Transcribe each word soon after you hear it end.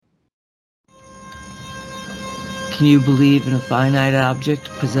Can you believe in a finite object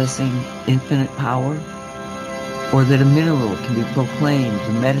possessing infinite power? Or that a mineral can be proclaimed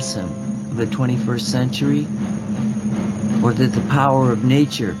the medicine of the 21st century? Or that the power of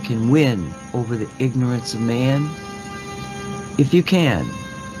nature can win over the ignorance of man? If you can,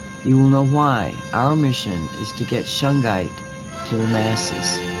 you will know why our mission is to get Shungite to the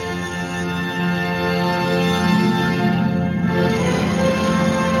masses.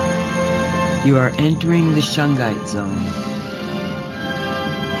 You are entering the Shungite zone.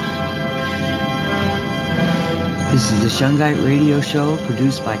 This is the Shungite radio show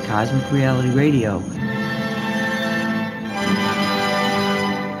produced by Cosmic Reality Radio.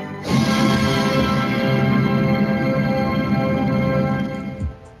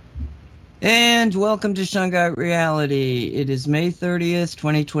 And welcome to Shungite Reality. It is May 30th,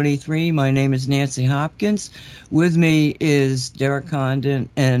 2023. My name is Nancy Hopkins. With me is Derek Condon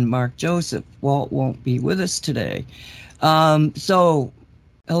and Mark Joseph. Walt won't be with us today. So,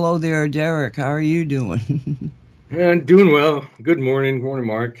 hello there, Derek. How are you doing? I'm doing well. Good morning. Good morning,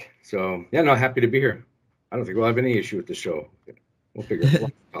 Mark. So, happy to be here. I don't think we'll have any issue with the show. We'll figure out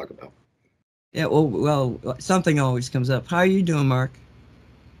what to talk about. Yeah, well, something always comes up. How are you doing, Mark?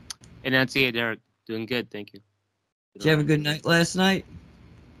 Hey, Nancy. Hey, Derek. Doing good, thank you. Did you have a good night last night?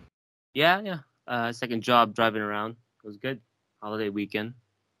 Yeah. Second job driving around. It was good. Holiday weekend.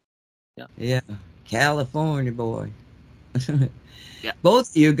 Yeah. California boy. Yeah. Both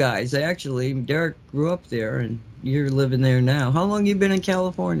of you guys, actually. Derek grew up there, and you're living there now. How long you been in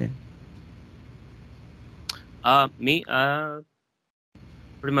California? Me,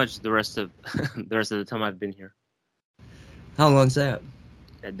 pretty much the rest of the time I've been here. How long's that?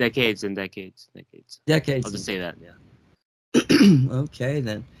 Decades and decades. Decades. I'll just say that, yeah. Okay,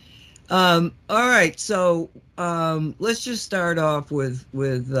 then. All right, so let's just start off with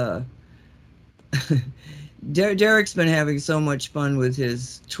Derek's been having so much fun with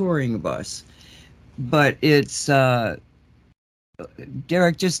his touring bus, but it's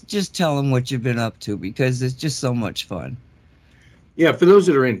Derek, just tell him what you've been up to, because it's just so much fun. Yeah, for those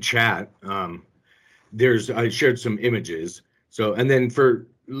that are in chat, I shared some images. So, and then for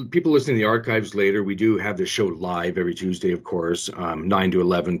people listening to the archives later, we do have the show live every Tuesday, of course, 9 to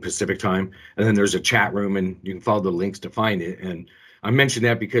 11 Pacific time. And then there's a chat room, and you can follow the links to find it. And I mentioned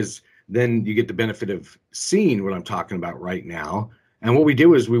that because then you get the benefit of seeing what I'm talking about right now. And what we did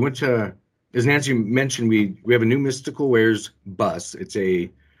was we went to, as Nancy mentioned, we have a new Mystical Wares bus. It's a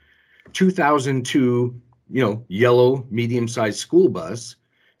 2002, yellow, medium-sized school bus.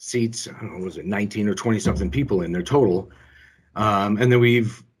 Seats, I don't know, was it 19 or 20-something people in there total. And then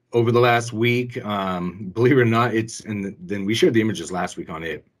we've, over the last week, believe it or not, and then we shared the images last week on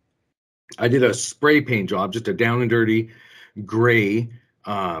it. I did a spray paint job, just a down and dirty gray.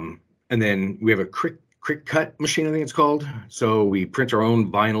 And then we have a crick cut machine, I think it's called. So we print our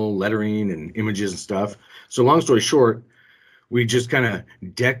own vinyl lettering and images and stuff. So long story short, we just kind of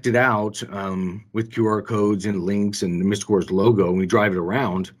decked it out with QR codes and links and the Mystical Wars logo, and we drive it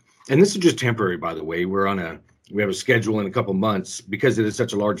around. And this is just temporary, by the way. We have a schedule in a couple months. Because it is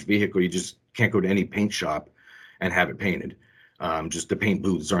such a large vehicle, you just can't go to any paint shop and have it painted. Just the paint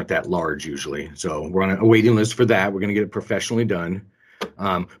booths aren't that large usually. So we're on a waiting list for that. We're going to get it professionally done.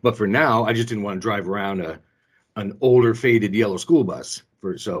 But for now, I just didn't want to drive around an older, faded yellow school bus.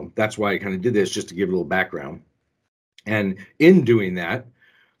 So that's why I kind of did this, just to give a little background. And in doing that,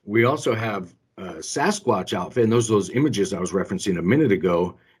 we also have a Sasquatch outfit. And those images I was referencing a minute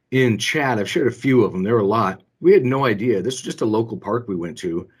ago in chat. I've shared a few of them. There were a lot. We had no idea. This was just a local park we went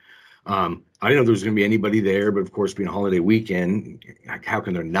to. I didn't know there was going to be anybody there, but of course, being a holiday weekend, how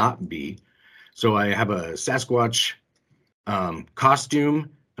can there not be? So I have a Sasquatch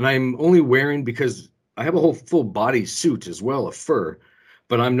costume, and I'm only wearing, because I have a whole full body suit as well, of fur,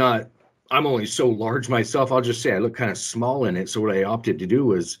 but I'm only so large myself. I'll just say I look kind of small in it. So what I opted to do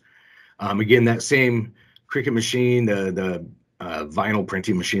was, again, that same Cricut machine, the vinyl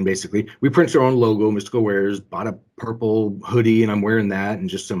printing machine, basically. We print our own logo, Mystical Wares, bought a purple hoodie, and I'm wearing that and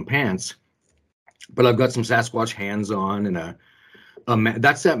just some pants. But I've got some Sasquatch hands on, and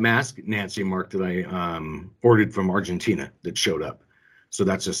that's that mask, Nancy, Mark, that I ordered from Argentina that showed up. So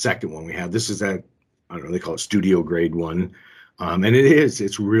that's the second one we have. This is that, I don't know, they call it studio grade one. And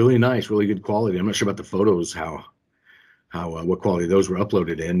it's really nice, really good quality. I'm not sure about the photos, what quality those were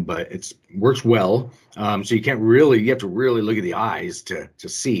uploaded in, but it works well. So you have to really look at the eyes to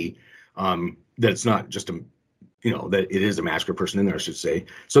see that it's not just that it is a masker person in there, I should say.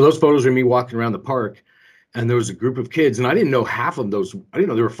 So those photos are me walking around the park, and there was a group of kids, and I didn't know half of those. I didn't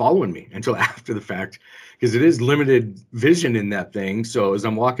know they were following me until after the fact, because it is limited vision in that thing. So as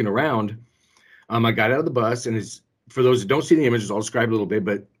I'm walking around, I got out of the bus, and for those that don't see the images, I'll describe a little bit,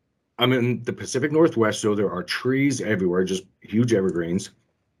 but I'm in the Pacific Northwest, so there are trees everywhere, just huge evergreens.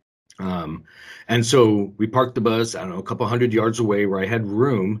 And so we parked the bus, I don't know, a couple hundred yards away where I had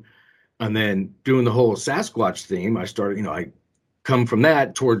room. And then doing the whole Sasquatch theme, I started, I come from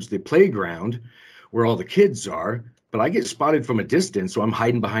that towards the playground where all the kids are, but I get spotted from a distance. So I'm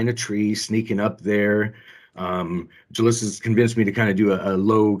hiding behind a tree, sneaking up there. Jalissa's convinced me to kind of do a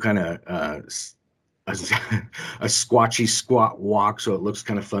low kind of a squatchy squat walk, so it looks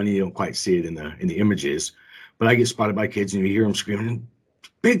kind of funny. You don't quite see it in the images, but I get spotted by kids and you hear them screaming,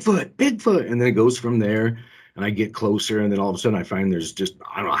 "Bigfoot, Bigfoot!" And then it goes from there. And I get closer, and then all of a sudden I find there's just,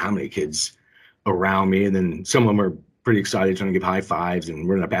 I don't know how many kids around me. And then some of them are pretty excited, trying to give high fives and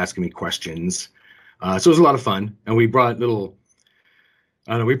ended up asking me questions. So it was a lot of fun. And we brought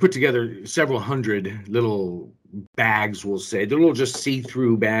we put together several hundred little bags, we'll say. They're little just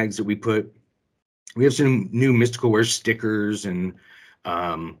see-through bags that we have some new mystical wear stickers and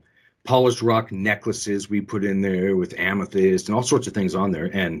polished rock necklaces we put in there with amethyst and all sorts of things on there,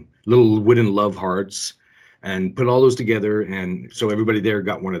 and little wooden love hearts. And put all those together, and so everybody there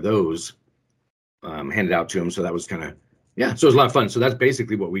got one of those handed out to them. So that was kind of, so it was a lot of fun. So that's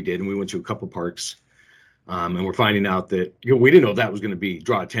basically what we did, and we went to a couple parks, and we're finding out that we didn't know that was going to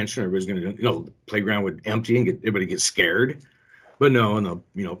draw attention. Everybody's going to, the playground would empty and everybody get scared, but no, and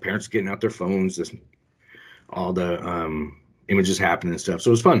the parents getting out their phones, all the images happening and stuff. So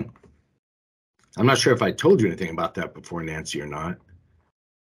it was fun. I'm not sure if I told you anything about that before, Nancy, or not,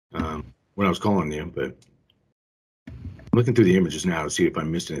 when I was calling you, but. I'm looking through the images now to see if I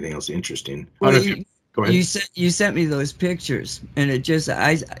missed anything else interesting. Well, go ahead. You sent me those pictures, and it just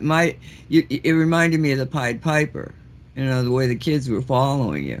it reminded me of the Pied Piper. The way the kids were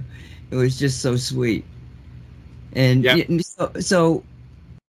following you. It was just so sweet. And so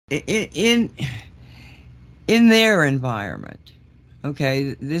in their environment,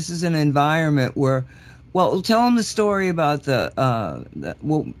 okay, this is an environment where. Well, tell them the story about there's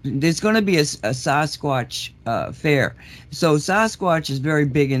going to be a Sasquatch fair. So Sasquatch is very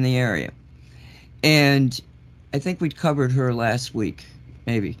big in the area. And I think we covered her last week,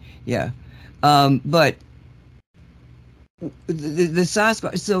 maybe. Yeah. But the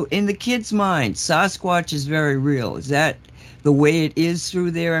Sasquatch, so in the kids' mind, Sasquatch is very real. Is that the way it is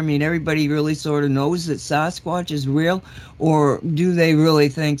through there? I mean, everybody really sort of knows that Sasquatch is real, or do they really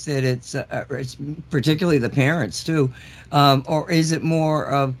think that it's particularly the parents too, or is it more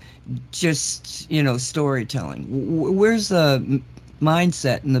of just storytelling? Where's the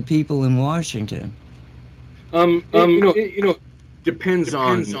mindset in the people in Washington? Depends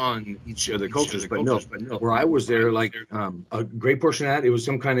on each of the cultures, but no, where I was there, like a great portion of that, it was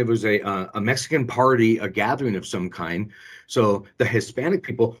a Mexican party, a gathering of some kind. So the Hispanic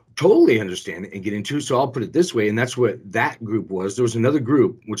people totally understand it and get into. So I'll put it this way, and that's what that group was. There was another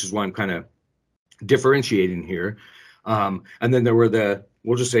group, which is why I'm kind of differentiating here. And then there were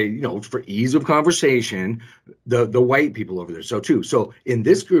we'll just say, for ease of conversation, the white people over there. So in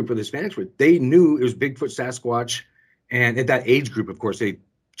this group of the Hispanics, they knew it was Bigfoot, Sasquatch. And at that age group, of course, they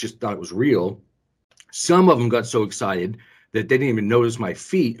just thought it was real. Some of them got so excited that they didn't even notice my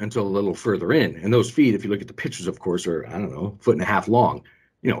feet until a little further in. And those feet, if you look at the pictures, of course, are, I don't know, 1.5 feet long,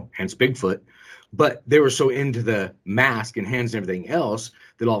 hence Bigfoot. But they were so into the mask and hands and everything else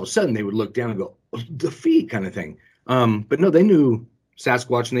that all of a sudden they would look down and go, oh, the feet kind of thing. But no, they knew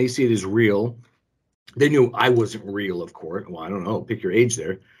Sasquatch and they see it as real. They knew I wasn't real, of course. Well, I don't know, pick your age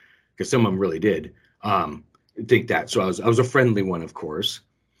there, because some of them really did. Think that. So I was a friendly one, of course.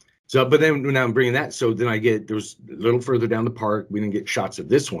 So, but then when I'm bringing that, so then there was a little further down the park. We didn't get shots of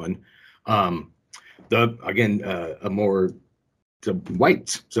this one. The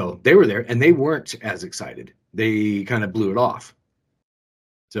whites. So they were there and they weren't as excited. They kind of blew it off.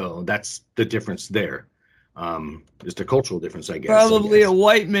 So that's the difference there. Just a cultural difference, I guess. Probably a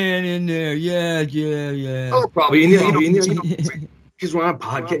white man in there. Yeah. Oh, probably. Because when I'm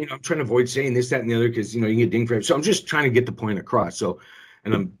podcasting, I'm trying to avoid saying this, that, and the other, because you can get dinged for it. So I'm just trying to get the point across. So,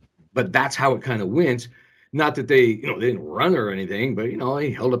 but that's how it kind of went. Not that they didn't run or anything, but they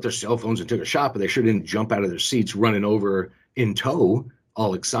held up their cell phones and took a shot, but they sure didn't jump out of their seats running over in tow,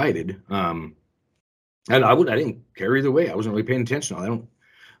 all excited. And I didn't care either way. I wasn't really paying attention.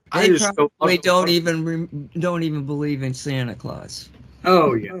 They probably don't even believe in Santa Claus.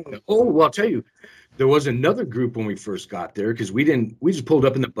 Oh yeah. Oh well, I'll tell you. There was another group when we first got there, because we just pulled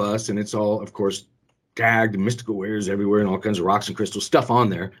up in the bus and it's all, of course, tagged mystical wares everywhere and all kinds of rocks and crystal stuff on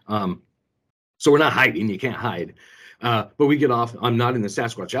there. So we're not hiding. You can't hide. But we get off. I'm not in the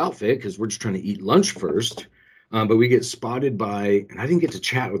Sasquatch outfit because we're just trying to eat lunch first. But we get spotted by, and I didn't get to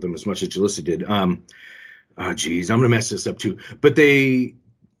chat with them as much as Jalissa did. oh geez, I'm gonna mess this up too. But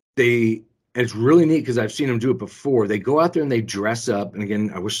and it's really neat because I've seen them do it before. They go out there and they dress up. And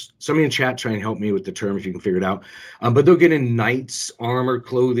again, I wish somebody in chat try and help me with the term if you can figure it out. But they'll get in knights armor,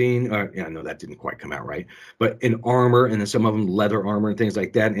 clothing. Yeah, no, that didn't quite come out right. But in armor, and then some of them leather armor and things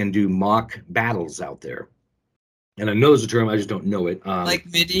like that, and do mock battles out there. And I know there's a term, I just don't know it. Like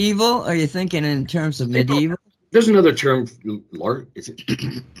medieval? Are you thinking in terms of medieval? There's another term. Is it?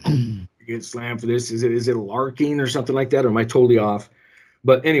 You get slammed for this. Is it larking or something like that? Or am I totally off?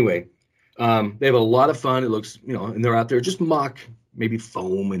 But anyway. They have a lot of fun. It looks, and they're out there just mock maybe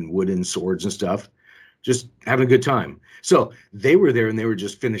foam and wooden swords and stuff, just having a good time. So they were there and they were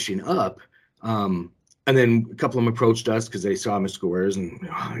just finishing up. And then a couple of them approached us because they saw Mystical Wares and,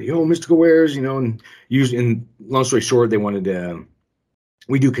 Mystical Wares, and usually, and long story short, they wanted to,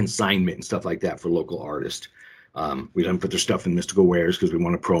 we do consignment and stuff like that for local artists. We don't put their stuff in Mystical Wares because we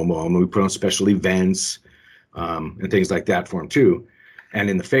want to promo them. We put on special events and things like that for them too, and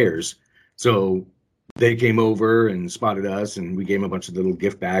in the fairs. So they came over and spotted us, and we gave them a bunch of little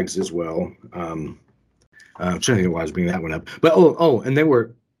gift bags as well. I'm trying to think why I was bringing that one up. But, and they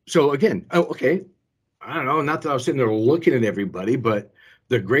were, so again, okay, I don't know, not that I was sitting there looking at everybody, but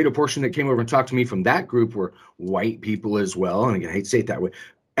the greater portion that came over and talked to me from that group were white people as well. And again, I hate to say it that way.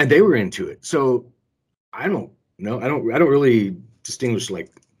 And they were into it. So I don't know. I don't really distinguish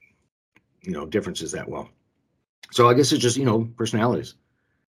differences that well. So I guess it's just, personalities.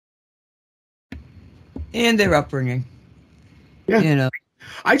 And their upbringing. Yeah.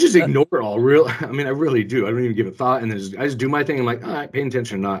 I just ignore it all. I really do. I don't even give it thought. And I just do my thing. I'm like, all right, paying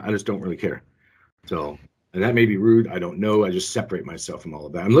attention or not. I just don't really care. So, and that may be rude. I don't know. I just separate myself from all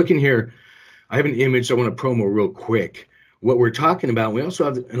of that. I'm looking here. I have an image I want to promo real quick. What we're talking about, we also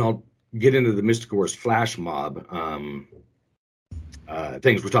have, and I'll get into the Mystical Wars flash mob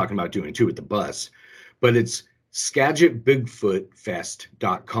things we're talking about doing too with the bus. But it's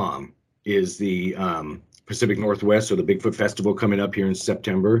SkagitBigfootFest.com is the Pacific Northwest, so the Bigfoot Festival coming up here in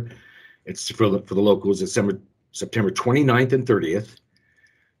September. It's for the locals. It's September 29th and 30th.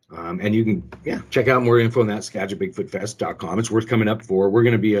 And you can check out more info on that, SkagitBigfootFest.com. It's worth coming up for. We're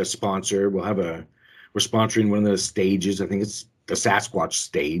going to be a sponsor. We're sponsoring one of the stages. I think it's the Sasquatch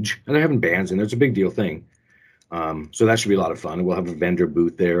stage, and they're having bands, and it's a big deal thing. So that should be a lot of fun. We'll have a vendor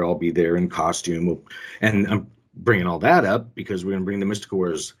booth there. I'll be there in costume. And I'm bringing all that up because we're going to bring the Mystical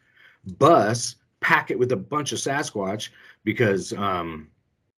Wars bus, pack it with a bunch of Sasquatch because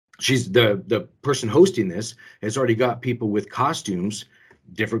she's the person hosting this has already got people with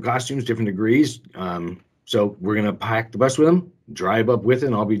different costumes, different degrees. So we're going to pack the bus with them, drive up with it,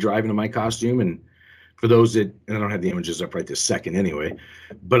 and I'll be driving in my costume. And for those and I don't have the images up right this second anyway,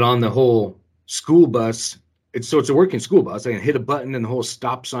 but on the whole school bus, it's a working school bus. I can hit a button and the whole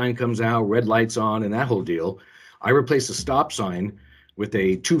stop sign comes out, red lights on, and that whole deal. I replace the stop sign with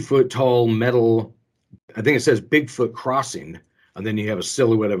a 2-foot tall metal, I think it says Bigfoot Crossing, and then you have a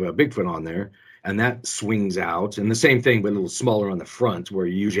silhouette of a Bigfoot on there, and that swings out. And the same thing, but a little smaller on the front, where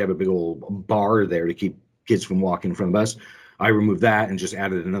you usually have a big old bar there to keep kids from walking in front of the bus. I removed that and just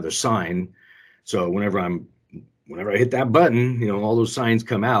added another sign. So whenever I hit that button, all those signs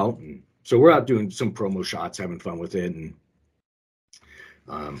come out. And so we're out doing some promo shots, having fun with it, and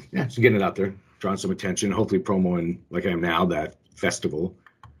just getting it out there, drawing some attention, hopefully promoing like I am now that festival.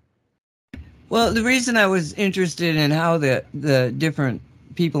 Well, the reason I was interested in how the different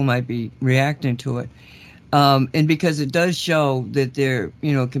people might be reacting to it, and because it does show that there,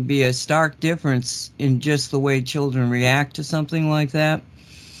 can be a stark difference in just the way children react to something like that.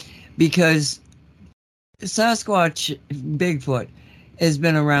 Because Sasquatch, Bigfoot, has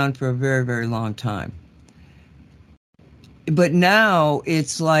been around for a very, very long time. But now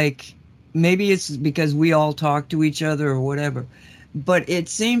it's like, maybe it's because we all talk to each other or whatever, but it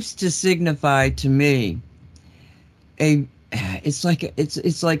seems to signify to me it's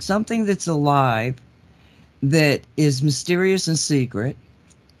like something that's alive, that is mysterious and secret,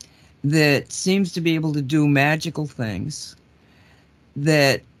 that seems to be able to do magical things,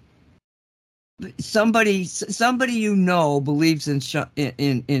 that somebody believes in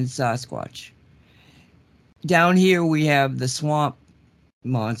Sasquatch. Down here we have the swamp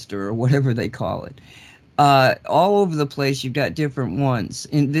monster or whatever they call it. All over the place you've got different ones.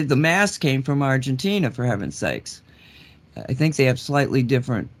 And the mask came from Argentina, for heaven's sakes. I think they have slightly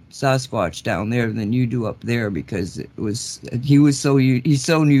different Sasquatch down there than you do up there, because he's so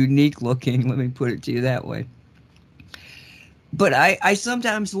unique looking, let me put it to you that way. But I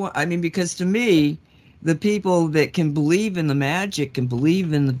sometimes want, because to me, the people that can believe in the magic, can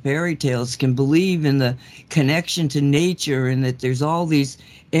believe in the fairy tales, can believe in the connection to nature, and that there's all these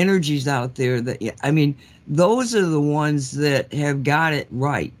energies out there that, I mean, those are the ones that have got it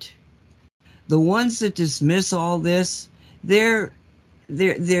right. The ones that dismiss all this, they're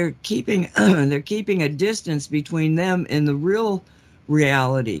they're keeping they're keeping a distance between them and the real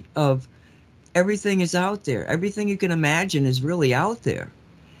reality of everything is out there. Everything you can imagine is really out there.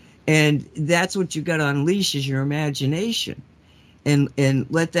 And that's what you got to unleash is your imagination and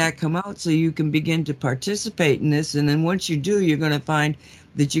let that come out so you can begin to participate in this. And then once you do, you're going to find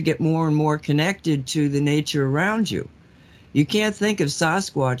that you get more and more connected to the nature around you. You can't think of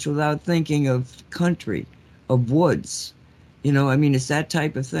Sasquatch without thinking of country, of woods. I mean, it's that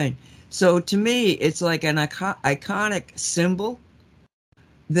type of thing. So to me, it's like an iconic symbol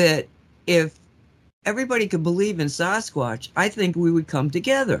that if everybody could believe in Sasquatch, I think we would come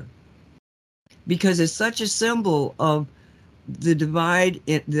together because it's such a symbol of the divide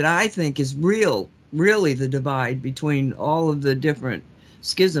that I think is really the divide between all of the different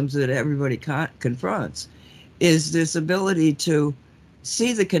schisms that everybody confronts is this ability to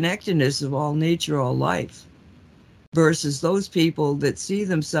see the connectedness of all nature, all life, versus those people that see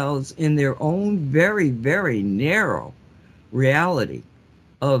themselves in their own very, very narrow reality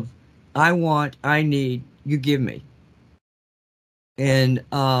of I want, I need, you give me. And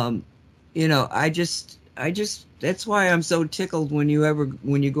I just that's why I'm so tickled when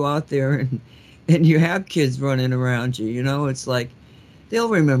you go out there and you have kids running around you, it's like they'll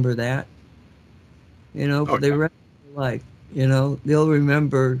remember that, for the rest of their life, they'll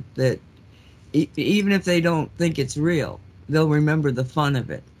remember that even if they don't think it's real, they'll remember the fun of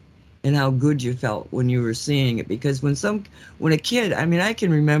it and how good you felt when you were seeing it. Because when a kid, I mean, I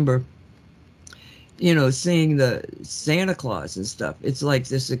can remember, seeing the Santa Claus and stuff. It's like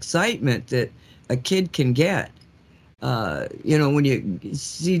this excitement that a kid can get, when you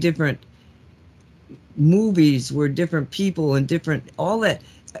see different movies where different people and all that,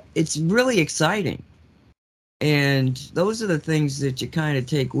 it's really exciting. And those are the things that you kind of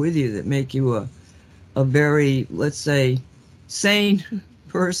take with you that make you a very, let's say, sane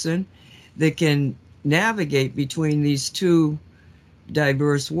person that can navigate between these two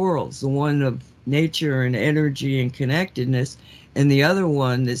diverse worlds, the one of nature and energy and connectedness, and the other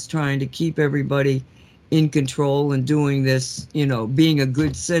one that's trying to keep everybody in control and doing this, being a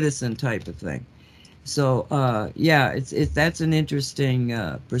good citizen type of thing. So, that's an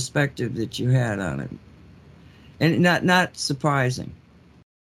interesting perspective that you had on it, and not surprising.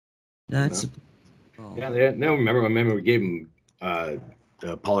 Not surprising. Yeah, I remember we gave them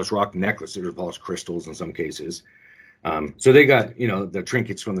the polished rock necklace. They were polished crystals in some cases. So they got, the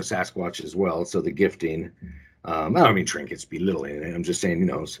trinkets from the Sasquatch as well. So the gifting, I don't mean trinkets belittling it. I'm just saying,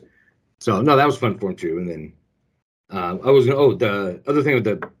 so no, that was fun for them too. And then the other thing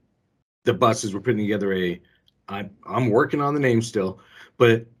with the buses, we're putting together I'm working on the name still,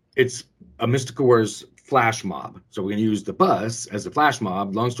 but it's a Mystical Wares flash mob. So we're going to use the bus as a flash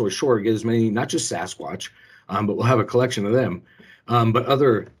mob. Long story short, get as many, not just Sasquatch, but we'll have a collection of them. But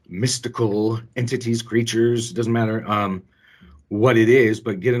other mystical entities, creatures, doesn't matter what it is,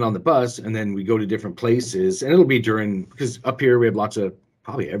 but get it on the bus, and then we go to different places. And it'll be because up here we have lots of,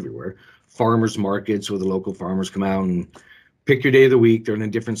 probably everywhere, farmers markets where the local farmers come out and pick your day of the week. They're in a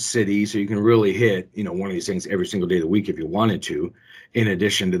different city, so you can really hit, one of these things every single day of the week if you wanted to, in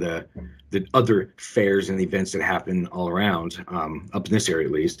addition to the other fairs and events that happen all around, up in this area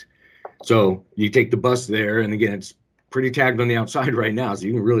at least. So you take the bus there, and again, it's pretty tagged on the outside right now, so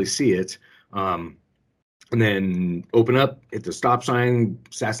you can really see it. And then open up, hit the stop sign,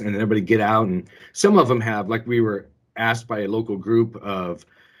 and then everybody get out. And some of them have, like we were asked by a local group of,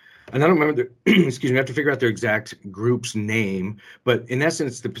 and I don't remember excuse me, I have to figure out their exact group's name, but in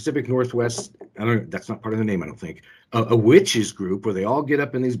essence, the Pacific Northwest, that's not part of the name, I don't think, a witches group where they all get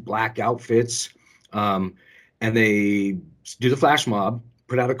up in these black outfits, and they do the flash mob,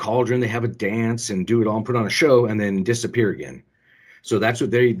 put out a cauldron, they have a dance and do it all and put on a show and then disappear again. So that's what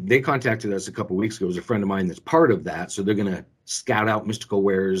they contacted us a couple of weeks ago. It was a friend of mine that's part of that. So they're going to scout out Mystical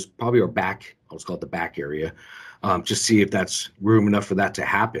Wares, probably our back, let's call it the back area, to see if that's room enough for that to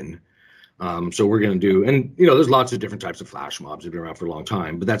happen. So we're going to do, and there's lots of different types of flash mobs that have been around for a long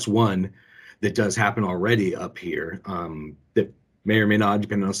time, but that's one that does happen already up here, that may or may not,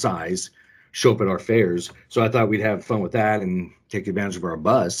 depending on size, show up at our fairs. So I thought we'd have fun with that and take advantage of our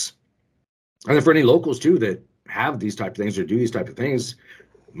bus. And then for any locals too that have these type of things or do these type of things,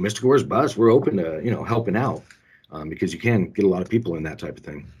 Mystical Wares bus, we're open to helping out, because you can get a lot of people in that type of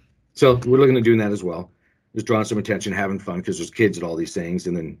thing. So we're looking at doing that as well, just drawing some attention, having fun, because there's kids at all these things,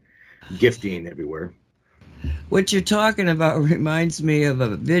 and then gifting everywhere. what you're talking about reminds me of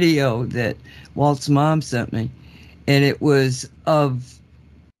a video that Walt's mom sent me, and it was of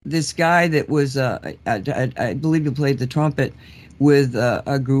this guy that was, I believe he played the trumpet with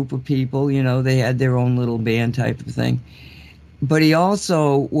a group of people. You know, they had their own little band type of thing. But he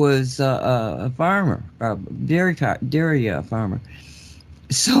also was a farmer, a dairy farmer.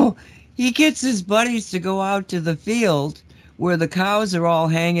 So he gets his buddies to go out to the field where the cows are all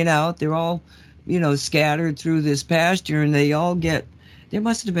hanging out. They're all, you know, scattered through this pasture, and they all get, there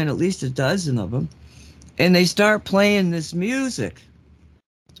must have been at least a dozen of them, and they start playing this music.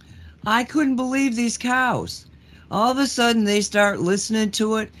 I couldn't believe these cows. All of a sudden, they start listening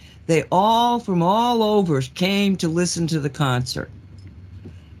to it. They all, from all over, came to listen to the concert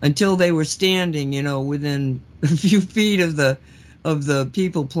until they were standing, you know, within a few feet of the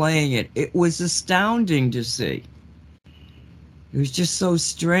people playing it. It was astounding to see. It was just so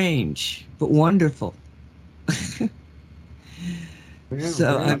strange, but wonderful.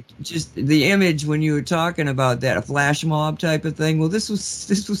 So just the image when you were talking about that, a flash mob type of thing. Well, this was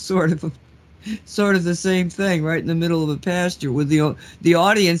sort of the same thing, right in the middle of a pasture with the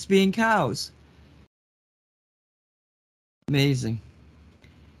audience being cows. Amazing.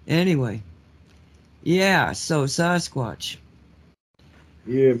 Anyway, yeah. So Sasquatch.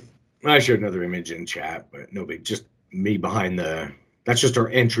 Yeah, I showed another image in chat, but no big. Just me behind the. That's just our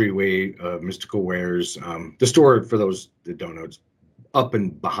entryway of Mystical Wares. The store, for those that don't know, it's up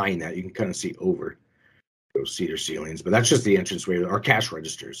and behind that. You can kind of see over those cedar ceilings, but that's just the entranceway. Our cash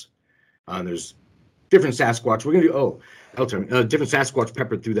registers. There's different Sasquatch. We're gonna do different Sasquatch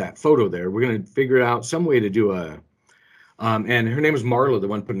peppered through that photo there. We're gonna figure out some way to do a. And her name is Marla, the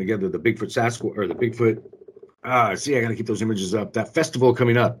one putting together the Bigfoot Sasquatch or the Bigfoot. See, I gotta keep those images up. That festival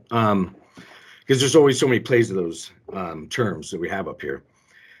coming up. Because there's always so many plays of those terms that we have up here.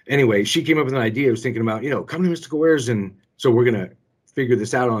 Anyway, she came up with an idea. I was thinking about, come to Mystical Wares, and so we're gonna figure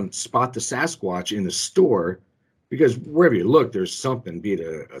this out on Spot the Sasquatch in the store, because wherever you look, there's something, be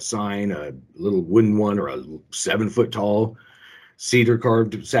it a sign, a little wooden one, or a 7-foot tall cedar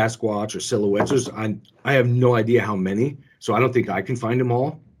carved Sasquatch or silhouettes. I have no idea how many, so I don't think I can find them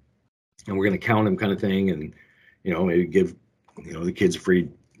all. And we're gonna count them, kind of thing, and maybe give the kids a free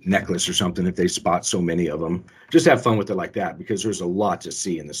necklace or something if they spot so many of them. Just have fun with it like that, because there's a lot to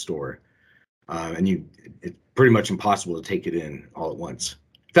see in the store, and it's pretty much impossible to take it in all at once.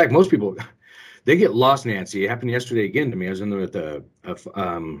 In fact, most people, they get lost, Nancy. It happened yesterday again to me. I was in there at the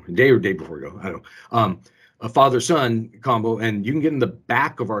day before ago, I don't know, a father-son combo, and you can get in the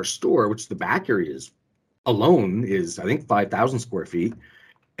back of our store, which the back area alone is I think 5,000 square feet.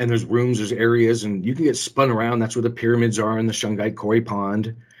 And there's rooms, there's areas, and you can get spun around. That's where the pyramids are in the Shungite Koi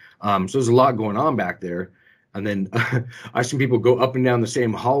Pond. So there's a lot going on back there. And then I've seen people go up and down the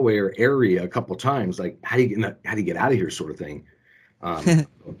same hallway or area a couple times, like how do you get out of here, sort of thing.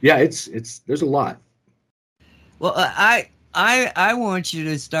 Yeah, it's there's a lot. Well, I want you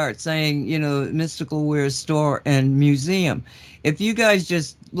to start saying, Mystical Wares store and museum. If you guys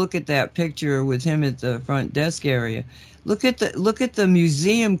just look at that picture with him at the front desk area, look at the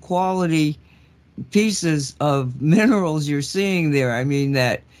museum quality pieces of minerals you're seeing there. I mean,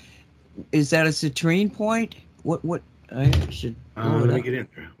 is that a citrine point? What I should let me get in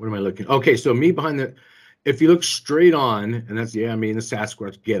there. What am I looking? Okay, so me behind if you look straight on, and that's the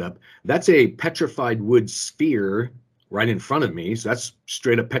Sasquatch getup, that's a petrified wood sphere right in front of me. So that's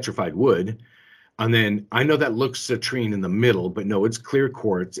straight up petrified wood. And then I know that looks citrine in the middle, but no, it's clear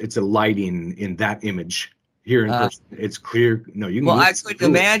quartz. It's a lighting in that image. Here in person, it's clear. No, you can. Well, I couldn't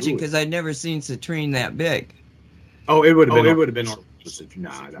imagine, because I'd never seen citrine that big. Oh, it would have been. No,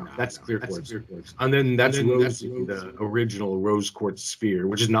 that's clear quartz. And then that's the original rose quartz sphere,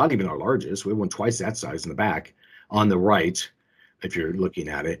 which is not even our largest. We have one twice that size in the back, on the right, if you're looking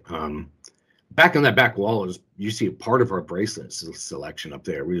at it. Back on that back wall you see a part of our bracelet selection up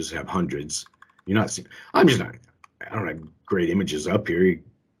there. We just have hundreds. You're not seeing. I don't have great images up here.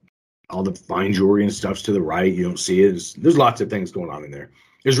 All the fine jewelry and stuff's to the right. You don't see it. There's lots of things going on in there.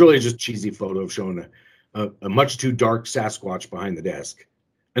 It's really just a cheesy photo of showing a much too dark Sasquatch behind the desk.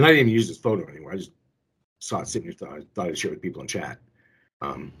 And I didn't even use this photo anymore. I just saw it sitting here. I thought I'd share it with people in chat.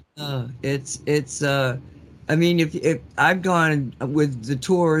 I mean, if I've gone with the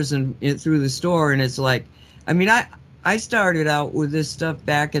tours and through the store, and it's like, I mean, I started out with this stuff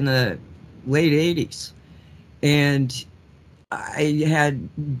back in the late 80s, and I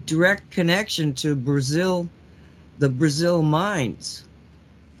had direct connection to Brazil, the Brazil mines,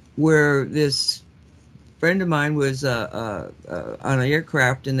 where this friend of mine was on an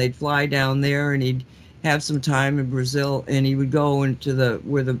aircraft, and they'd fly down there, and he'd have some time in Brazil, and he would go into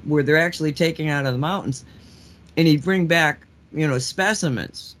where they're actually taking out of the mountains, and he'd bring back,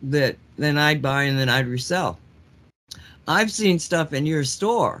 specimens that then I'd buy and then I'd resell. I've seen stuff in your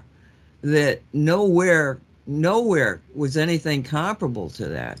store that nowhere was anything comparable to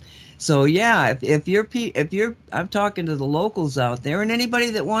that. So yeah, if you're I'm talking to the locals out there and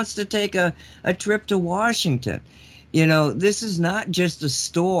anybody that wants to take a trip to Washington. This is not just a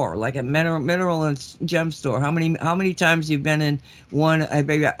store like a mineral and gem store. How many times you've been in one? Have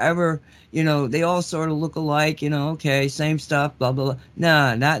you ever, they all sort of look alike, okay, same stuff, blah blah blah.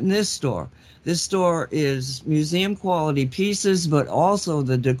 Nah, not in this store. This store is museum quality pieces, but also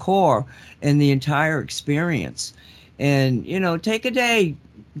the decor and the entire experience. And take a day,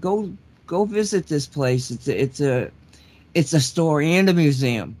 go visit this place. It's a store and a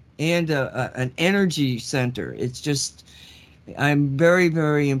museum and an energy center. I'm very,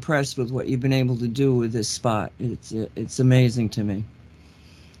 very impressed with what you've been able to do with this spot. It's amazing to me.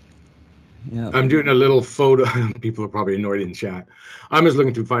 Yeah. I'm doing a little photo. People are probably annoyed in chat. I'm just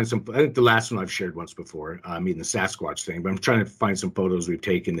looking to find some. I think the last one I've shared once before, meeting the Sasquatch thing. But I'm trying to find some photos we've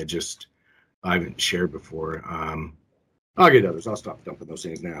taken that just I haven't shared before. I'll get others. I'll stop dumping those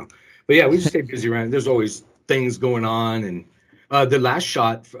things now. But yeah, we just stay busy around. There's always things going on, and the last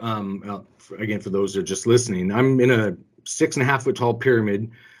shot, again, for those that are just listening, I'm in a 6.5 foot tall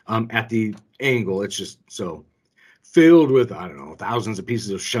pyramid at the angle. It's just so filled with, I don't know, thousands of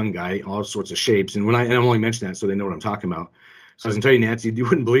pieces of Shungite, all sorts of shapes. And I'm only mentioning that so they know what I'm talking about. So I can tell you, Nancy, you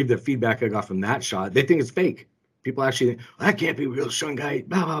wouldn't believe the feedback I got from that shot. They think it's fake. People actually think, that can't be real Shungite,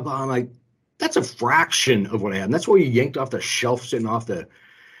 blah, blah, blah. I'm like, that's a fraction of what I have. And that's why you yanked off the shelf, sitting off the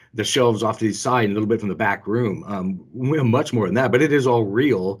shelves off to the side, and a little bit from the back room. We have much more than that, but it is all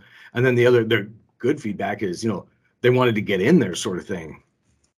real. And then the good feedback is, they wanted to get in there, sort of thing.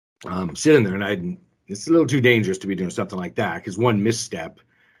 Sitting there, and it's a little too dangerous to be doing something like that because one misstep.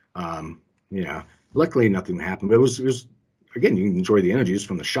 Luckily nothing happened, but it was again, you can enjoy the energy just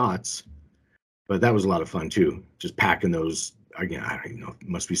from the shots. But that was a lot of fun too, just packing those. Again, I don't know, it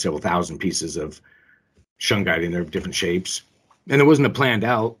must be several thousand pieces of Shungite in there of different shapes, and it wasn't a planned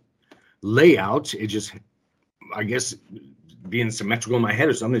out layout. It just, I guess, being symmetrical in my head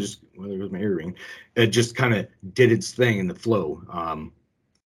or something, there was my earring. It just kind of did its thing in the flow.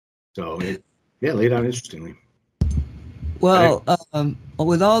 So it laid out interestingly. Well,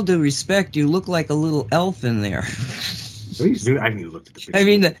 with all due respect, you look like a little elf in there. I haven't even looked at the picture. I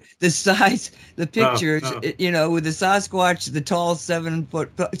mean, the size, the pictures, with the Sasquatch, the tall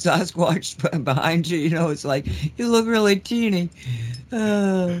 7-foot Sasquatch behind you, it's like you look really teeny.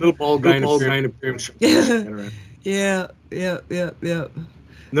 Little bald guy in a pyramid. Yeah.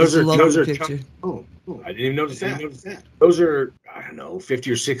 Those are picture. Oh, I didn't even notice that. Those are, I don't know, 50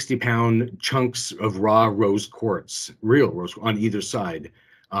 or 60 pound chunks of raw rose quartz, real rose on either side.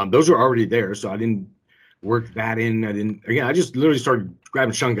 Those are already there, so I didn't work that in. I just literally started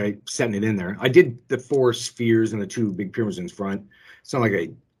grabbing Shungite, setting it in there. I did the 4 spheres and the 2 big pyramids in front. It's not like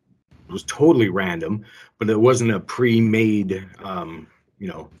it was totally random, but it wasn't a pre-made,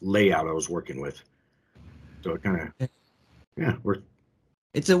 layout I was working with. So it kind of, worked.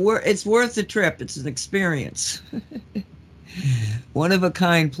 It's worth the trip. It's an experience. One of a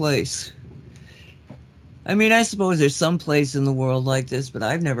kind place. I mean, I suppose there's some place in the world like this, but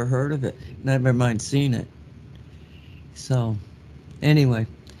I've never heard of it. Never mind seeing it. So, anyway.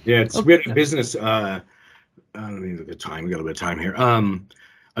 Yeah, we had a business. I don't need the time. We got a bit of time here. I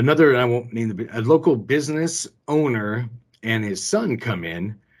won't name a local business owner and his son come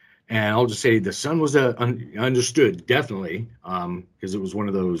in, and I'll just say the son was understood definitely, because it was one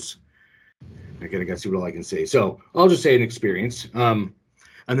of those. I gotta see what all I can say. So I'll just say an experience. And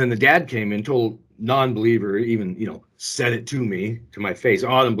then the dad came in, told non-believer, even said it to me, to my face.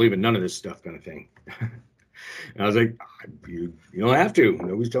 Oh, I don't believe in none of this stuff, kind of thing. And I was like, you don't have to.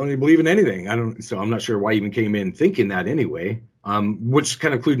 Nobody's telling you to believe in anything. So I'm not sure why he even came in thinking that anyway. Which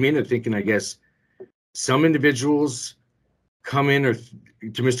kind of clued me into thinking, I guess, some individuals come in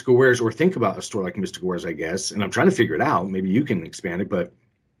to Mystical Wares or think about a store like Mystical Wares, I guess. And I'm trying to figure it out. Maybe you can expand it, but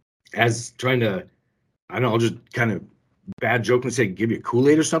as trying to, I don't know, I'll just kind of bad joke and say, give you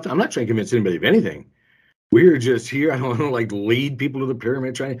Kool-Aid or something. I'm not trying to convince anybody of anything. We're just here. I don't want to lead people to the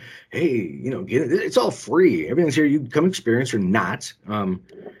pyramid trying, hey, get it. It's all free. Everything's here. You come experience or not.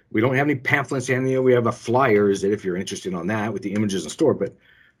 We don't have any pamphlets handing you. We have a flyer, is it, if you're interested on that with the images in store. But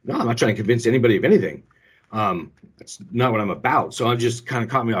no, I'm not trying to convince anybody of anything. That's not what I'm about. So it just kind of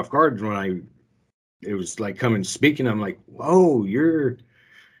caught me off guard when it was like coming speaking. I'm like, whoa, you're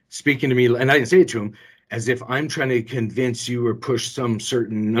speaking to me. And I didn't say it to him as if I'm trying to convince you or push some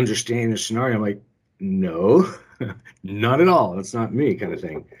certain understanding or scenario. I'm like, no, not at all. That's not me, kind of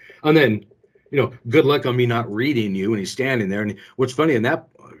thing. And then good luck on me not reading you. And he's standing there. And what's funny in that,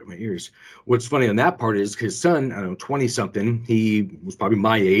 my ears, what's funny on that part is his son, I don't know, 20 something, he was probably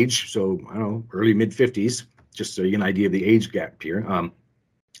my age. So I don't know, early mid 50s, just so you get an idea of the age gap here.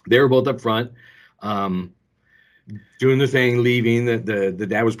 They were both up front, doing the thing, leaving. The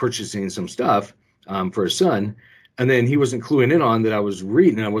dad was purchasing some stuff for his son. And then he wasn't cluing in on that I was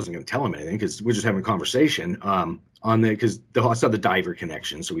reading, and I wasn't going to tell him anything because we're just having a conversation because I saw the diver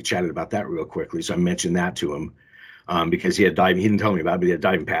connection. So we chatted about that real quickly. So I mentioned that to him because he had diving. He didn't tell me about it, but he had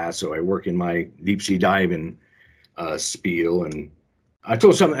diving pass. So I work in my deep sea diving spiel. And I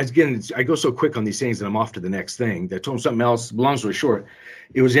told him something, again, I go so quick on these things and I'm off to the next thing. I told him something else. Long story short,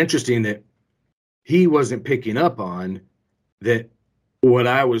 it was interesting that he wasn't picking up on that what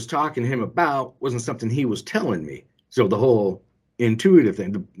I was talking to him about wasn't something he was telling me. So the whole intuitive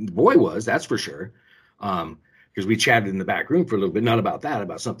thing, the boy was, that's for sure. Because we chatted in the back room for a little bit, not about that,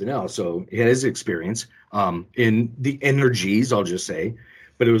 about something else. So he had his experience in the energies, I'll just say.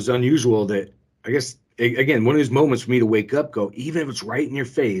 But it was unusual that, I guess, again, one of those moments for me to wake up, go, even if it's right in your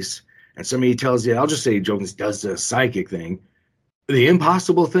face, and somebody tells you, I'll just say, joking, does the psychic thing, the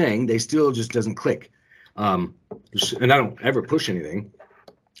impossible thing, they still just doesn't click. And I don't ever push anything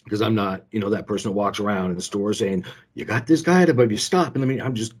because I'm not, that person that walks around in the store saying, you got this guy above you, stop. And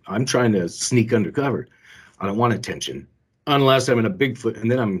I'm trying to sneak undercover. I don't want attention unless I'm in a Bigfoot,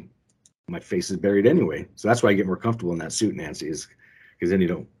 and then my face is buried anyway. So that's why I get more comfortable in that suit, Nancy, is because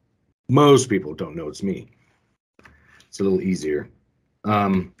then most people don't know it's me. It's a little easier.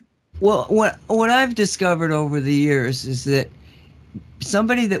 Well, what I've discovered over the years is that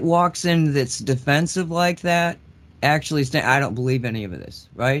somebody that walks in that's defensive like that, actually, I don't believe any of this,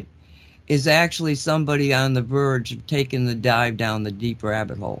 right? Is actually somebody on the verge of taking the dive down the deep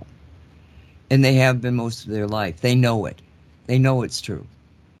rabbit hole. And they have been most of their life. They know it. They know it's true.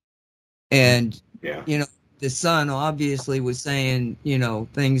 And, the son obviously was saying,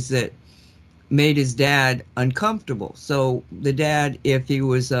 things that made his dad uncomfortable. So the dad, if he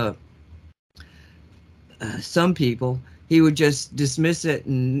was some people, he would just dismiss it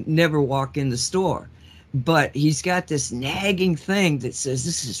and never walk in the store. But he's got this nagging thing that says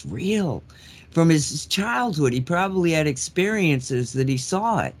this is real. From his childhood, he probably had experiences that he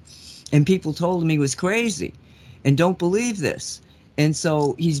saw it. And people told him he was crazy and don't believe this. And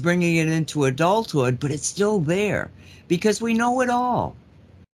so he's bringing it into adulthood, but it's still there because we know it all.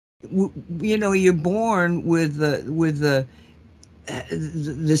 You're born with the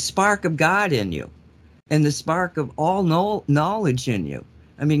spark of God in you and the spark of all knowledge in you.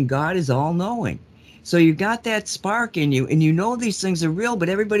 I mean, God is all knowing. So you got that spark in you and these things are real, but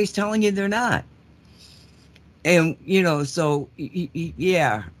everybody's telling you they're not. And, so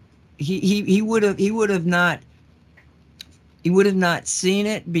yeah. He would have not seen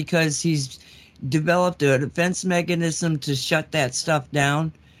it because he's developed a defense mechanism to shut that stuff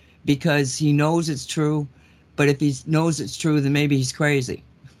down because he knows it's true. But if he knows it's true, then maybe he's crazy.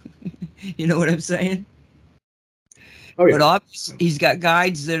 You know what I'm saying? Oh, yeah. But obviously he's got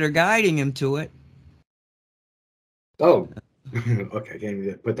guides that are guiding him to it. Oh, okay. Can't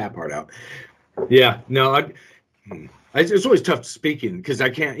even put that part out. Yeah, no, it's always tough speaking because I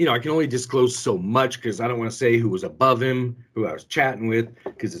can't, I can only disclose so much because I don't want to say who was above him, who I was chatting with,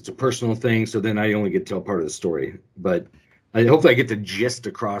 because it's a personal thing. So then I only get to tell part of the story. But hopefully I get the gist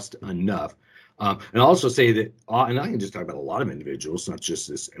across enough. And I'll also say that, and I can just talk about a lot of individuals, not just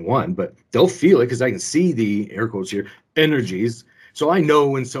this one, but they'll feel it because I can see the air quotes here, energies. So I know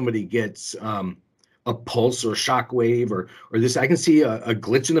when somebody gets a pulse or a shock wave or this, I can see a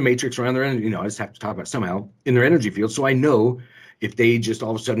glitch in the matrix around their energy. I just have to talk about it somehow in their energy field. So I know if they just all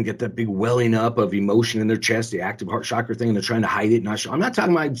of a sudden get that big welling up of emotion in their chest, the active heart chakra thing, and they're trying to hide it. I'm not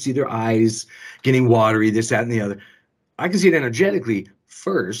talking about I see their eyes getting watery, this, that, and the other. I can see it energetically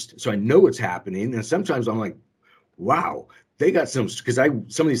first. So I know what's happening. And sometimes I'm like, wow, they got some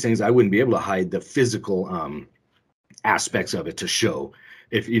of these things I wouldn't be able to hide the physical aspects of it to show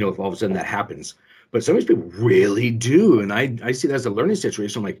if all of a sudden that happens. But some of these people really do. And I see that as a learning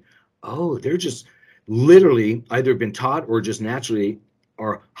situation. I'm like, oh, they're just literally either been taught or just naturally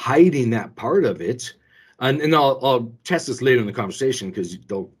are hiding that part of it. And I'll test this later in the conversation because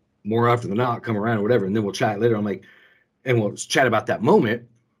they'll more often than not come around or whatever. And then we'll chat later. I'm like, and we'll chat about that moment.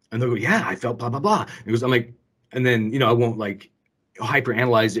 And they'll go, yeah, I felt blah, blah, blah. Because I'm like, and then, I won't like hyper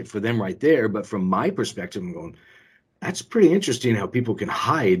analyze it for them right there. But from my perspective, I'm going, that's pretty interesting how people can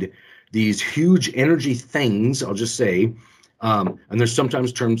hide these huge energy things, I'll just say, and they're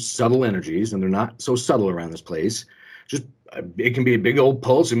sometimes termed subtle energies, and they're not so subtle around this place. Just it can be a big old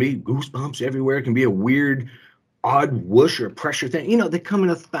pulse, and be goosebumps everywhere. It can be a weird odd whoosh or pressure thing. You know, they come in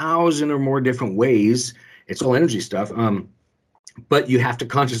 1,000 or more different ways. It's all energy stuff. But you have to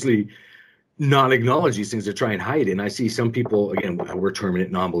consciously not acknowledge these things to try and hide it. And I see some people, again, we're terming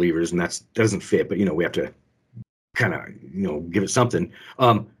it non-believers, and that doesn't fit, but, you know, we have to kind of, you know, give it something.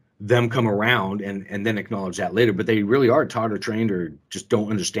 Them come around and then acknowledge that later, but they really are taught or trained or just don't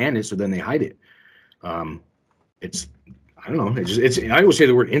understand it, so then they hide it. It's, I don't know, it's I always say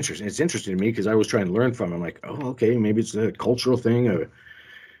the word interesting. It's interesting to me because I was trying to learn from it. I'm like, oh, okay, maybe it's a cultural thing, or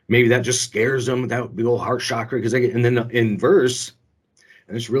maybe that just scares them, that big old heart chakra. Because and then in verse,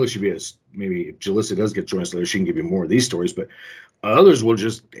 and this really should be maybe if Jalissa does get joined us later, she can give you more of these stories, but others will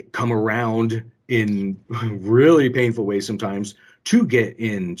just come around in really painful ways sometimes to get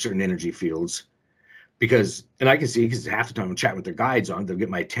in certain energy fields. Because, and I can see, because half the time I'm chatting with their guides on, they'll get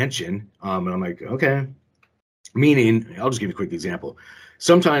my attention, and I'm like, okay. Meaning, I'll just give you a quick example.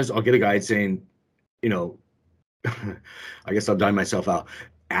 Sometimes I'll get a guide saying, you know, I guess I'll dine myself out,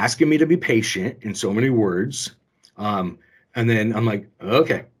 asking me to be patient in so many words. And then I'm like,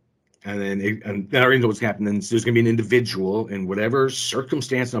 okay. And then I already know what's happening. Then there's going to be an individual in whatever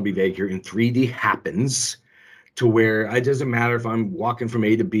circumstance, and I'll be vague here, in 3D happens to where it doesn't matter if I'm walking from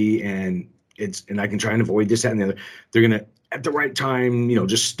A to B and I can try and avoid this, that, and the other. They're going to, at the right time, you know,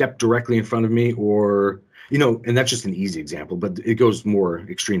 just step directly in front of me, or, you know, and that's just an easy example, but it goes more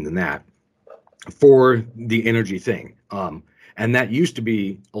extreme than that for the energy thing. And that used to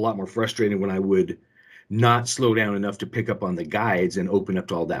be a lot more frustrating when I would not slow down enough to pick up on the guides and open up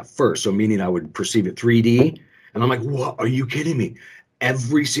to all that first. So meaning I would perceive it 3D, and I'm like, what? Are you kidding me?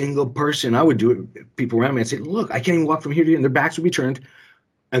 Every single person, I would do it, people around me, I'd say, look, I can't even walk from here to here, and their backs would be turned.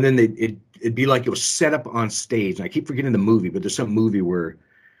 And then it'd be like it was set up on stage. And I keep forgetting the movie, but there's some movie where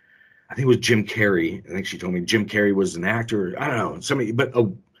I think it was Jim Carrey. I think she told me Jim Carrey was an actor. I don't know, somebody, but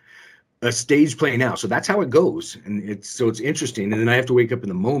a stage play now. So that's how it goes. And it's interesting. And then I have to wake up in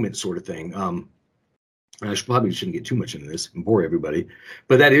the moment, sort of thing. I probably shouldn't get too much into this and bore everybody,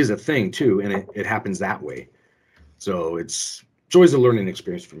 but that is a thing too. And it happens that way. So it's always a learning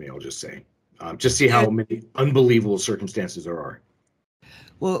experience for me, I'll just say. Just see how many unbelievable circumstances there are.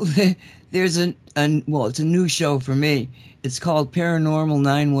 Well, there's it's a new show for me. It's called Paranormal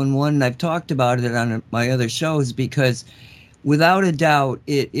 911, and I've talked about it on my other shows because, without a doubt,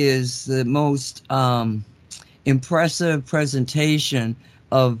 it is the most impressive presentation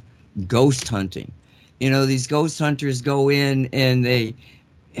of ghost hunting. You know, these ghost hunters go in and they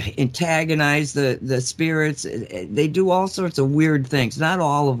antagonize the spirits. They do all sorts of weird things. Not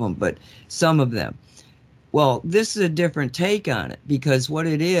all of them, but some of them. Well, this is a different take on it, because what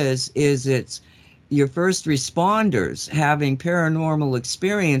it is it's your first responders having paranormal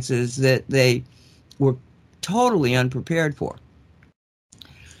experiences that they were totally unprepared for.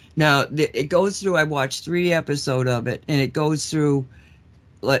 Now, it goes through, I watched 3 episodes of it, and it goes through,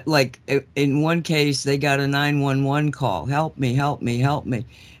 like in one case, they got a 911 call, help me, help me, help me.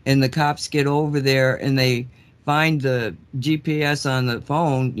 And the cops get over there and they find the GPS on the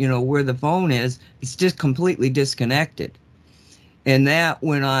phone, you know, where the phone is. It's just completely disconnected. And that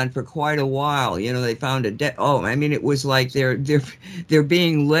went on for quite a while. You know, they found it was like they're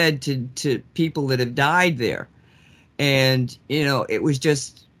being led to people that have died there. And, you know, it was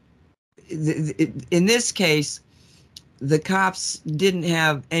just, in this case, the cops didn't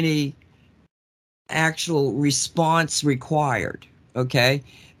have any actual response required, okay?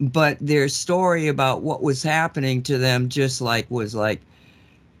 But their story about what was happening to them was like,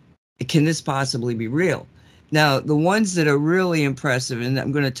 can this possibly be real? Now, the ones that are really impressive, and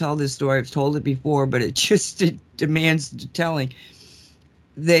I'm going to tell this story, I've told it before, but it demands telling.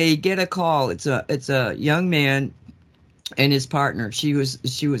 They get a call. It's a young man and his partner. She was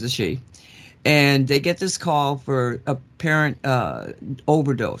a she. And they get this call for apparent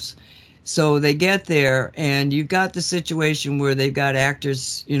overdose. So they get there, and you've got the situation where they've got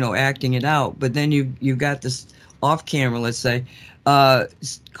actors, you know, acting it out. But then you've got this off camera, let's say,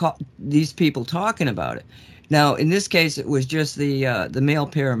 these people talking about it. Now, in this case, it was just the male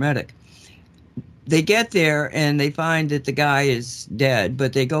paramedic. They get there and they find that the guy is dead,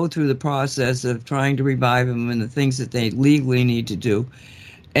 but they go through the process of trying to revive him and the things that they legally need to do.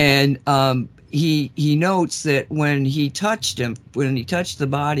 And he notes that when he touched the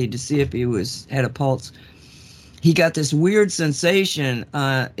body to see if he had a pulse, he got this weird sensation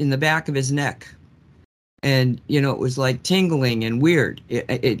in the back of his neck. And, you know, it was like tingling and weird.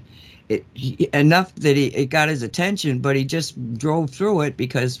 Enough that it got his attention, but he just drove through it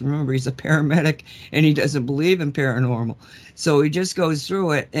because, remember, he's a paramedic and he doesn't believe in paranormal. So he just goes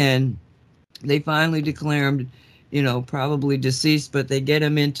through it, and they finally declare him, you know, probably deceased, but they get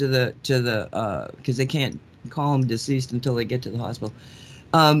him into because they can't call him deceased until they get to the hospital.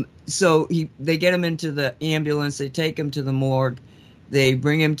 So they get him into the ambulance. They take him to the morgue. They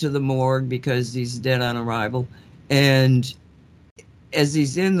bring him to the morgue because he's dead on arrival. And as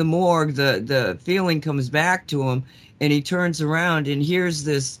he's in the morgue, the feeling comes back to him, and he turns around and hears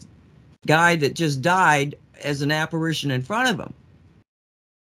this guy that just died as an apparition in front of him.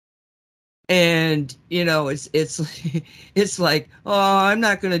 And, it's it's like, oh, I'm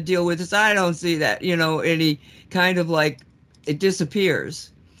not going to deal with this. I don't see that, and he kind of like, it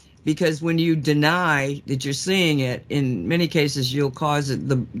disappears. Because when you deny that you're seeing it, in many cases, you'll cause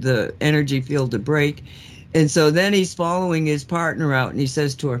the energy field to break. And so then he's following his partner out, and he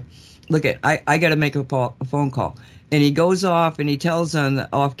says to her, look, I got to make a phone call. And he goes off and he tells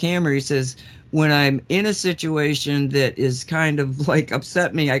off camera, he says, when I'm in a situation that is kind of like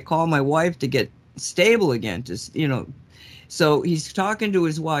upset me, I call my wife to get stable again, So he's talking to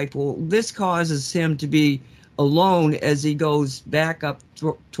his wife. Well, this causes him to be alone as he goes back up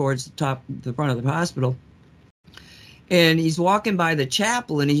towards the front of the hospital. And he's walking by the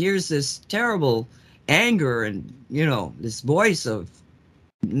chapel, and he hears this terrible anger and, this voice of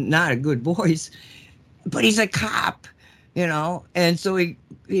not a good voice, but he's a cop, And so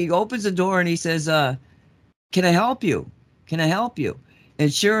he opens the door and he says, can I help you? Can I help you?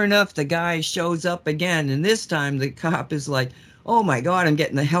 And sure enough, the guy shows up again. And this time the cop is like, oh my God, I'm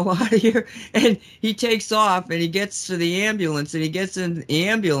getting the hell out of here. And he takes off and he gets to the ambulance, and he gets in the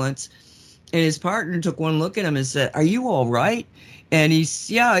ambulance, and his partner took one look at him and said, are you all right? And he's,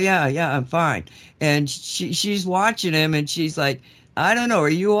 yeah, I'm fine. And she's watching him, and she's like, I don't know, are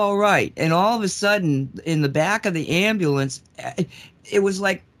you all right? And all of a sudden, in the back of the ambulance, it was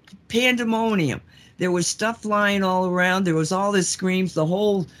like pandemonium. There was stuff flying all around. There was all this screams. The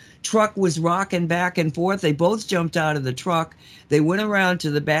whole truck was rocking back and forth. They both jumped out of the truck. They went around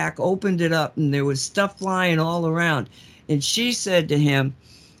to the back, opened it up, and there was stuff flying all around. And she said to him,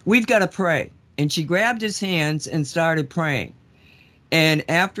 we've got to pray. And she grabbed his hands and started praying. And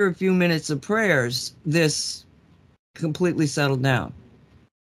after a few minutes of prayers, this completely settled down.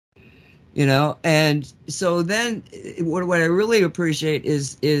 And so then what I really appreciate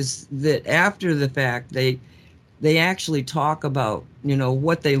is that after the fact, they actually talk about,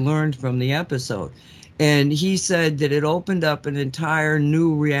 what they learned from the episode. And he said that it opened up an entire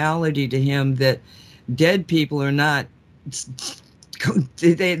new reality to him, that dead people are not,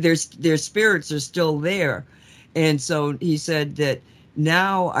 their spirits are still there. And so he said that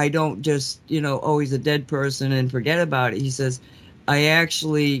now I don't just, he's a dead person and forget about it. He says, I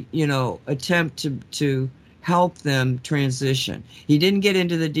actually, attempt to help them transition. He didn't get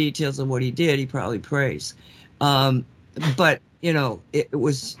into the details of what he did. He probably prays. But,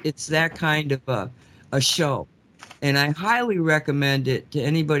 it's that kind of a show. And I highly recommend it to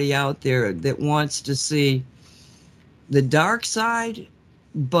anybody out there that wants to see the dark side,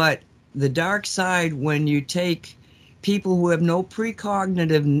 but the dark side when you take people who have no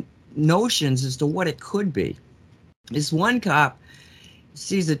precognitive notions as to what it could be. This one cop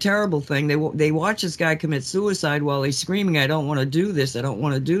sees a terrible thing. They watch this guy commit suicide while he's screaming, I don't want to do this. I don't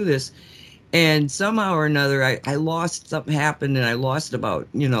want to do this. And somehow or another, I lost, something happened, and I lost about,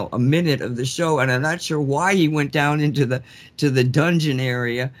 a minute of the show. And I'm not sure why he went down into the dungeon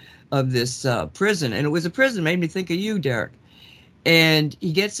area of this prison. And it was a prison, made me think of you, Derek. And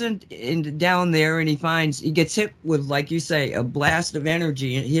he gets in down there, and he gets hit with, like you say, a blast of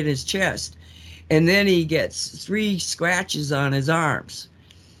energy and hit his chest. And then he gets 3 scratches on his arms.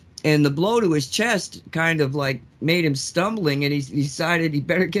 And the blow to his chest kind of like made him stumbling, and he decided he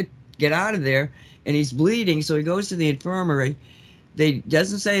better get out of there. And he's bleeding, so he goes to the infirmary. They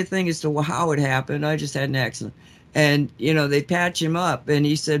doesn't say a thing as to how it happened. I just had an accident. And, they patch him up, and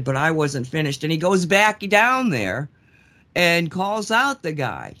he said, but I wasn't finished. And he goes back down there and calls out the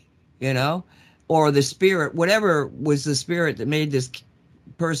guy, or the spirit, whatever was the spirit that made this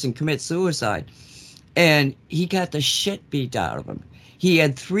person commit suicide. And he got the shit beat out of him. He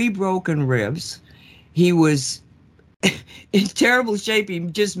had 3 broken ribs. He was in terrible shape. He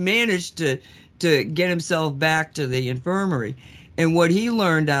just managed to get himself back to the infirmary. And what he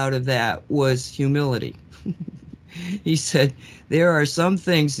learned out of that was humility. He said, there are some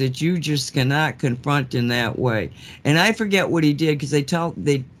things that you just cannot confront in that way. And I forget what he did, because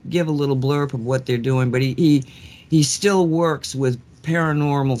they give a little blurb of what they're doing, but he still works with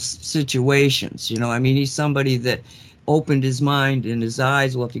paranormal situations. He's somebody that opened his mind and his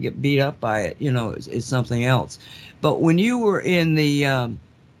eyes. Well, if you get beat up by it, it's something else. But when you were in the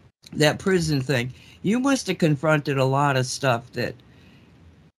that prison thing, you must have confronted a lot of stuff that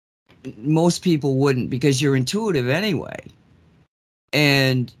most people wouldn't, because you're intuitive anyway.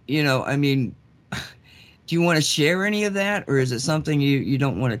 And, Do you want to share any of that, or is it something you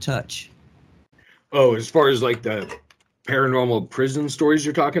don't want to touch? Oh, as far as like the paranormal prison stories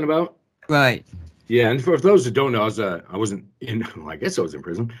you're talking about? Right. Yeah, and for those that don't know, I wasn't in. Well, I guess I was in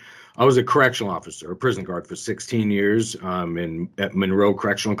prison. I was a correctional officer, a prison guard for 16 years at Monroe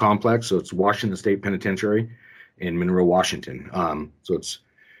Correctional Complex. So it's Washington State Penitentiary in Monroe, Washington. So it's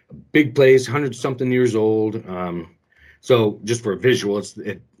a big place, 100-something years old. So just for a visual, it's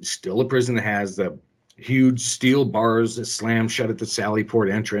still a prison that has the huge steel bars that slam shut at the Sally Port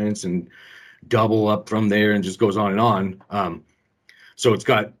entrance and double up from there, and just goes on and on. So it's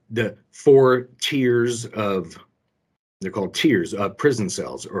got the 4 tiers of, they're called tiers of prison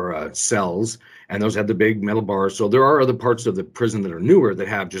cells or cells, and those have the big metal bars. So there are other parts of the prison that are newer that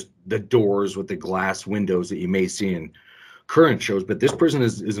have just the doors with the glass windows that you may see in current shows. But this prison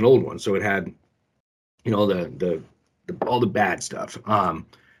is an old one, so it had, the all the bad stuff.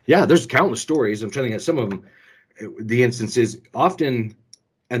 Yeah, there's countless stories. I'm trying to get some of them. The instances often.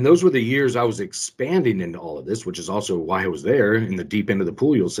 And those were the years I was expanding into all of this, which is also why I was there in the deep end of the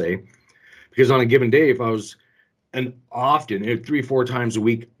pool, you'll say. Because on a given day, if I was, and often 3-4 times a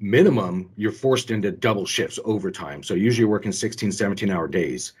week minimum, you're forced into double shifts overtime. So usually you're working 16, 17-hour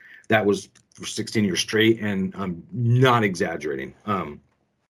days. That was for 16 years straight, and I'm not exaggerating.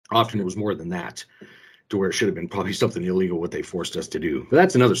 Often it was more than that, to where it should have been probably something illegal what they forced us to do. But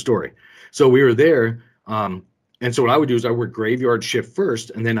that's another story. So we were there. And so what I would do is I work graveyard shift first,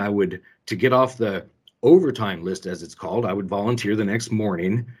 and then I would, to get off the overtime list, as it's called, I would volunteer the next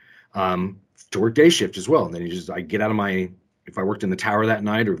morning to work day shift as well. And then I get out of if I worked in the tower that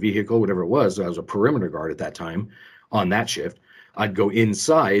night or vehicle, whatever it was, I was a perimeter guard at that time on that shift. I'd go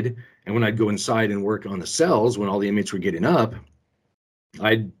inside, and when I'd go inside and work on the cells, when all the inmates were getting up,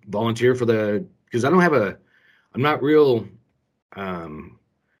 I'd volunteer because I'm not real,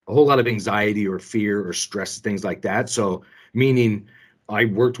 a whole lot of anxiety or fear or stress, things like that. So meaning I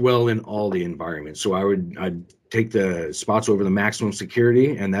worked well in all the environments. So I'd take the spots over the maximum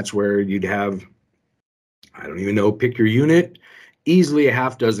security, and that's where you'd have, I don't even know, pick your unit, easily a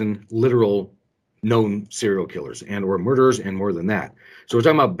half dozen literal known serial killers and or murderers, and more than that. So we're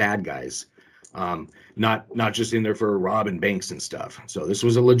talking about bad guys, not just in there for robbing banks and stuff. So this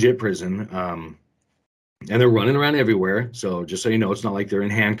was a legit prison. And they're running around everywhere. So just so you know, it's not like they're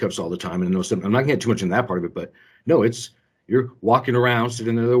in handcuffs all the time. And I'm not going to get too much in that part of it, but no, you're walking around,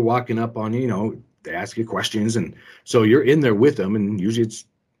 sitting there, they're walking up on you, they ask you questions. And so you're in there with them, and usually it's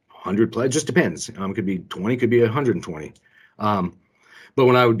 100 plus, it just depends. It could be 20, could be 120. But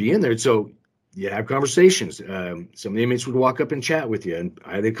when I would be in there, so you have conversations. Some of the inmates would walk up and chat with you, and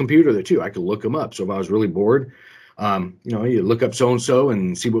I had a computer there too. I could look them up. So if I was really bored, you look up so-and-so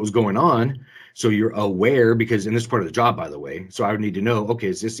and see what was going on. So you're aware, because, and this is part of the job, by the way. So I would need to know, okay,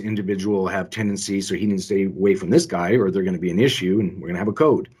 does this individual have tendencies, so he needs to stay away from this guy, or they're going to be an issue, and we're going to have a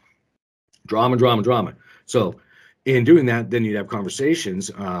code. Drama. So in doing that, then you'd have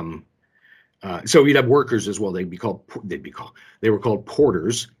conversations. So you'd have workers as well. They were called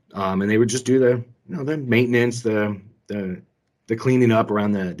porters, and they would just do the maintenance, the cleaning up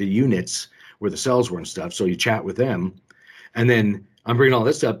around the units where the cells were and stuff. So you chat with them, and then I'm bringing all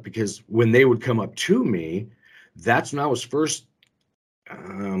this up because when they would come up to me, that's when I was first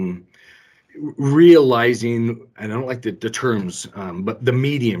realizing, and I don't like the terms, but the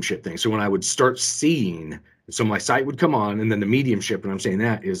mediumship thing. So when I would start seeing, so my sight would come on, and then the mediumship, and I'm saying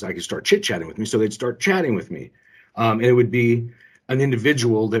that is I could start chit-chatting with me. So they'd start chatting with me. And it would be an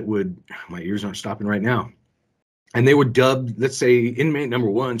individual that my ears aren't stopping right now. And they would dub, let's say, inmate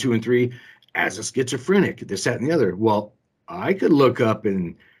number 1, 2, and 3 as a schizophrenic, this, that, and the other. Well, I could look up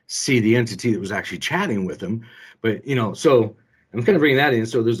and see the entity that was actually chatting with them. But, so I'm kind of bringing that in.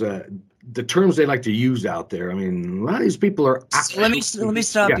 So there's the terms they like to use out there. I mean, a lot of these people are. So let me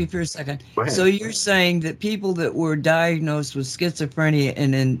stop you for a second. So you're saying that people that were diagnosed with schizophrenia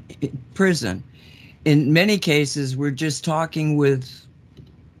and in prison, in many cases, were just talking with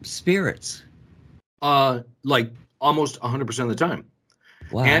spirits. Like almost 100% of the time.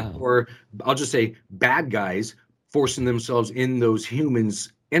 Wow. Or I'll just say bad guys forcing themselves in those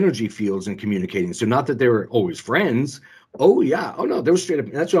humans' energy fields and communicating. So not that they were always friends. Oh yeah. Oh no, they were straight up.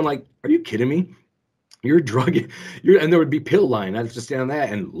 That's what I'm like, are you kidding me? You're drugging. And there would be pill line. I'd have to stand on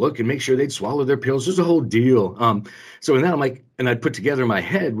that and look and make sure they'd swallow their pills. There's a whole deal. So in that I'm like, and I'd put together in my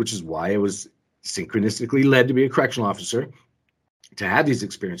head, which is why I was synchronistically led to be a correctional officer, to have these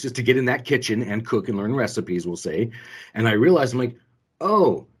experiences, to get in that kitchen and cook and learn recipes, we'll say. And I realized, I'm like,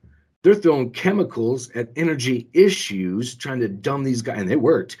 oh, they're throwing chemicals at energy issues, trying to dumb these guys, and they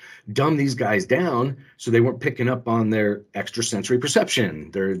worked, dumb these guys down so they weren't picking up on their extrasensory perception,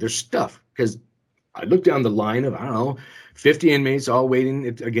 their stuff. Because I look down the line of, I don't know, 50 inmates all waiting.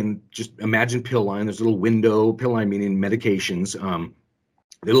 Again, just imagine pill line. There's a little window, pill line meaning medications.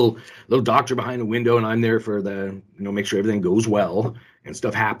 Little doctor behind the window, and I'm there for make sure everything goes well and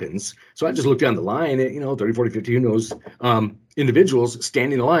stuff happens. So I just look down the line at, 30, 40, 50, who knows, individuals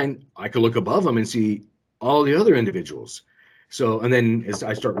standing in line. I could look above them and see all the other individuals. So, and then as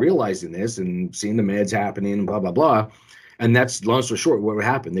I start realizing this and seeing the meds happening and blah, blah, blah, and that's long story short, what would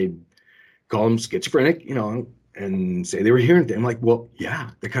happen? They'd call them schizophrenic, and say they were hearing things. I'm like, well,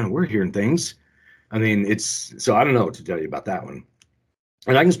 yeah, they kind of were hearing things. I mean, so I don't know what to tell you about that one.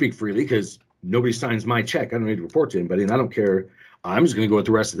 And I can speak freely because nobody signs my check. I don't need to report to anybody, and I don't care. I'm just going to go with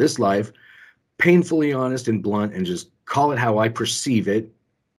the rest of this life, painfully honest and blunt, and just call it how I perceive it.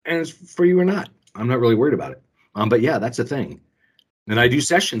 And it's for you or not. I'm not really worried about it. But yeah, that's a thing. And I do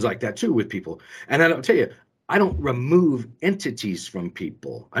sessions like that too with people. And I'll tell you, I don't remove entities from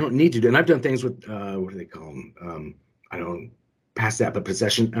people. I don't need to do. And I've done things with, what do they call them? I don't pass that, but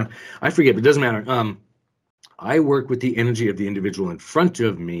possession. I forget, but it doesn't matter. I work with the energy of the individual in front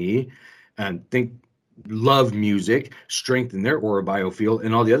of me and love music, strengthen their aura biofield,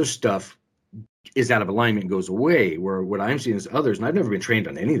 and all the other stuff is out of alignment and goes away. Where what I'm seeing is others, and I've never been trained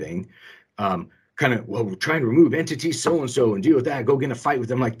on anything, we're trying to remove entities so-and-so and deal with that, go get in a fight with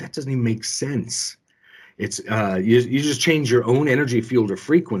them. Like, that doesn't even make sense. It's you just change your own energy field or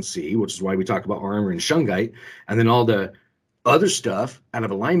frequency, which is why we talk about armor and Shungite, and then all the other stuff out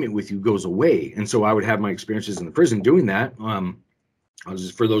of alignment with you goes away. And so I would have my experiences in the prison doing that.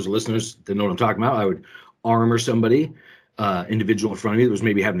 For those listeners that know what I'm talking about, I would armor somebody, individual in front of me that was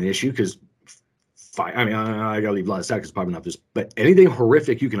maybe having an issue because I gotta leave a lot of because probably not this, but anything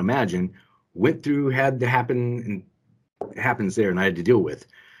horrific you can imagine had to happen, and it happens there, and I had to deal with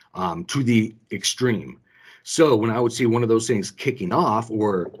to the extreme. So when I would see one of those things kicking off,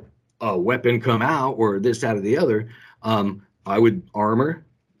 or a weapon come out, or this, that, or the other, I would armor,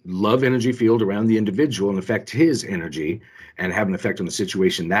 love energy field around the individual and affect his energy and have an effect on the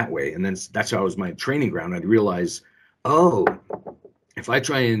situation that way. And then that's how it was my training ground. I'd realize, if I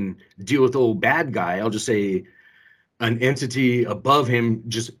try and deal with the old bad guy, I'll just say an entity above him,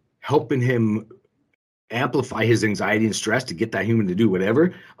 just helping him amplify his anxiety and stress to get that human to do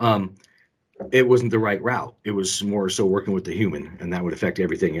whatever. It wasn't the right route. It was more so working with the human, and that would affect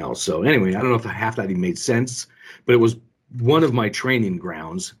everything else. So anyway, I don't know if half that even made sense, but it was one of my training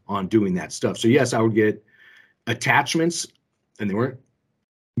grounds on doing that stuff. So yes, I would get attachments, and they weren't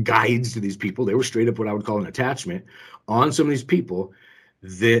guides to these people. They were straight up what I would call an attachment on some of these people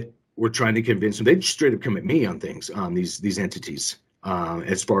that were trying to convince them. They'd straight up come at me on things, on these entities.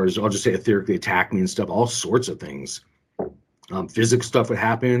 As far as, I'll just say, etherically attack me and stuff, all sorts of things. Physical stuff would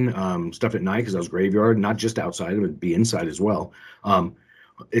happen, stuff at night because I was graveyard, not just outside, it would be inside as well. I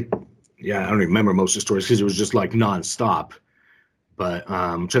don't remember most of the stories because it was just like nonstop. But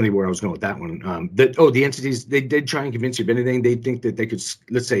I'm trying to think where I was going with that one. The entities, they did try and convince you of anything. They think that they could,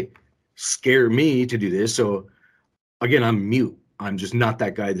 let's say, scare me to do this. So again, I'm mute. I'm just not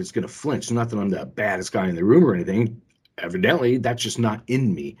that guy that's going to flinch. Not that I'm the baddest guy in the room or anything. Evidently, that's just not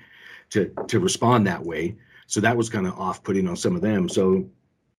in me to respond that way. So that was kind of off-putting on some of them. So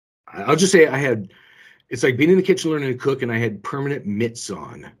I'll just say it's like being in the kitchen learning to cook, and I had permanent mitts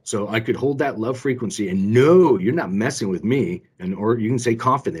on. So I could hold that love frequency and no, you're not messing with me, or you can say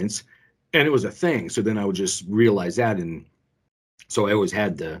confidence. And it was a thing. So then I would just realize that. And so I always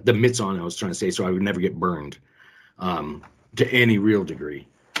had the mitts on, I was trying to say, so I would never get burned to any real degree,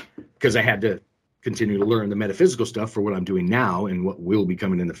 because I had to continue to learn the metaphysical stuff for what I'm doing now and what will be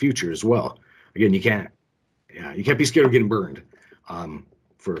coming in the future as well. Again, you can't be scared of getting burned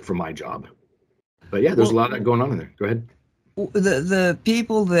for my job. But yeah, there's a lot of that going on in there. Go ahead. The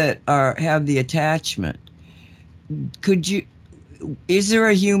people that have the attachment, is there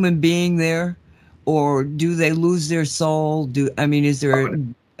a human being there, or do they lose their soul? Is there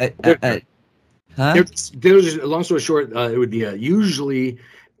There's long story short, it would be usually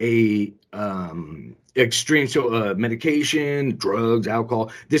a extreme, so medication, drugs, alcohol,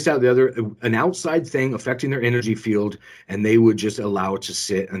 this, that, the other, an outside thing affecting their energy field, and they would just allow it to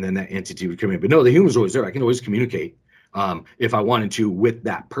sit, and then that entity would come in. But no, the human's always there. I can always communicate if I wanted to with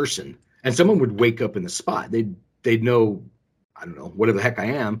that person, and someone would wake up in the spot. They'd know, I don't know, whatever the heck I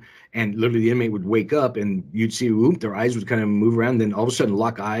am, and literally the inmate would wake up, and you'd see, their eyes would kind of move around, then all of a sudden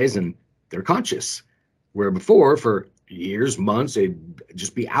lock eyes, and they're conscious. Where before, for years, months, they'd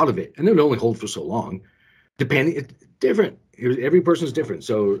just be out of it, and they would only hold for so long. It's different. Every person's different.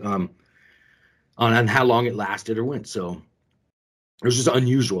 So on how long it lasted or went. So it was just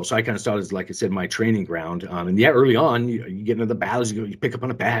unusual. So I kind of started, like I said, my training ground. And yeah, early on, you get into the battles, you pick up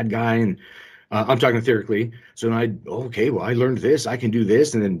on a bad guy, and I'm talking etherically. So then okay, well, I learned this. I can do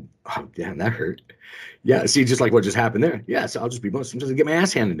this. And then, oh, damn, that hurt. Yeah, see, just like what just happened there. Yes, I'll just be blunt. Sometimes I get my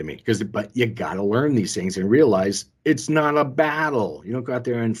ass handed to me but you got to learn these things and realize it's not a battle. You don't go out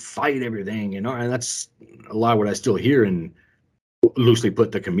there and fight everything, and that's a lot of what I still hear in loosely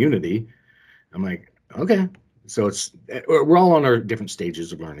put the community. I'm like, okay. So we're all on our different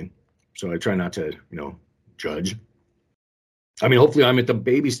stages of learning. So I try not to, judge. I mean, hopefully I'm at the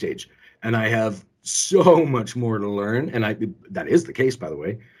baby stage and I have so much more to learn. And that is the case, by the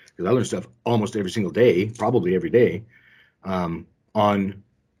way, because I learn stuff almost every single day, probably every day, on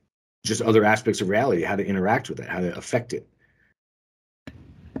just other aspects of reality, how to interact with it, how to affect it.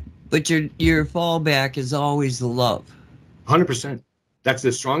 But your fallback is always the love. 100%. That's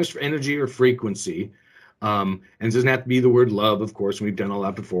the strongest energy or frequency. And it doesn't have to be the word love, of course. We've done all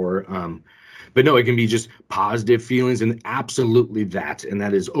that before. But no, it can be just positive feelings, and absolutely that. And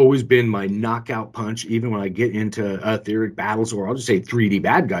that has always been my knockout punch, even when I get into etheric battles, or I'll just say 3D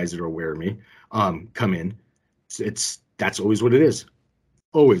bad guys that are aware of me come in. That's always what it is.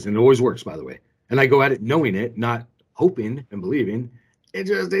 Always. And it always works, by the way. And I go at it knowing it, not hoping and believing. It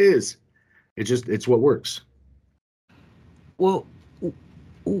just is. It's what works. Well,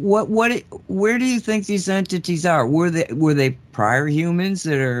 where do you think these entities are? Were they prior humans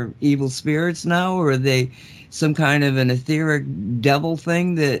that are evil spirits now, or are they some kind of an etheric devil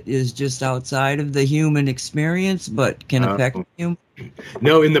thing that is just outside of the human experience but can affect you?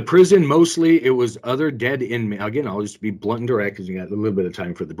 No, in the prison, mostly it was other dead inmates. Again, I'll just be blunt and direct because we got a little bit of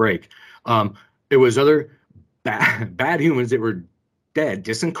time for the break. It was other bad humans that were dead,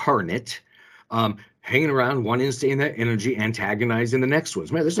 disincarnate, hanging around, wanting to stay in that energy, antagonizing the next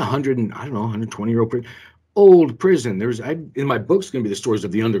ones. Man, there's 120-year-old old prison. In my book's going to be the stories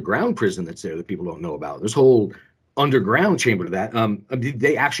of the underground prison that's there that people don't know about. There's a whole underground chamber to that.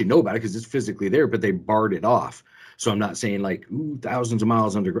 They actually know about it because it's physically there, but they barred it off. So I'm not saying like, thousands of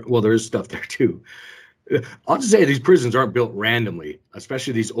miles underground. Well, there is stuff there too. I'll just say these prisons aren't built randomly,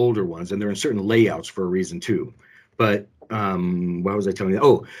 especially these older ones, and they're in certain layouts for a reason too. But why was I telling you?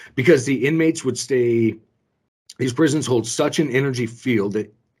 Oh, because the inmates would stay. These prisons hold such an energy field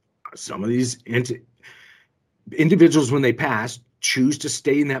that some of these individuals, when they pass, choose to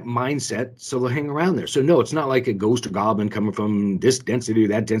stay in that mindset, so they'll hang around there. So no, it's not like a ghost or goblin coming from this density or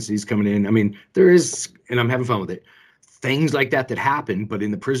that density is coming in. I mean, there is, and I'm having fun with it, things like that happen. But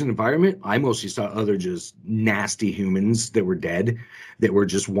in the prison environment, I mostly saw other just nasty humans that were dead, that were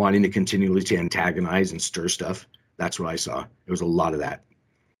just wanting to continually to antagonize and stir stuff. That's what I saw. It was a lot of that.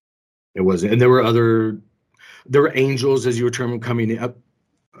 It wasn't, and there were angels, as you were terming, coming up.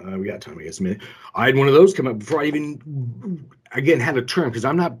 We got time, I guess, a minute. I had one of those come up before I even, again, had a term, because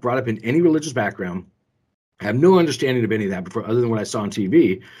I'm not brought up in any religious background. I have no understanding of any of that before, other than what I saw on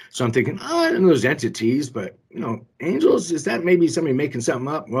TV. So I'm thinking, I don't know those entities, but, angels, is that maybe somebody making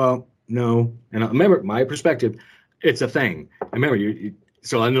something up? Well, no. And I remember, my perspective, it's a thing. I remember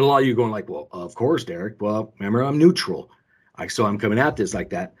so I know a lot of you going like, well, of course, Derek. Well, remember, I'm neutral. So I'm coming at this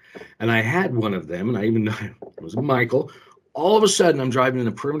like that. And I had one of them, and I even know it was Michael. All of a sudden, I'm driving in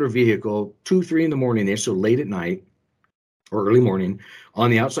a perimeter vehicle, 2-3 in the morning-ish, so late at night or early morning,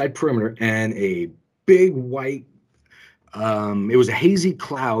 on the outside perimeter, and a big white, it was a hazy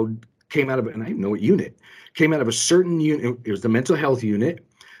cloud, came out of it, and I didn't know what unit, came out of a certain unit. It was the mental health unit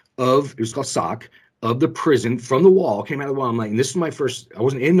it was called SOC, of the prison, from the wall, came out of the wall. I'm like, and this is my first, I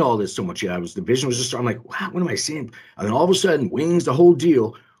wasn't into all this so much yet. The vision was just, I'm like, wow, what am I seeing? And then all of a sudden, wings, the whole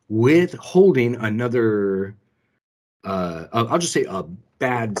deal, with holding another, I'll just say a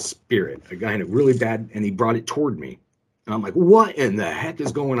bad spirit, a guy in a really bad, and he brought it toward me. And I'm like, what in the heck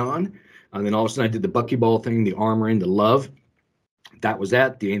is going on? And then all of a sudden I did the buckyball thing, the armoring, the love. That was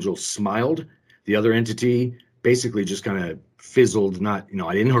that. The angel smiled. The other entity basically just kind of fizzled. Not,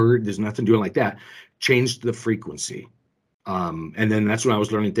 I didn't hurt. There's nothing doing like that. Changed the frequency. And then that's when I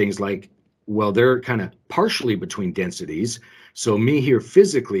was learning things like, well, they're kind of partially between densities. So me here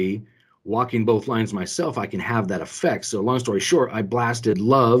physically walking both lines myself, I can have that effect. So long story short, I blasted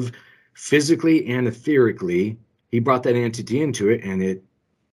love physically and etherically. He brought that entity into it, and it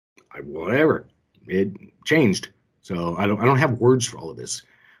changed. So I don't have words for all of this.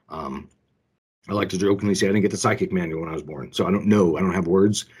 I like to jokingly say I didn't get the psychic manual when I was born, so I don't know. I don't have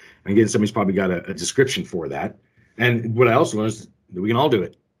words. And again, somebody's probably got a description for that. And what I also learned is that we can all do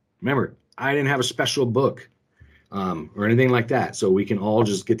it. Remember, I didn't have a special book or anything like that. So we can all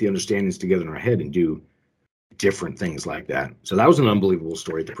just get the understandings together in our head and do different things like that. So that was an unbelievable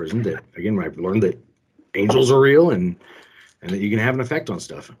story at the prison that, again, I've learned that angels are real and that you can have an effect on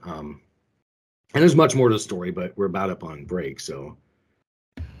stuff. And there's much more to the story, but we're about up on break. So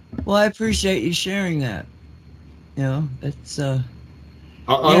Well, I appreciate you sharing that. You know, it's I'll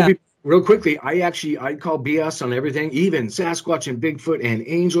yeah. be real quickly. I call BS on everything, even Sasquatch and Bigfoot and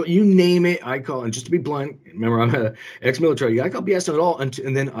Angel, you name it. I call, and just to be blunt, remember I'm a ex-military guy. I call BS on it all, and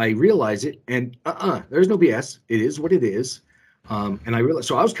then I realize it, and there's no BS. It is what it is. And I realized,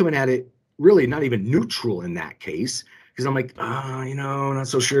 so I was coming at it really not even neutral in that case, because I'm like, not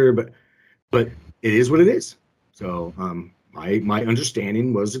so sure, but it is what it is. So my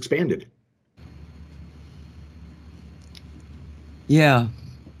understanding was expanded. Yeah,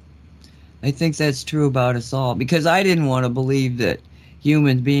 I think that's true about us all because I didn't want to believe that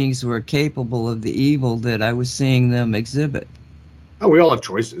human beings were capable of the evil that I was seeing them exhibit. Oh, we all have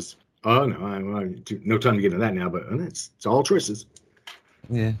choices. Oh no, no time to get into that now, but it's all choices.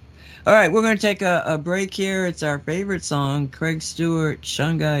 Yeah. All right, we're going to take a break here. It's our favorite song, Craig Stewart,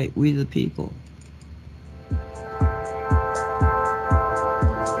 Shungite, We the People.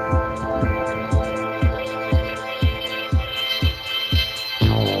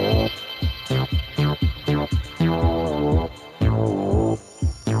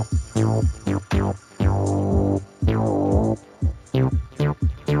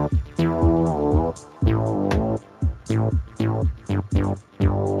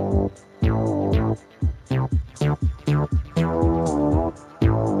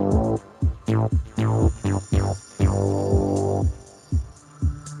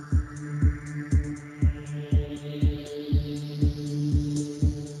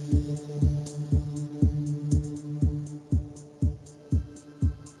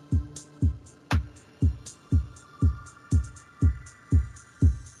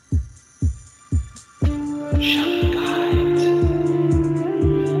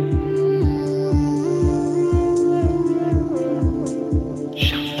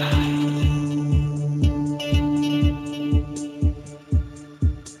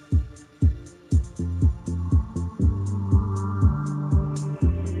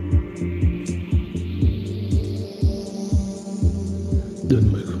 The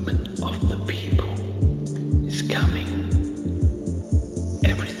movement of the people is coming.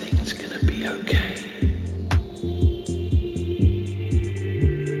 Everything's gonna be okay.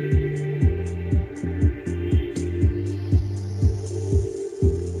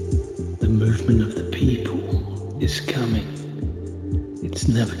 The movement of the people is coming. It's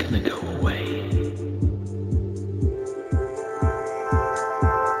never gonna go away.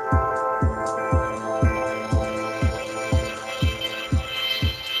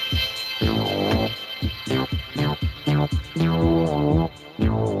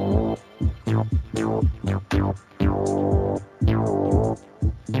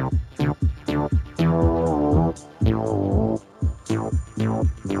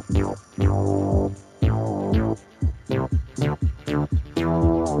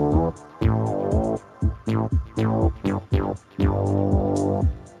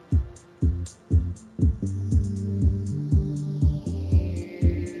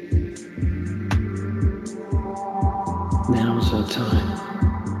 Now's our time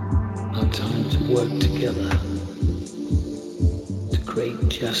to work together to create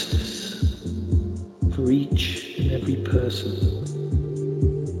justice for each and every person.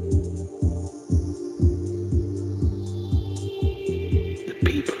 The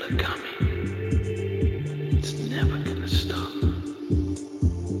people are coming. It's never gonna stop.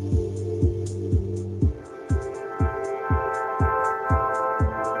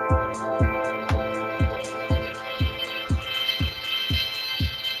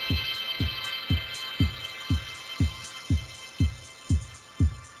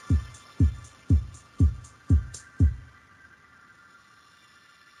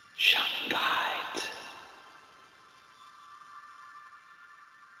 Shungite.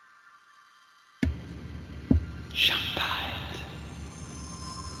 Shungite.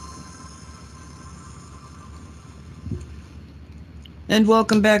 And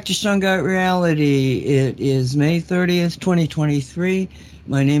welcome back to Shungite Reality. It is May 30th, 2023.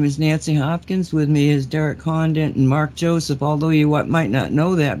 My name is Nancy Hopkins. With me is Derek Condent and Mark Joseph, although you might not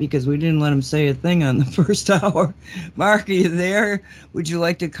know that because we didn't let him say a thing on the first hour. Mark, are you there? Would you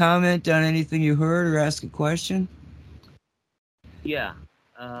like to comment on anything you heard or ask a question? Yeah.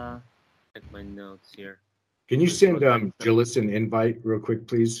 Check my notes here. Can you send Gillis an invite real quick,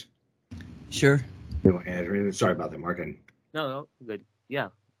 please? Sure. Sorry about that, Mark. No, good. Yeah,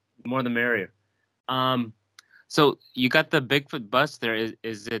 more the merrier. So you got the Bigfoot bust there.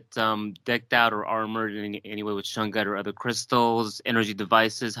 Is it decked out or armored in any way with Shungite or other crystals, energy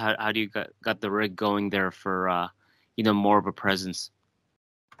devices? How do you got the rig going there for more of a presence?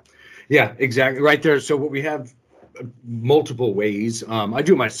 Yeah, exactly. Right there. So what we have multiple ways. I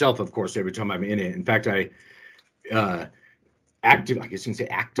do it myself, of course, every time I'm in it. In fact, I I guess you can say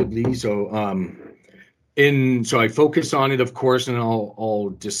actively. So so I focus on it, of course, and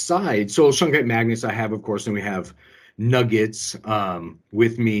I'll decide. So Shungite magnets I have, of course, and we have nuggets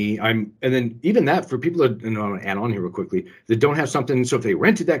with me. And then even that for people that, and I want to add on here real quickly, that don't have something. So if they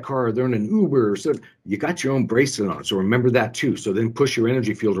rented that car, or they're in an Uber, so you got your own bracelet on. So remember that too. So then push your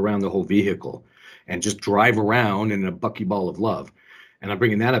energy field around the whole vehicle and just drive around in a buckyball of love. And I'm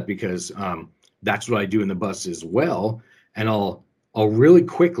bringing that up because that's what I do in the bus as well. And I'll really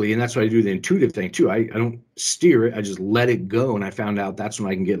quickly, and that's why I do the intuitive thing too. I don't steer it, I just let it go. And I found out that's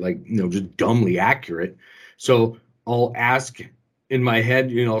when I can get just dumbly accurate. So I'll ask in my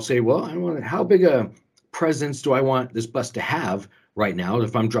head, I'll say, well, how big a presence do I want this bus to have right now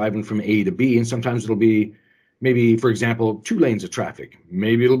if I'm driving from A to B? And sometimes it'll be maybe, for example, 2 lanes of traffic.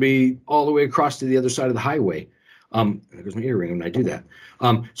 Maybe it'll be all the way across to the other side of the highway. There goes my earring when I do that.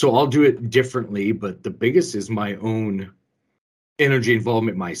 So I'll do it differently, but the biggest is my own energy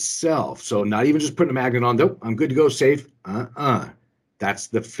involvement myself. So not even just putting a magnet on, nope, I'm good to go, safe. That's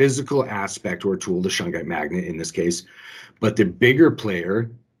the physical aspect or tool, the Shungite magnet in this case. But the bigger player,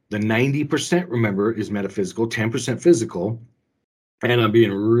 the 90%, remember, is metaphysical, 10% physical. And I'm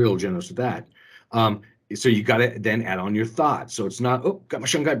being real generous with that. So you got to then add on your thoughts. So it's not, got my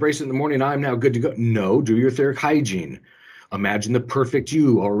Shungite bracelet in the morning, I'm now good to go. No, do your etheric hygiene. Imagine the perfect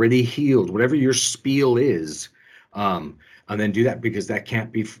you, already healed, whatever your spiel is. And then do that, because that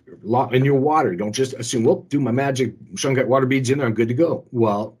can't be in your water. Don't just assume, well, do my magic Shungite water beads in there, I'm good to go.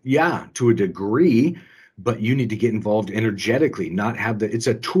 Well, yeah, to a degree, but you need to get involved energetically, not have it's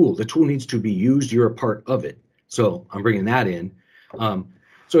a tool. The tool needs to be used. You're a part of it. So I'm bringing that in.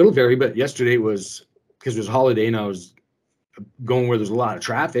 So it'll vary, but yesterday was, because it was a holiday and I was going where there's a lot of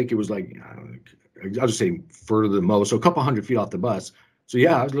traffic. It was like, I'll just say further than most, so a couple 100 feet off the bus. So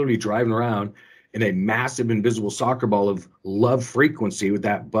yeah, I was literally driving around in a massive invisible soccer ball of love frequency with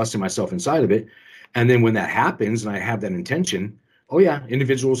that bus and myself inside of it. And then when that happens and I have that intention, oh yeah,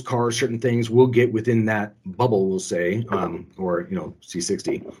 individuals, cars, certain things will get within that bubble, we'll say, or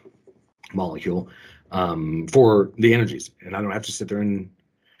C60 molecule for the energies. And I don't have to sit there and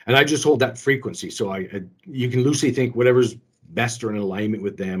I just hold that frequency. So you can loosely think whatever's best or in alignment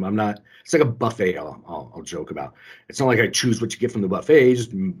with them. I'm not, it's like a buffet I'll joke about. It's not like I choose what you get from the buffet.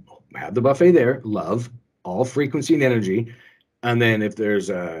 Just have the buffet there, love, all frequency and energy. And then if there's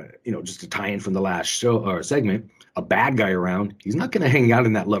just a tie-in from the last show or segment, a bad guy around, he's not going to hang out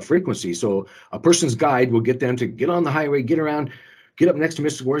in that love frequency. So a person's guide will get them to get on the highway, get around, get up next to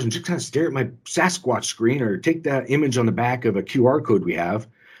Mr. Wars and just kind of stare at my Sasquatch screen, or take that image on the back of a QR code we have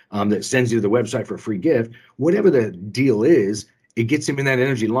that sends you to the website for a free gift. Whatever the deal is, it gets them in that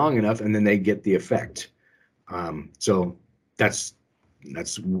energy long enough, and then they get the effect. So that's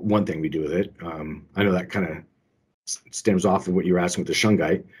one thing we do with it. I know that kind of stems off of what you were asking with the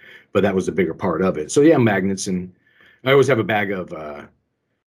Shungite, but that was the bigger part of it. So yeah, magnets, and I always have a bag of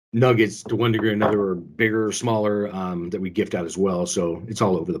nuggets to one degree or another, or bigger or smaller, that we gift out as well. So it's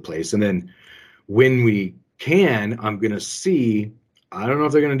all over the place. And then when we can, I'm going to see, I don't know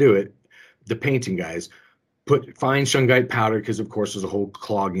if they're going to do it, the painting guys, find Shungite powder, because of course there's a whole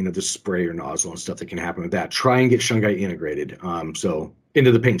clogging of the sprayer nozzle and stuff that can happen with that. Try and get Shungite integrated. So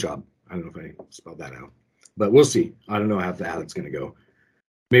into the paint job. I don't know if I spelled that out, but we'll see. I don't know how it's going to go.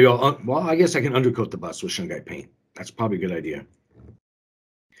 Maybe I guess I can undercoat the bus with Shungite paint. That's probably a good idea.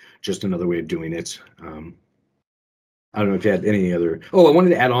 Just another way of doing it. I don't know if you had any other. Oh, I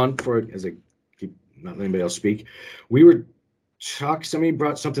wanted to add on for it, as I keep not letting anybody else speak. We were somebody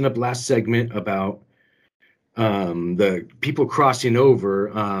brought something up last segment about the people crossing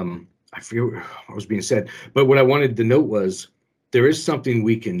over. I forget what was being said, but what I wanted to note was there is something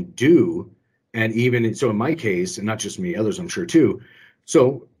we can do, and even so in my case, and not just me, others I'm sure too.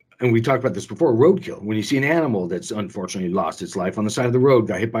 So, and we talked about this before, roadkill. When you see an animal that's unfortunately lost its life on the side of the road,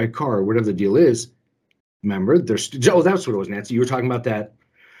 got hit by a car, or whatever the deal is, remember, that's what it was, Nancy. You were talking about that.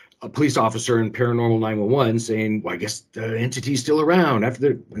 A police officer in paranormal 911 saying, well, I guess the entity's still around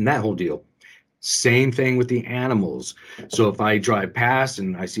and that whole deal. Same thing with the animals. So if I drive past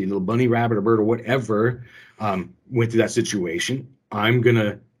and I see a little bunny rabbit or bird or whatever went through that situation, I'm going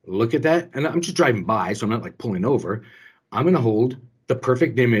to look at that, and I'm just driving by, so I'm not like pulling over. I'm going to hold the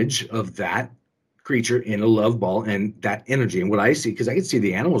perfect image of that creature in a love ball and that energy. And what I see, because I can see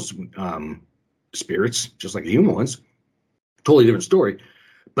the animals' spirits just like the human ones, totally different story.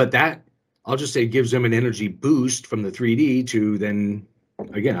 But that, I'll just say, gives them an energy boost from the 3D to then,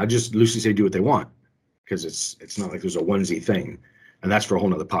 again, I just loosely say do what they want, because it's not like there's a onesie thing. and that's for a whole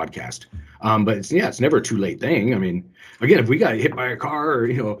nother podcast. But it's never a too late thing. I mean, again, if we got hit by a car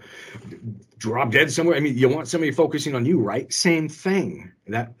or, drop dead somewhere, I mean, you want somebody focusing on you, right? Same thing.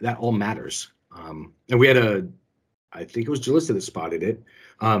 That all matters. And we had I think it was Jalissa that spotted it.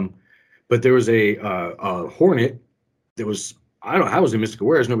 But there was a hornet that was, I don't know how it was in Mystic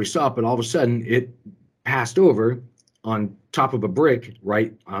Awareness, nobody saw it, but all of a sudden it passed over on top of a brick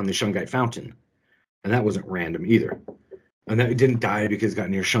right on the Shungite fountain. And that wasn't random either. And that it didn't die because it got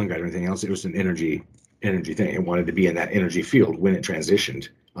near Shungite or anything else. It was an energy thing. It wanted to be in that energy field when it transitioned.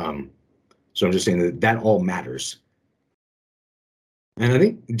 So I'm just saying that all matters. And I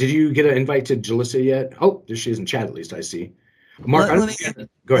think, did you get an invite to Jalissa yet? Oh, there she is in chat, at least I see. Mark,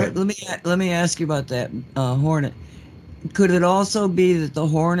 go ahead. Let me ask you about that hornet. Could it also be that the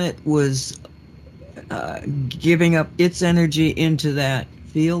hornet was giving up its energy into that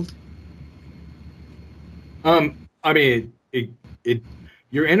field? I mean, it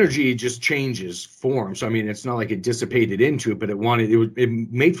your energy just changes form. So I mean, it's not like it dissipated into it, but it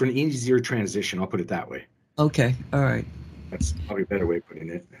made for an easier transition. I'll put it that way. Okay, all right. That's probably a better way of putting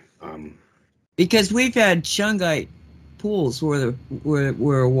it. Because we've had Shungite pools where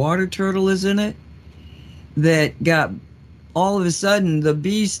a water turtle is in it that got, all of a sudden the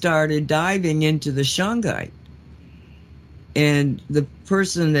bees started diving into the Shungite. And the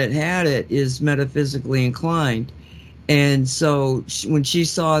person that had it is metaphysically inclined. And so when she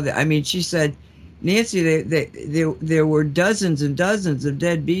saw that, I mean, she said, Nancy, there were dozens and dozens of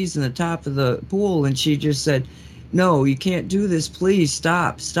dead bees in the top of the pool. And she just said, no, you can't do this. Please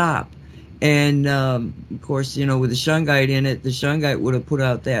stop. And, of course, with the Shungite in it, the Shungite would have put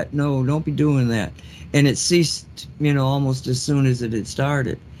out that, no, don't be doing that. And it ceased, almost as soon as it had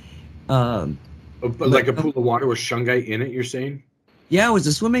started. But like a pool of water with Shungite in it, you're saying? Yeah, it was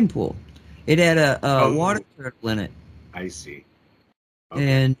a swimming pool. It had a water turtle in it. I see. Okay.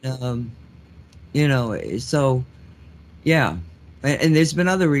 And, so, yeah. And there's been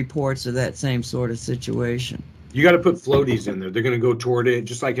other reports of that same sort of situation. You got to put floaties in there. They're going to go toward it,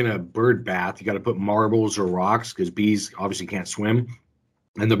 just like in a bird bath. You got to put marbles or rocks because bees obviously can't swim,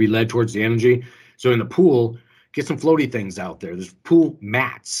 and they'll be led towards the energy. So in the pool, get some floaty things out there. There's pool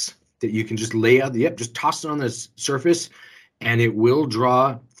mats that you can just lay out. Yep, just toss it on the surface, and it will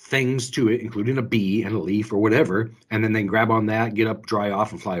draw things to it, including a bee and a leaf or whatever, and then they grab on that, get up, dry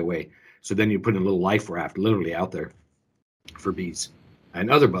off, and fly away. So then you put in a little life raft literally out there for bees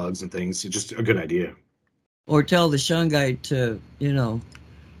and other bugs and things. It's just a good idea. Or tell the Shungite to,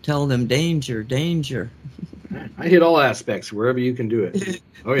 tell them danger. I hit all aspects wherever you can do it.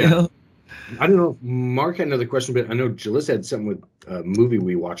 Oh, yeah. I don't know if Mark had another question, but I know Jalissa had something with a movie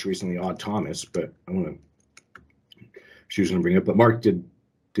we watched recently, Odd Thomas, but she was going to bring it up. But Mark, did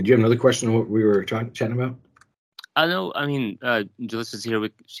you have another question on what we were chatting about? I know. I mean, Jalissa's here.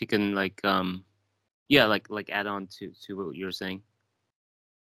 She can like add on to what you were saying.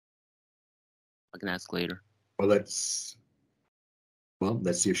 I can ask later. Well, let's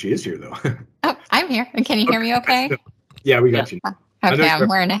see if she is here, though. Oh, I'm here. Can you hear me okay? Yeah, we got you. Okay, I'm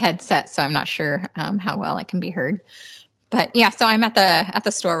wearing a headset, so I'm not sure how well it can be heard. But yeah, so I'm at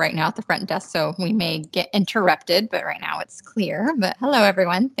the store right now at the front desk, so we may get interrupted, but right now it's clear. But hello,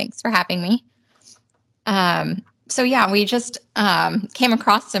 everyone. Thanks for having me. So yeah, we just came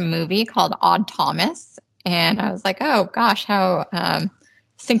across a movie called Odd Thomas, and I was like, oh gosh, how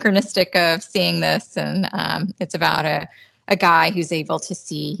synchronistic of seeing this. And it's about a guy who's able to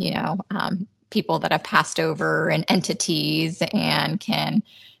see, people that have passed over and entities, and can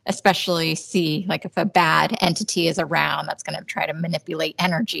especially see like if a bad entity is around that's going to try to manipulate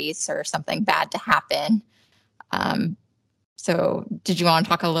energies or something bad to happen. So did you want to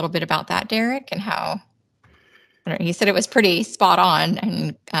talk a little bit about that, Derek, and how you said it was pretty spot on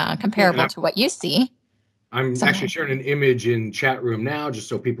and comparable to what you see? I'm actually sharing an image in chat room now just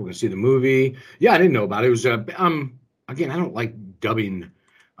so people can see the movie. Yeah, I didn't know about it. It was again, I don't like dubbing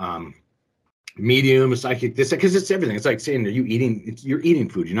medium, psychic, this, because it's everything. It's like saying, you're eating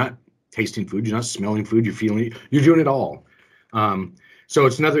food. You're not tasting food. You're not smelling food. You're feeling it. You're doing it all. So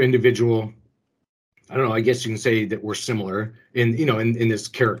it's another individual. I don't know. I guess you can say that we're similar in this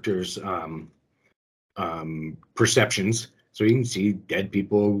character's perceptions. So you can see dead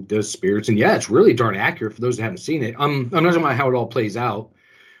people, the spirits, and yeah, it's really darn accurate for those that haven't seen it. I'm not talking about how it all plays out,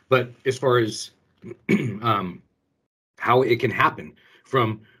 but as far as how it can happen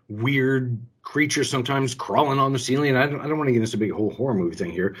from weird creatures sometimes crawling on the ceiling. I don't want to get into a big whole horror movie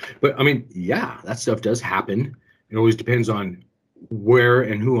thing here, but I mean, yeah, that stuff does happen. It always depends on where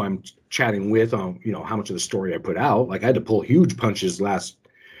and who I'm chatting with, on how much of the story I put out. Like I had to pull huge punches last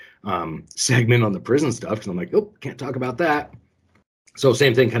segment on the prison stuff because I'm like, oh, can't talk about that. So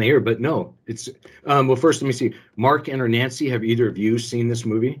same thing kind of here, but no, it's well, first let me see. Mark and or Nancy, have either of you seen this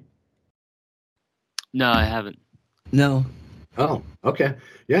movie? No, I haven't. No. Oh, okay.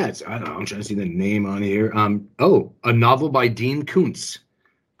 Yeah, it's I don't know, I'm trying to see the name on here. Oh, a novel by Dean Koontz.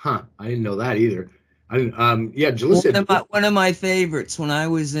 Huh, I didn't know that either. I didn't, yeah, Jalissa. One of my favorites when I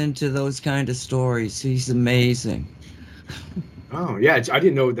was into those kind of stories. He's amazing. Oh, yeah, I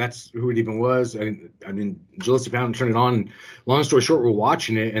didn't know that's who it even was. I mean, Jalissa found and turned it on. Long story short, we're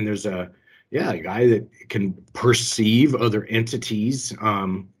watching it, and there's a guy that can perceive other entities,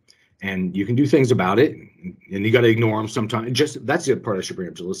 and you can do things about it, and you got to ignore them sometimes. Just that's the part I should bring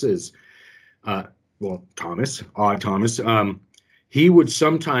up. Jalissa is, well, Odd Thomas. He would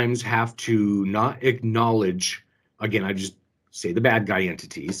sometimes have to not acknowledge. Again, I just say the bad guy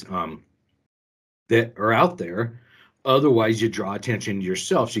entities that are out there. Otherwise, you draw attention to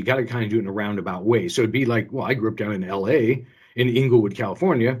yourself. So you got to kind of do it in a roundabout way. So it'd be like, well, I grew up down in LA, in Inglewood,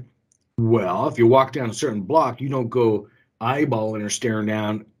 California. Well, if you walk down a certain block, you don't go eyeballing or staring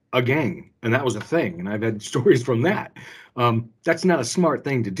down a gang. And that was a thing. And I've had stories from that. That's not a smart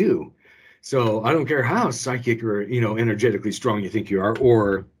thing to do. So I don't care how psychic or, energetically strong you think you are,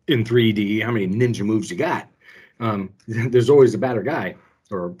 or in 3D, how many ninja moves you got. There's always a better guy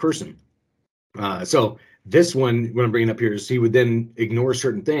or a person. So this one, what I'm bringing up here is he would then ignore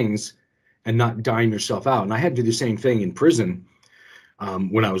certain things and not dime yourself out. And I had to do the same thing in prison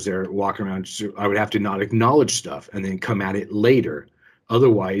when I was there walking around. So I would have to not acknowledge stuff and then come at it later.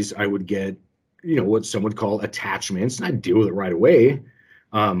 Otherwise, I would get, what some would call attachments, and I'd deal with it right away.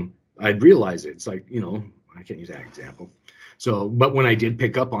 I'd realize it. It's like, I can't use that example. So, but when I did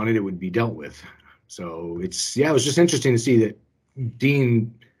pick up on it, it would be dealt with. So it was just interesting to see that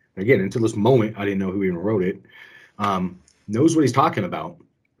Dean, again, until this moment, I didn't know who even wrote it, knows what he's talking about.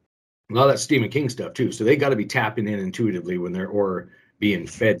 A lot of that Stephen King stuff, too. So they got to be tapping in intuitively when they're, or being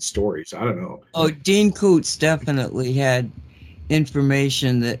fed stories. I don't know. Oh, Dean Koontz definitely had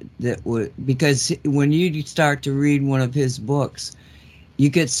information that would, because when you start to read one of his books, you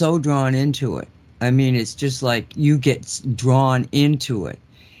get so drawn into it. I mean, it's just like you get drawn into it.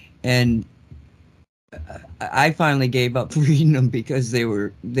 And I finally gave up reading them because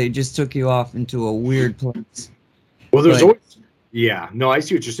they just took you off into a weird place. Well, there's always, yeah, no, I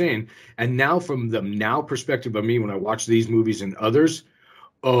see what you're saying. And now from the now perspective of me, when I watch these movies and others,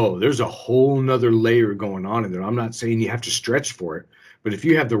 oh, there's a whole nother layer going on in there. I'm not saying you have to stretch for it, but if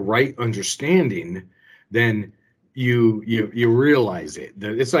you have the right understanding, then you realize it.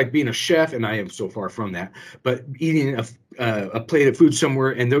 It's like being a chef, and I am so far from that, but eating a plate of food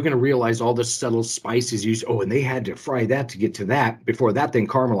somewhere, and they're going to realize all the subtle spices used. Oh, and they had to fry that to get to that before that thing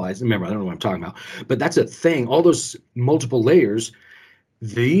caramelized. Remember, I don't know what I'm talking about, but that's a thing. All those multiple layers,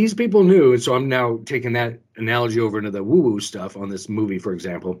 these people knew. And so I'm now taking that analogy over into the woo-woo stuff on this movie, for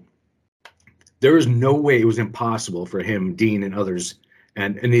example. There is no way, it was impossible for him, Dean, and others,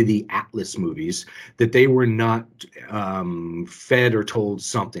 and any of the Atlas movies, that they were not fed or told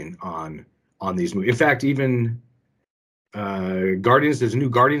something on these movies. In fact, even Guardians, there's a new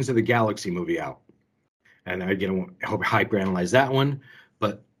Guardians of the Galaxy movie out. And again, I hope I hyperanalyze that one.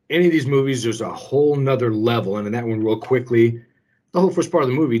 But any of these movies, there's a whole nother level. And in that one, real quickly, the whole first part of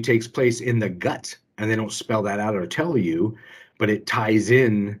the movie takes place in the gut. And they don't spell that out or tell you, but it ties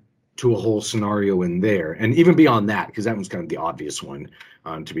in to a whole scenario in there. And even beyond that, because that one's kind of the obvious one,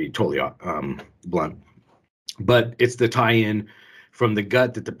 to be totally blunt. But it's the tie-in from the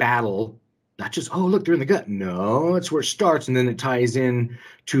gut that the battle, not just, oh, look, they're in the gut. No, it's where it starts. And then it ties in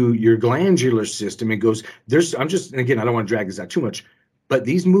to your glandular system. It goes, and again, I don't want to drag this out too much, but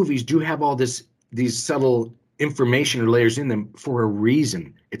these movies do have all these subtle information or layers in them for a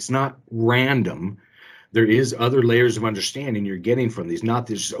reason. It's not random. There is other layers of understanding you're getting from these, not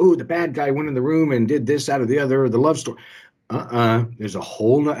this, oh, the bad guy went in the room and did this out of the other, or the love story. There's a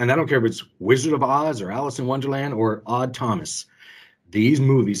whole, and I don't care if it's Wizard of Oz or Alice in Wonderland or Odd Thomas. These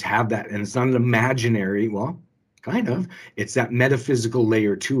movies have that, and it's not an imaginary, well, kind of. It's that metaphysical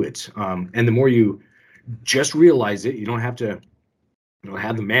layer to it. And the more you just realize it, you don't have to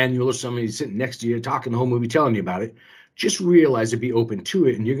have the manual or somebody sitting next to you talking the whole movie telling you about it. Just realize it, be open to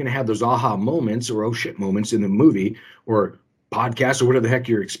it, and you're going to have those aha moments or oh shit moments in the movie or podcast or whatever the heck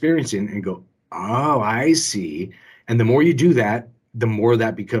you're experiencing and go, oh, I see. And the more you do that, the more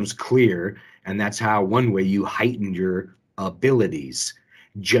that becomes clear. And that's how one way you heighten your abilities,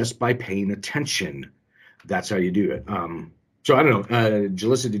 just by paying attention. That's how you do it. So I don't know.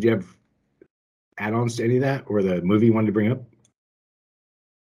 Jalissa, did you have add-ons to any of that, or the movie you wanted to bring up?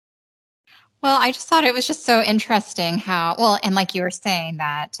 Well, I just thought it was just so interesting how, well, and like you were saying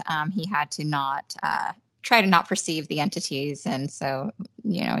that he had to not try to not perceive the entities. And so,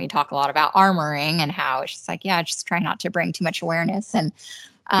 you talk a lot about armoring and how it's just like, yeah, just try not to bring too much awareness. And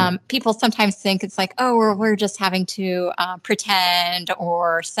people sometimes think it's like, oh, we're just having to pretend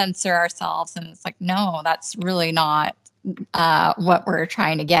or censor ourselves. And it's like, no, that's really not what we're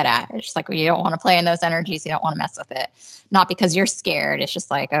trying to get at. It's just like, you don't want to play in those energies. You don't want to mess with it. Not because you're scared. It's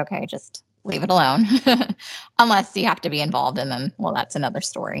just like, okay, just leave it alone. Unless you have to be involved. And then, well, that's another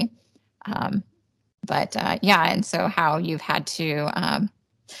story. But and so how you've had to,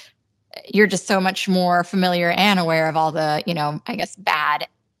 you're just so much more familiar and aware of all the, I guess, bad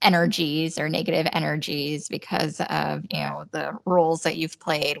energies or negative energies because of, the roles that you've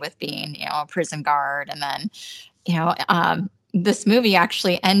played with being, a prison guard. And then, this movie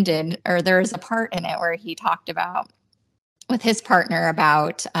actually ended, or there's a part in it where he talked about with his partner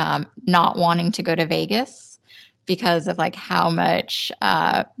about not wanting to go to Vegas because of like how much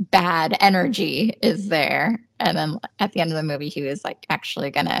bad energy is there. And then at the end of the movie, he was like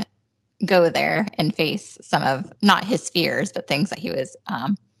actually going to go there and face some of not his fears, but things that he was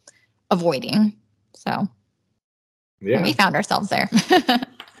avoiding. So we found ourselves there.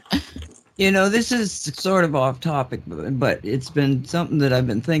 This is sort of off topic, but it's been something that I've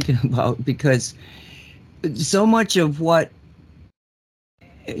been thinking about because so much of what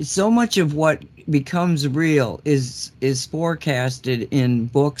becomes real is forecasted in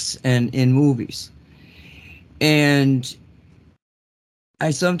books and in movies. And I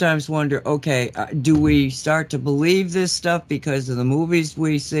sometimes wonder, okay, do we start to believe this stuff because of the movies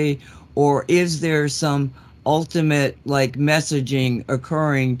we see, or is there some ultimate like messaging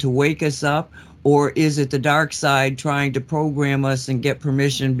occurring to wake us up, or is it the dark side trying to program us and get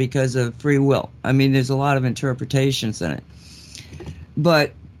permission because of free will? I mean, there's a lot of interpretations in it.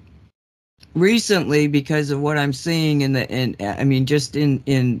 But recently, because of what I'm seeing just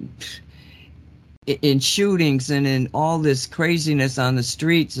in shootings and in all this craziness on the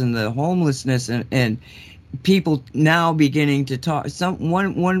streets and the homelessness and people now beginning to talk.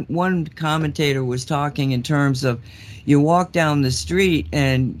 One commentator was talking in terms of you walk down the street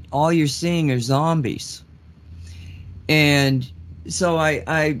and all you're seeing are zombies. And so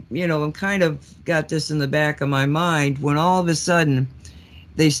I'm kind of got this in the back of my mind when all of a sudden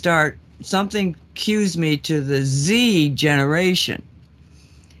something cues me to the Z generation.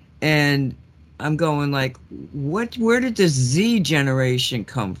 And I'm going like, where did this Z generation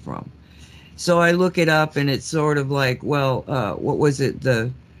come from? So I look it up and it's sort of like, well, what was it?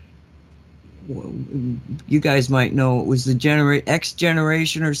 You guys might know it was the X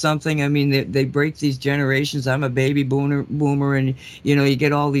generation or something. I mean, they break these generations. I'm a baby boomer and, you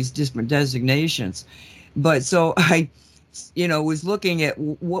get all these different designations. But so I, was looking at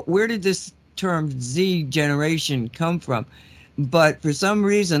where did this term Z generation come from? But for some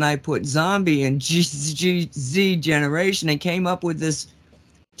reason, I put zombie and Z generation and came up with this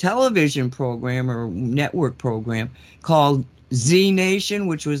television program or network program called Z Nation,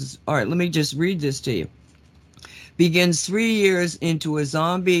 which was, all right, let me just read this to you. Begins 3 years into a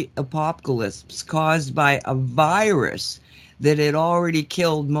zombie apocalypse caused by a virus that had already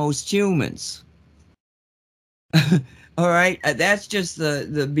killed most humans. All right, that's just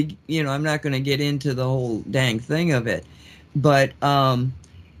the big, I'm not going to get into the whole dang thing of it. But in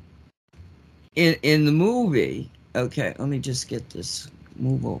the movie, okay, let me just get this,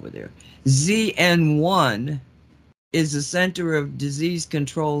 move over there. ZN1 is the Center of Disease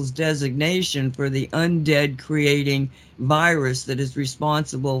Control's designation for the undead creating virus that is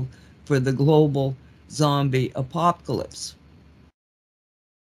responsible for the global zombie apocalypse.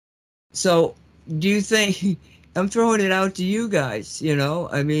 So do you think, I'm throwing it out to you guys,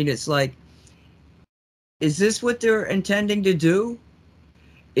 I mean, it's like, is this what they're intending to do?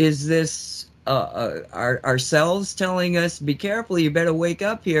 Is this ourselves telling us, be careful, you better wake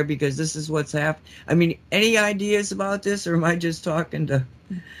up here because this is what's happening? I mean, any ideas about this, or am I just talking to,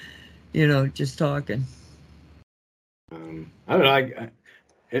 just talking? I don't know.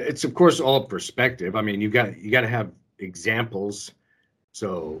 It's of course all perspective. I mean, you got to have examples,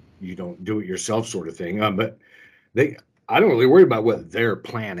 so you don't do it yourself, sort of thing. But I don't really worry about what their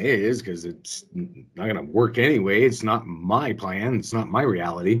plan is because it's not going to work anyway. It's not my plan. It's not my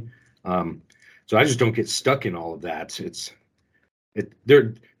reality. So I just don't get stuck in all of that.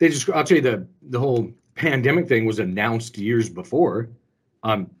 I'll tell you, the whole pandemic thing was announced years before.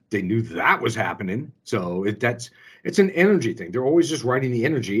 They knew that was happening. So it's an energy thing. They're always just writing the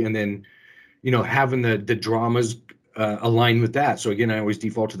energy and then, having the dramas align with that. So again, I always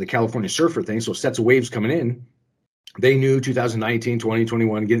default to the California surfer thing. So sets of waves coming in. They knew 2019,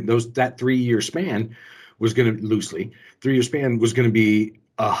 2021, again, that 3 year span was going to 3 year span was going to be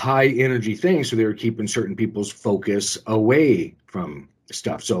a high energy thing, so they were keeping certain people's focus away from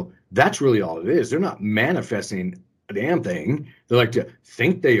stuff. So that's really all it is. They're not manifesting a damn thing. They like to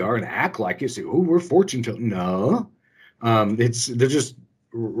think they are and act like it. Say, "Oh, we're fortune telling." No, they're just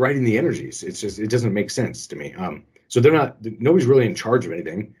writing the energies. It's just, it doesn't make sense to me. So they're not. Nobody's really in charge of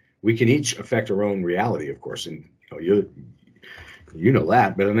anything. We can each affect our own reality, of course, and you know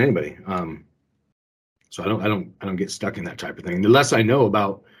that better than anybody. So I don't get stuck in that type of thing. The less I know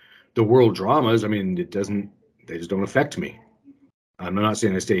about the world dramas, I mean, they just don't affect me. I'm not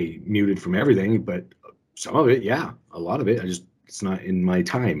saying I stay muted from everything, but some of it, yeah, a lot of it, it's not in my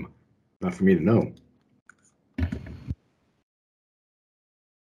time, not for me to know.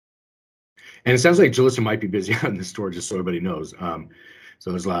 And it sounds like Jalissa might be busy out in the store, just so everybody knows. So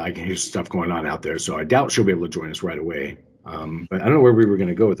there's a lot, I can hear stuff going on out there. So I doubt she'll be able to join us right away. But I don't know where we were going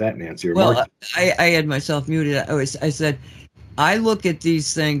to go with that, Nancy. Or Well, Mark. I had myself muted. I said, I look at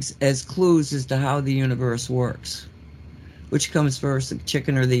these things as clues as to how the universe works. Which comes first, the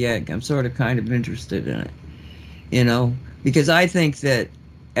chicken or the egg? I'm sort of kind of interested in it, because I think that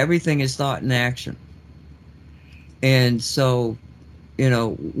everything is thought and action. And so,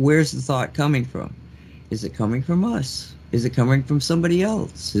 where's the thought coming from? Is it coming from us? Is it coming from somebody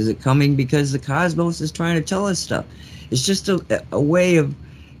else? Is it coming because the cosmos is trying to tell us stuff? It's just a way of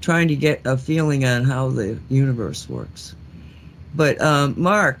trying to get a feeling on how the universe works. But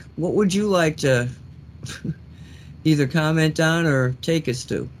Mark, what would you like to either comment on or take us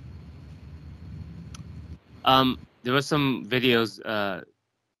to? There were some videos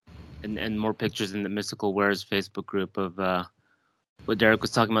and more pictures in the Mystical Wares Facebook group of what Derek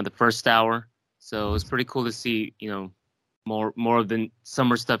was talking about the first hour. So it was pretty cool to see, more of the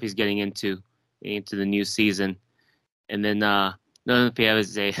summer stuff he's getting into the new season. And then another thing we have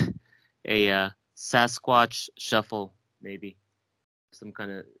is a Sasquatch shuffle, maybe some kind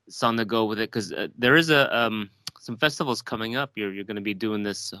of song to go with it, because there is some festivals coming up. You're going to be doing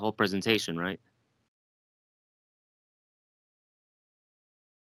this whole presentation, right?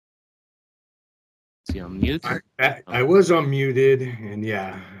 Is he on mute? I was unmuted, and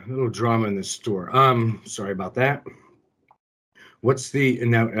yeah, a little drama in the store. Sorry about that. What's the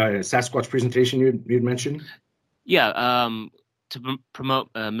Sasquatch presentation you'd mentioned? Yeah, to promote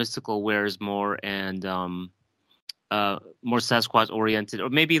mystical wares more and more Sasquatch oriented, or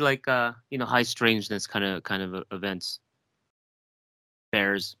maybe like high strangeness kind of events,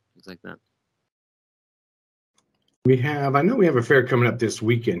 fairs, things like that. I know we have a fair coming up this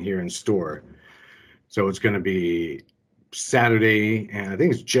weekend here in store. So it's going to be Saturday, and I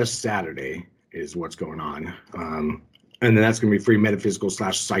think it's just Saturday is what's going on. And then that's going to be free metaphysical /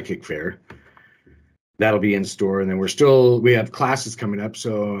 psychic fair. That'll be in store. And then we have classes coming up.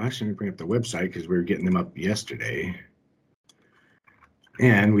 So actually, let me bring up the website because we were getting them up yesterday.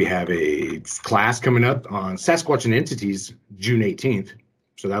 And we have a class coming up on Sasquatch and Entities, June 18th.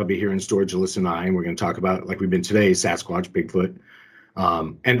 So that'll be here in store, Jalissa and I. And we're going to talk about, like we've been today, Sasquatch, Bigfoot,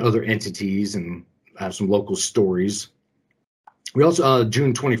 and other entities, and have some local stories. We also,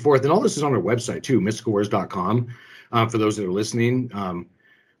 June 24th, and all this is on our website too, mysticalwares.com, for those that are listening.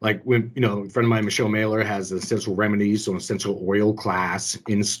 Like when, a friend of mine, Michelle Mailer, has essential remedies, so an essential oil class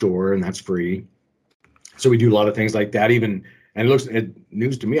in store, and that's free. So we do a lot of things like that. And it looks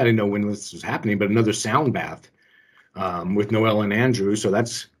news to me. I didn't know when this was happening, but another sound bath with Noel and Andrew. So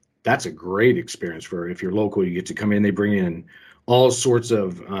that's a great experience for if you're local. You get to come in. They bring in all sorts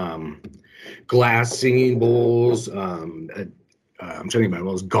of glass singing bowls. I'm talking about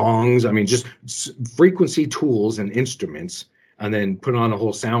those gongs. I mean, just frequency tools and instruments, and then put on a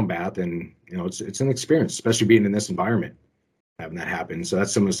whole sound bath. And it's an experience, especially being in this environment, having that happen. So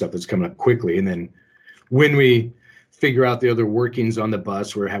that's some of the stuff that's coming up quickly. And then when we figure out the other workings on the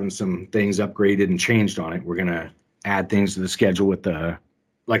bus, we're having some things upgraded and changed on it. We're gonna add things to the schedule with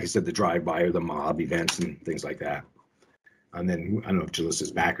like I said, the drive-by or the mob events and things like that. And then I don't know if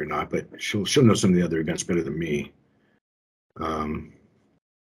Jalissa's back or not, but she'll know some of the other events better than me.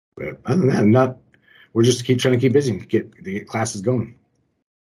 But other than that, we're just trying to keep busy, get classes going.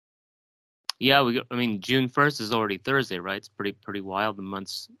 Yeah, June 1st is already Thursday, right? It's pretty wild. The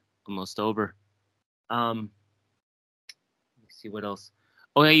month's almost over. Let me see what else.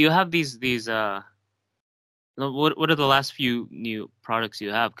 Oh yeah, you have these. What are the last few new products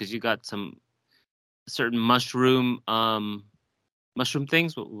you have? Because you got some certain mushroom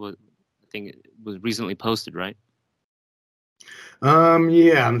things. What I think it was recently posted, right? Yeah, I'm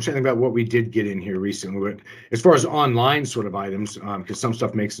trying to think about what we did get in here recently. But as far as online sort of items, because some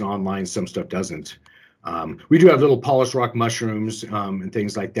stuff makes it online, some stuff doesn't. We do have little polished rock mushrooms and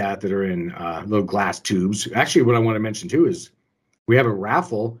things like that are in little glass tubes. Actually, what I want to mention too is we have a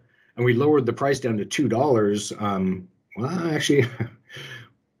raffle, and we lowered the price down to $2. Well, actually,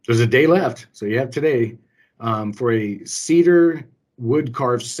 there's a day left, so you have today for a cedar wood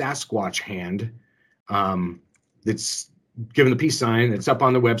carved Sasquatch hand. That's given the peace sign. It's up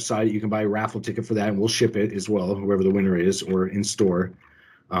on the website. You can buy a raffle ticket for that, and we'll ship it as well, whoever the winner is, or in store.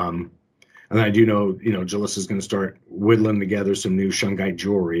 And I do know, Jalyssa's going to start whittling together some new Shungite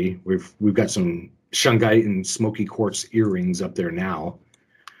jewelry. We've got some Shungite and smoky quartz earrings up there now.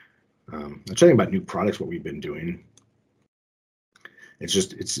 I'm telling you about new products, what we've been doing.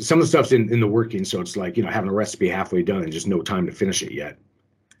 It's some of the stuff's in the working, so it's like, having a recipe halfway done and just no time to finish it yet.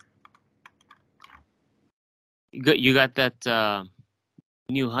 You got that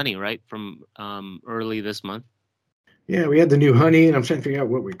new honey, right, from early this month? Yeah, we had the new honey, and I'm trying to figure out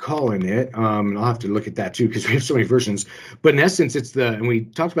what we're calling it. And I'll have to look at that too, because we have so many versions. But in essence, and we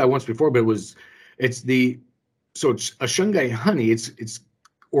talked about it once before, but it's a Shungite honey. It's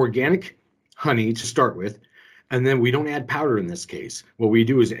organic honey to start with, and then we don't add powder in this case. What we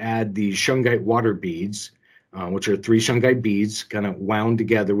do is add the Shungite water beads, which are 3 Shungite beads kind of wound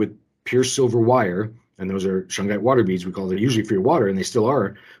together with pure silver wire, and those are Shungite water beads. We call them usually for your water, and they still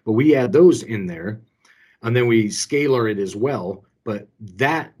are, but we add those in there. And then we scalar it as well. But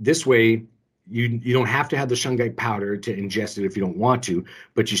this way, you don't have to have the Shungite powder to ingest it if you don't want to,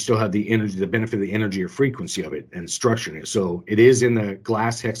 but you still have the energy, the benefit of the energy or frequency of it and structuring it. So it is in the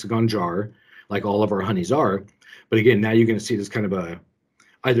glass hexagon jar, like all of our honeys are. But again, now you're going to see this kind of a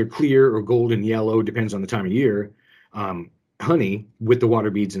either clear or golden yellow, depends on the time of year, honey with the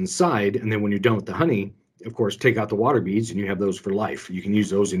water beads inside. And then when you're done with the honey, of course, take out the water beads, and you have those for life. You can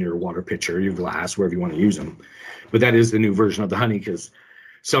use those in your water pitcher, your glass, wherever you want to use them. But that is the new version of the honey, because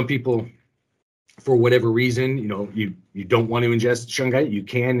some people, for whatever reason, you don't want to ingest Shungite. You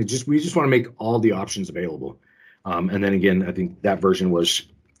can. We just want to make all the options available. And then again, I think that version was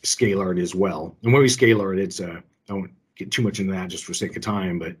scalar as well. And when we scalar it, I won't get too much into that just for sake of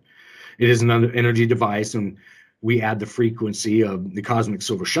time, but it is another energy device, and we add the frequency of the cosmic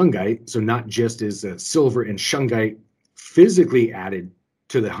silver Shungite. So not just is the silver and Shungite physically added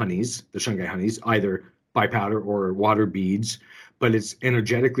to the Shungite honeys, either by powder or water beads, but it's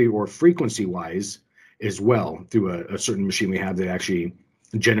energetically or frequency wise as well through a certain machine we have that actually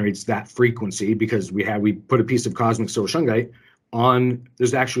generates that frequency, because we put a piece of cosmic silver Shungite on,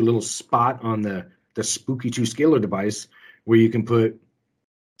 there's actually a little spot on the Spooky 2 scalar device where you can put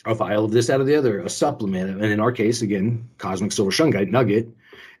a vial of this out of the other, a supplement, and in our case, again, cosmic silver Shungite nugget,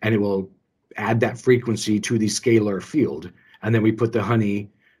 and it will add that frequency to the scalar field. And then we put the honey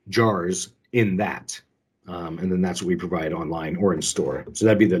jars in that. And then that's what we provide online or in store. So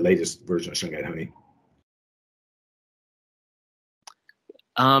that'd be the latest version of Shungite honey.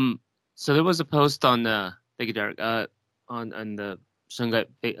 So there was a post on thank you, Derek, on the Shungite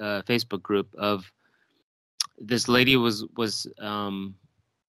Facebook group of this lady was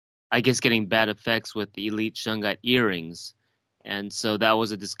I guess getting bad effects with the elite Shungite earrings. And so that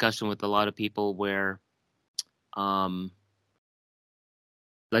was a discussion with a lot of people where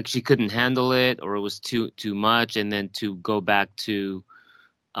like she couldn't handle it, or it was too much, and then to go back to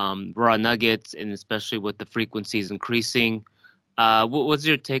raw nuggets, and especially with the frequencies increasing. What's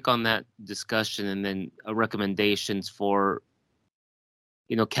your take on that discussion, and then recommendations for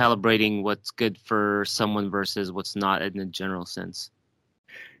calibrating what's good for someone versus what's not in a general sense?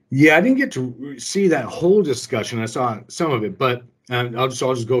 Yeah, I didn't get to see that whole discussion. I saw some of it, but I'll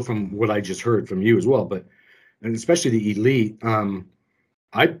just go from what I just heard from you as well. But and especially the elite,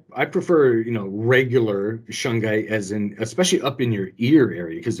 I prefer regular Shungite, as in especially up in your ear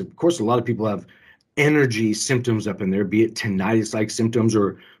area, because of course a lot of people have energy symptoms up in there, be it tinnitus-like symptoms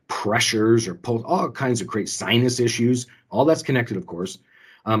or pressures or pulse, all kinds of great sinus issues. All that's connected, of course.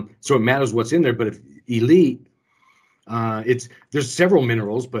 So it matters what's in there. But if elite, there's several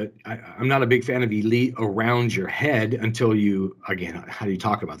minerals, but I'm not a big fan of elite around your head until you, again, how do you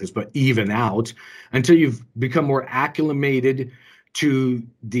talk about this, but even out until you've become more acclimated to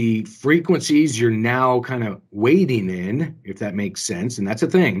the frequencies you're now kind of waiting in, if that makes sense. And that's a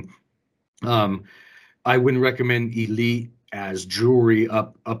thing. I wouldn't recommend elite as jewelry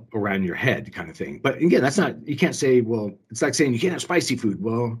up around your head kind of thing. But again, that's not, you can't say, well, it's like saying you can't have spicy food.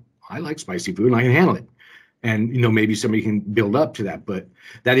 Well, I like spicy food and I can handle it. And, maybe somebody can build up to that, but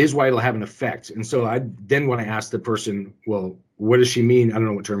that is why it'll have an effect. And so then when I asked the person, well, what does she mean? I don't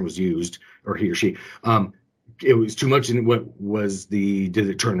know what term was used, or he or she. It was too much. In what was did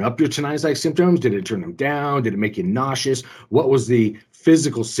it turn up your tinnitus-like symptoms? Did it turn them down? Did it make you nauseous? What was the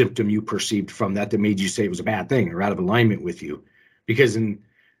physical symptom you perceived from that made you say it was a bad thing or out of alignment with you? Because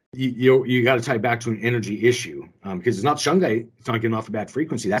you got to tie back to an energy issue, because it's not Shungite. It's not getting off a bad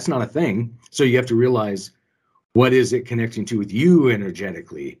frequency. That's not a thing. So you have to realize, what is it connecting to with you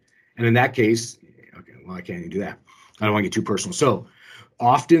energetically? And in that case, okay, well, I can't even do that. I don't want to get too personal. So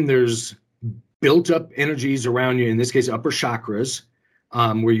often there's built up energies around you, in this case, upper chakras,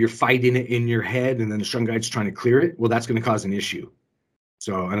 where you're fighting it in your head, and then the Shungite's trying to clear it. Well, that's going to cause an issue.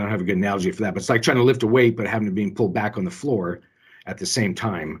 So I don't have a good analogy for that, but it's like trying to lift a weight, but having it being pulled back on the floor at the same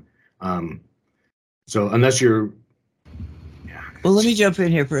time. So unless you're, yeah. Well, let me jump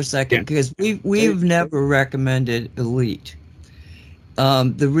in here for a second, because we've never recommended elite.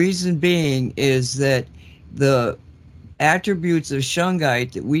 The reason being is that the attributes of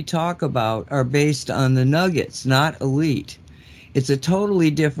Shungite that we talk about are based on the nuggets, not elite. It's a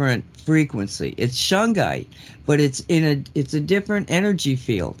totally different frequency. It's Shungite, but it's a different energy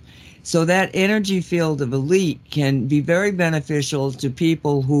field. So that energy field of elite can be very beneficial to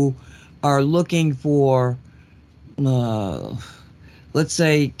people who are looking for, let's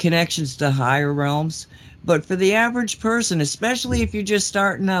say, connections to higher realms. But for the average person, especially if you're just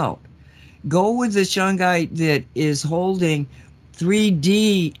starting out, go with the Shungite that is holding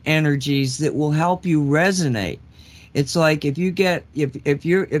 3D energies that will help you resonate. It's like if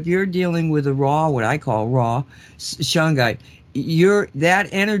you're dealing with a raw, what I call raw Shungite, that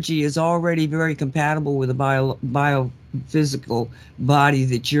energy is already very compatible with the biophysical body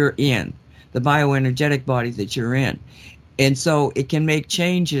that you're in, the bioenergetic body that you're in. And so it can make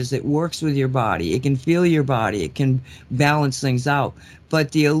changes. It works with your body. It can feel your body. It can balance things out.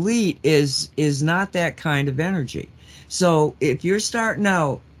 But the elite is not that kind of energy. So if you're starting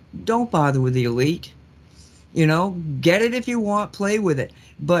out, don't bother with the elite. Get it if you want, play with it.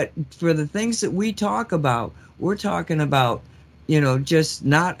 But for the things that we talk about, we're talking about, just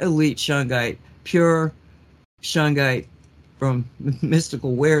not elite Shungite, pure Shungite from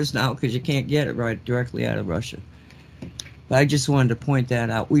mystical wares now, because you can't get it right directly out of Russia. But I just wanted to point that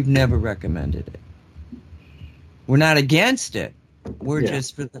out. We've never recommended it. We're not against it. We're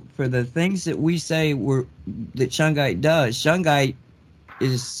just for the things that we say that Shungite does. Shungite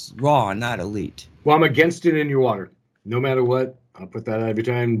is raw, not elite. Well, I'm against it in your water. No matter what, I'll put that out every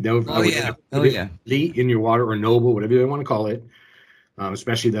time. No, elite in your water, or noble, whatever you want to call it.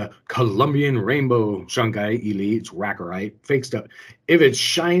 Especially the Colombian rainbow Shungite elite, it's Rackerite, fake stuff. If it's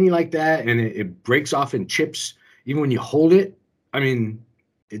shiny like that and it breaks off in chips, even when you hold it, I mean,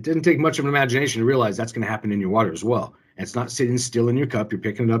 it didn't take much of an imagination to realize that's going to happen in your water as well. And it's not sitting still in your cup. You're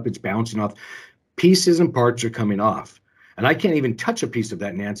picking it up. It's bouncing off. Pieces and parts are coming off. And I can't even touch a piece of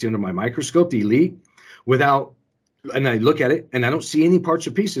that, Nancy, under my microscope, the elite, and I look at it and I don't see any parts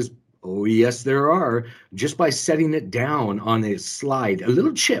or pieces. Oh, yes, there are. Just by setting it down on a slide, a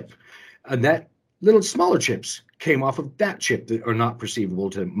little chip, and that little smaller chips came off of that chip that are not perceivable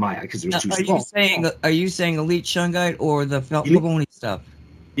to my eye because it was too small. Are you saying elite Shungite or the Felboni stuff?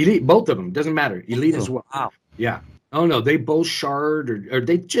 Elite, both of them. Doesn't matter. Elite as well. Wow. Yeah. Oh no, they both shard or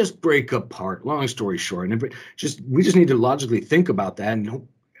they just break apart. Long story short, and we just need to logically think about that. And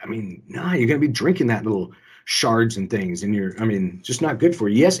you're gonna be drinking that little shards and things, and just not good for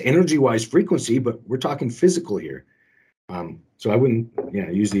you. Yes, energy-wise, frequency, but we're talking physical here. So I wouldn't,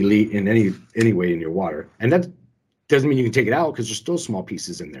 use the elite in any way in your water, and that doesn't mean you can take it out because there's still small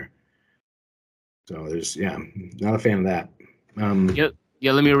pieces in there. So not a fan of that.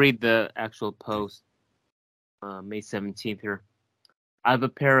 Let me read the actual post. May 17th here. I have a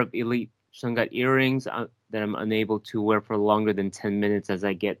pair of elite Shungite earrings that I'm unable to wear for longer than 10 minutes as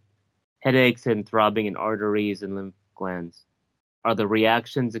I get headaches and throbbing in arteries and lymph glands. Are the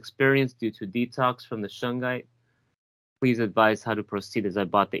reactions experienced due to detox from the Shungite? Please advise how to proceed, as I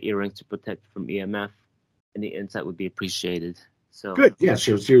bought the earrings to protect from EMF. Any insight would be appreciated. So good. Yeah,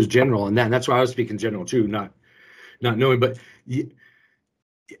 she was general, and that's why I was speaking general too, not knowing, but.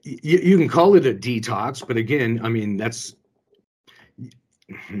 You can call it a detox, but again, that's.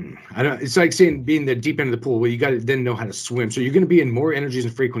 I don't. It's like saying being the deep end of the pool. Well, you got to then know how to swim. So you're going to be in more energies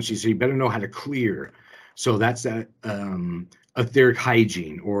and frequencies. So you better know how to clear. So that's that etheric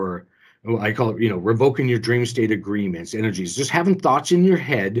hygiene, or I call it, revoking your dream state agreements, energies. Just having thoughts in your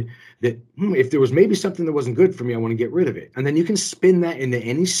head that if there was maybe something that wasn't good for me, I want to get rid of it. And then you can spin that into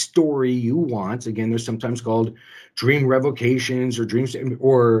any story you want. Again, there's sometimes called dream revocations or dreams,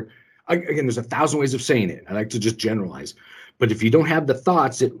 or again, there's 1,000 ways of saying it. I like to just generalize. But if you don't have the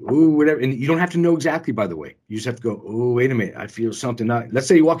thoughts that, whatever, and you don't have to know exactly, by the way, you just have to go, wait a minute, I feel something. Let's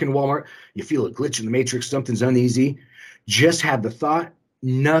say you walk into Walmart, you feel a glitch in the matrix, something's uneasy. Just have the thought,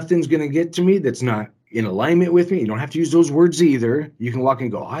 nothing's going to get to me that's not in alignment with me. You don't have to use those words either. You can walk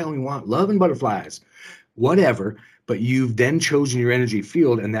and go, I only want love and butterflies. whatever, but you've then chosen your energy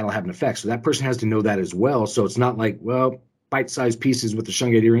field, and that'll have an effect. So that person has to know that as well. So it's not like, well, bite-sized pieces with the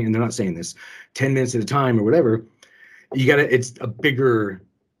Shungite earring, and they're not saying this 10 minutes at a time or whatever. It's a bigger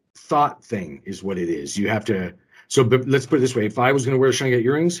thought thing is what it is. You have to, but let's put it this way. If I was going to wear Shungite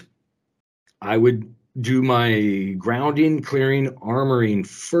earrings, I would do my grounding, clearing, armoring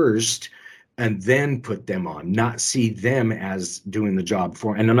first, and then put them on, not see them as doing the job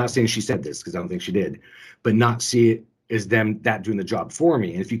for, and I'm not saying she said this because I don't think she did, but not see it as them that doing the job for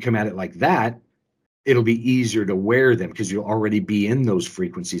me. And if you come at it like that, it'll be easier to wear them because you'll already be in those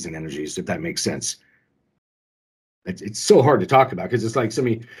frequencies and energies, if that makes sense. It's so hard to talk about because it's like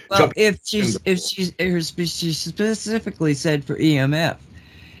somebody. Well, if she specifically said for EMF,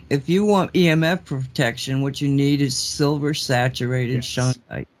 if you want EMF protection, what you need is silver saturated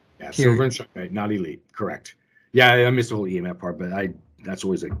Shungite. Yeah, silver and Shungite, not elite. Correct. Yeah, I missed the whole EMF part, but that's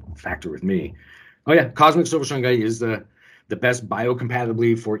always a factor with me. Oh yeah, cosmic silver Shungite is the best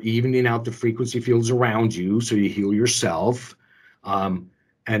biocompatibly for evening out the frequency fields around you, so you heal yourself. And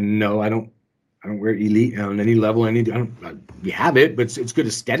no, I don't wear elite on any level. You have it, but it's good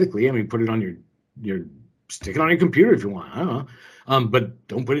aesthetically. I mean, put it on your stick it on your computer if you want. I don't know. But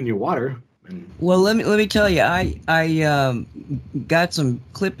don't put it in your water. Well, let me tell you, I got some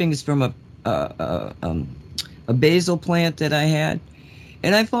clippings from a basil plant that I had,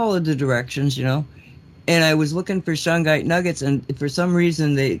 and I followed the directions, and I was looking for Shungite nuggets, and for some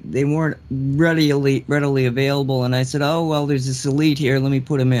reason they weren't readily available, and I said, oh well, there's this elite here, let me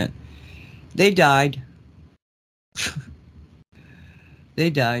put them in. They died. They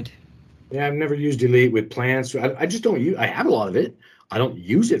died. Yeah, I've never used elite with plants. I just don't use. I have a lot of it. I don't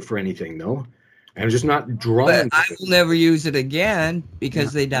use it for anything though. I'm just not drawn. But I will never use it again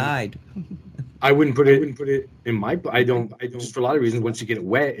because they died. I wouldn't put it in my. I don't. Just for a lot of reasons. Once you get it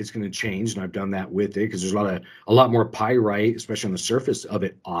wet, it's going to change, and I've done that with it because there's a lot more pyrite, especially on the surface of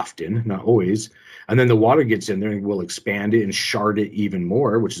it. Often, not always, and then the water gets in there and will expand it and shard it even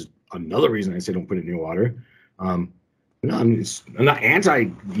more, which is another reason I say don't put it in your water. No, I'm not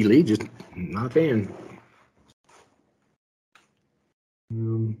anti-elite, just not a fan.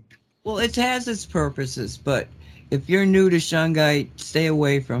 Well, it has its purposes, but if you're new to Shungite, stay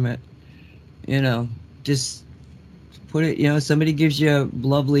away from it. Just put it, somebody gives you a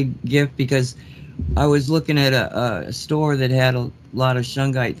lovely gift, because I was looking at a store that had a lot of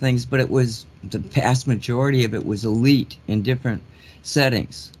Shungite things, but the vast majority of it was elite in different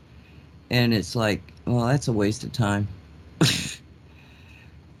settings. And it's like, well, that's a waste of time.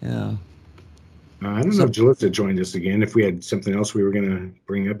 Yeah. I don't know if Jalissa joined us again, if we had something else we were going to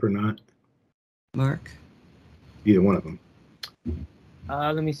bring up or not. Mark? Either one of them.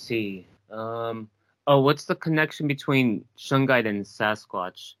 Let me see. What's the connection between Shungite and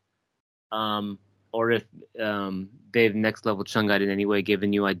Sasquatch? Or if they've next level Shungite in any way,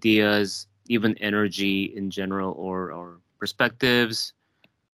 given you ideas, even energy in general, or perspectives?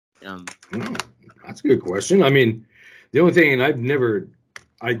 That's a good question. I mean, the only thing, and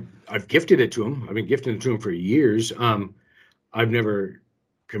I've gifted it to them. I've been gifting it to them for years. I've never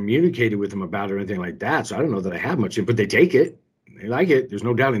communicated with them about it or anything like that, so I don't know that I have much. But they take it. They like it. There's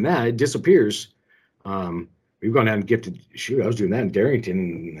no doubting that. It disappears. We've gone down and gifted. Shoot, I was doing that in Darrington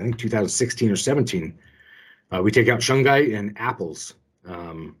in, I think, 2016 or 17. We take out Shungite and apples,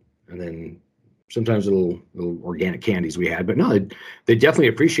 and then sometimes little organic candies we had. But no, they definitely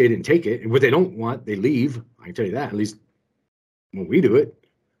appreciate it and take it. And what they don't want, they leave. I can tell you that, at least when we do it.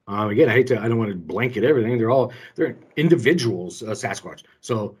 Again, I don't want to blanket everything. They're individuals, Sasquatch.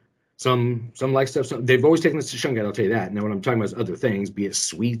 So some like stuff. They've always taken this to Shungite, I'll tell you that. Now, when I'm talking about other things, be it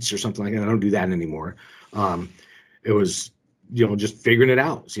sweets or something like that, I don't do that anymore. It was, just figuring it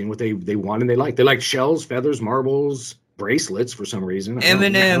out, seeing what they want and they like. They like shells, feathers, marbles, bracelets for some reason.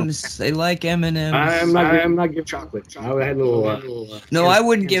 M&Ms. They like M&Ms. I'm not giving chocolate. I had a little. No, I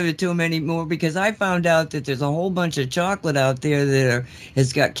wouldn't give it to them anymore, because I found out that there's a whole bunch of chocolate out there that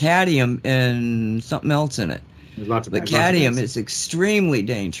has got cadmium and something else in it. There's lots of. But cadmium is extremely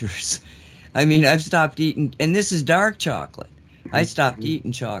dangerous. I mean, I've stopped eating, and this is dark chocolate. I stopped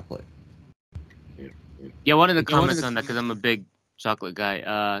eating chocolate. Yeah, one of the comments on that, because I'm a big chocolate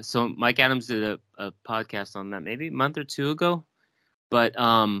guy. So Mike Adams did a podcast on that maybe a month or two ago. But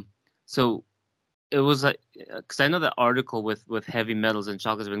so it was like, because I know the article with heavy metals and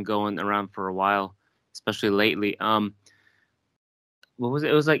chocolate's been going around for a while, especially lately. What was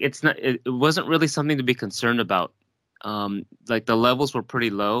it? It was like it wasn't really something to be concerned about. Like the levels were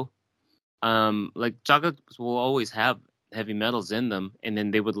pretty low. Like chocolates will always have heavy metals in them, and then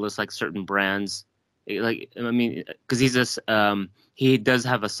they would list like certain brands. Like, I mean, because he does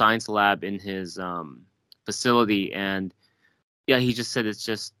have a science lab in his facility, and yeah, he just said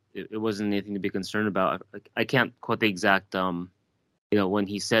it wasn't anything to be concerned about. I can't quote the exact when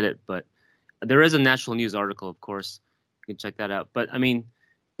he said it, but there is a National News article, of course. You can check that out. But I mean,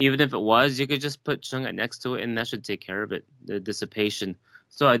 even if it was, you could just put Shungite next to it, and that should take care of it, the dissipation.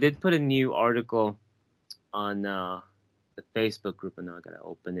 So I did put a new article on the Facebook group, and now I gotta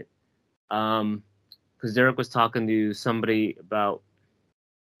open it. Because Derek was talking to somebody about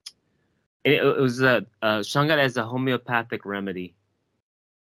it was Shungite as a homeopathic remedy.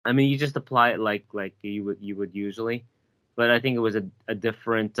 I mean, you just apply it like you would usually, but I think it was a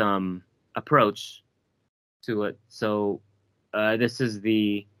different approach to it. So this is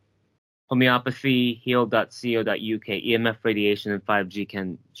the homeopathy heal.co.uk, EMF radiation and 5G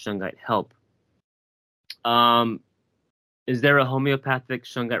can Shungite help. Is there a homeopathic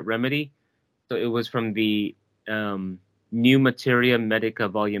Shungite remedy? So it was from the New Materia Medica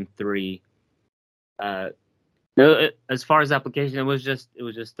Volume 3. As far as application, it was just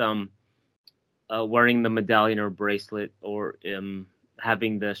wearing the medallion or bracelet, or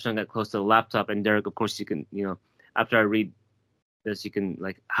having the Shungite close to the laptop. And Derek, of course, you can, after I read this, you can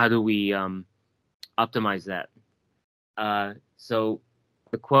how do we optimize that? So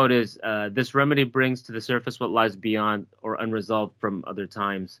the quote is, this remedy brings to the surface what lies beyond or unresolved from other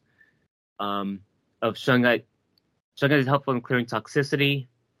times. Of Shungite. Shungite is helpful in clearing toxicity,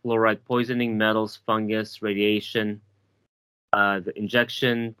 fluoride poisoning, metals, fungus, radiation, the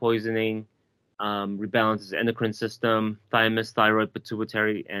injection poisoning, rebalances endocrine system, thymus, thyroid,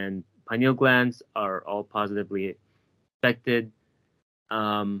 pituitary, and pineal glands are all positively affected.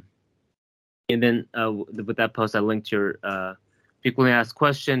 And then with that post, I linked your frequently asked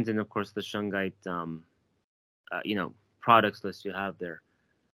questions, and of course the Shungite, products list you have there.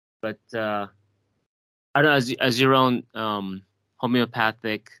 But I don't know, as your own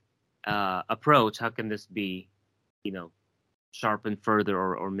homeopathic approach, how can this be, sharpened further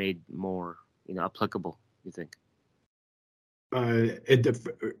or made more, applicable, you think?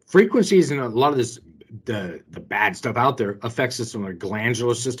 The frequencies and a lot of this, the bad stuff out there affects us on our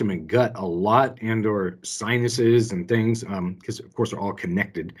glandular system and gut a lot, and or sinuses and things, because of course they're all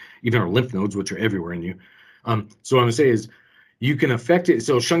connected, even our lymph nodes, which are everywhere in you. So what I'm gonna say is you can affect it.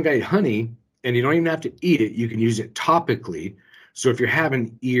 So Shungite honey, and you don't even have to eat it, you can use it topically. So if you're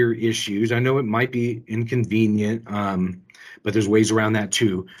having ear issues, I know it might be inconvenient, but there's ways around that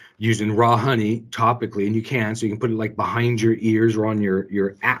too. Using raw honey topically, and you can, so you can put it like behind your ears or on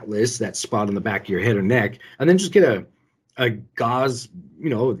your atlas, that spot on the back of your head or neck, and then just get a gauze, a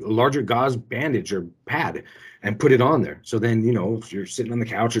larger gauze bandage or pad and put it on there. So then, if you're sitting on the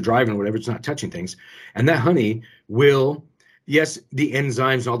couch or driving or whatever, it's not touching things. And that honey will, yes, the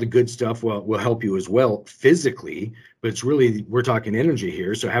enzymes and all the good stuff will help you as well physically, but it's really, we're talking energy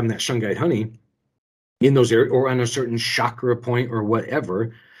here. So having that Shungite honey in those areas or on a certain chakra point or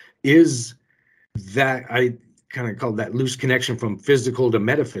whatever is that, I kind of call that loose connection from physical to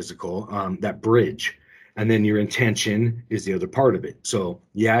metaphysical, that bridge. And then your intention is the other part of it. So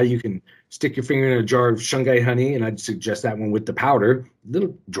yeah, you can stick your finger in a jar of Shungite honey, and I'd suggest that one with the powder,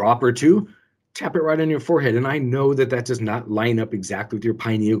 little drop or two, tap it right on your forehead. And I know that does not line up exactly with your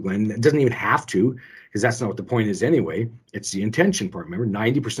pineal gland. It doesn't even have to, because that's not what the point is anyway. It's the intention part. Remember,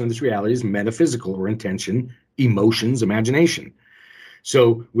 90% of this reality is metaphysical, or intention, emotions, imagination.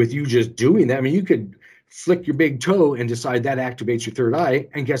 So with you just doing that, I mean, you could flick your big toe and decide that activates your third eye,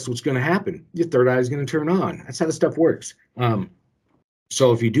 and guess what's going to happen? Your third eye is going to turn on. That's how the stuff works.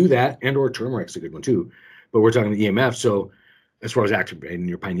 So if you do that, and or turmeric's a good one too, but we're talking the EMF. So as far as activating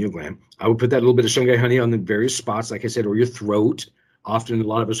your pineal gland, I would put that little bit of Shungite honey on the various spots, like I said, or your throat. Often a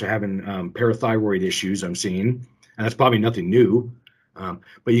lot of us are having parathyroid issues, I'm seeing, and that's probably nothing new,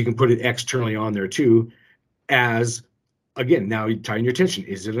 but you can put it externally on there too, as, again, now you're tying your attention.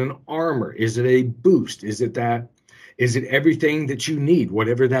 Is it an armor? Is it a boost? Is it everything that you need?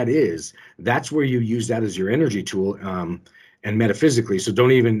 Whatever that is, that's where you use that as your energy tool, and metaphysically. So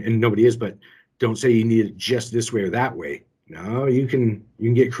don't even, and nobody is, but don't say you need it just this way or that way. No, you can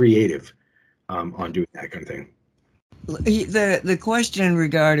get creative on doing that kind of thing. The question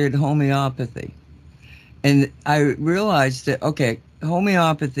regarded homeopathy, and I realized that, okay,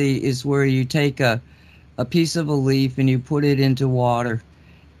 homeopathy is where you take a piece of a leaf and you put it into water,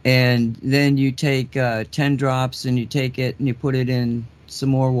 and then you take 10 drops and you take it and you put it in some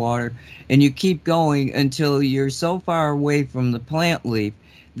more water, and you keep going until you're so far away from the plant leaf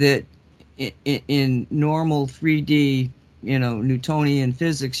that in normal 3D, Newtonian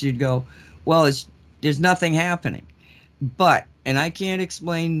physics, you'd go, well, there's nothing happening. But, and I can't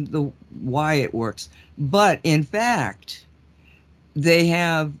explain why it works, but in fact, they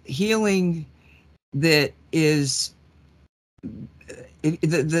have healing that is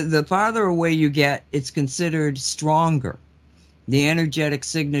the farther away you get, it's considered stronger. The energetic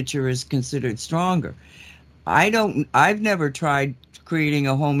signature is considered stronger. I've never tried creating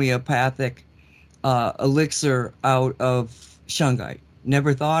a homeopathic elixir out of Shungite.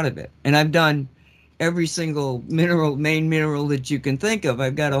 Never thought of it. And I've done every single main mineral that you can think of.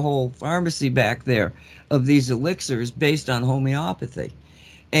 I've got a whole pharmacy back there of these elixirs based on homeopathy.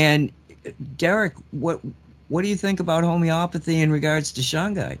 And Derek, what do you think about homeopathy in regards to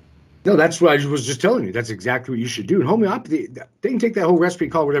Shungite? No, that's what I was just telling you. That's exactly what you should do. In homeopathy, they can take that whole recipe,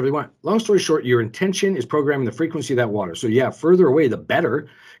 call it whatever they want. Long story short, your intention is programming the frequency of that water. So yeah, further away, the better,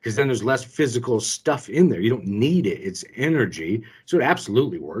 because then there's less physical stuff in there. You don't need it. It's energy. So it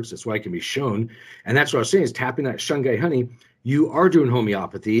absolutely works. That's why it can be shown. And that's what I was saying is tapping that Shungite honey. You are doing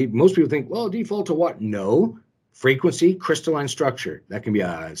homeopathy. Most people think, well, default to what? No. Frequency, crystalline structure. That can be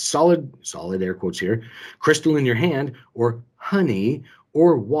a solid air quotes here, crystal in your hand, or honey,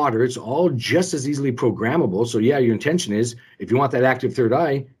 or water. It's all just as easily programmable. So yeah, your intention is, if you want that active third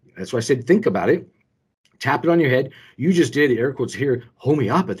eye, that's why I said think about it. Tap it on your head. You just did, air quotes here,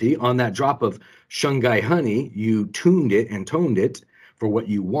 homeopathy on that drop of Shungite honey. You tuned it and toned it for what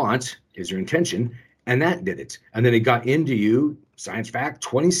you want is your intention. And that did it. And then it got into you, science fact,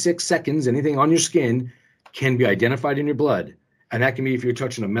 26 seconds, anything on your skin can be identified in your blood. And that can be if you're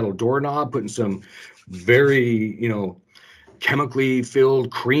touching a metal doorknob, putting some very, chemically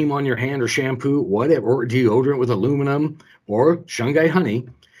filled cream on your hand or shampoo, whatever, or deodorant with aluminum or Shungite honey.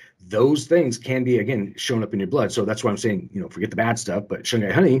 Those things can be, again, shown up in your blood. So that's why I'm saying, forget the bad stuff, but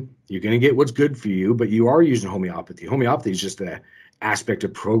Shungite honey, you're going to get what's good for you, but you are using homeopathy. Homeopathy is just an aspect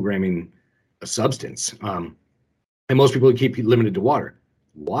of programming a substance. And most people keep limited to water.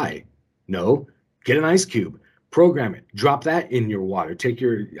 Why? No, get an ice cube, program it, drop that in your water, take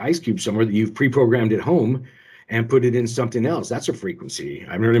your ice cube somewhere that you've pre-programmed at home and put it in something else. That's a frequency.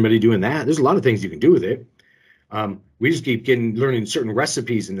 I haven't heard anybody doing that. There's a lot of things you can do with it. We just keep learning certain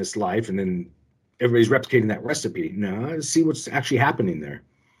recipes in this life, and then everybody's replicating that recipe. No, let's see what's actually happening there.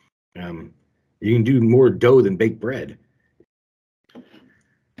 You can do more dough than baked bread.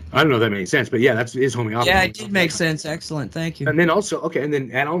 I don't know if that makes sense, but yeah, that is homeopathy. Yeah, it did make sense. Excellent. Thank you. And then also, and then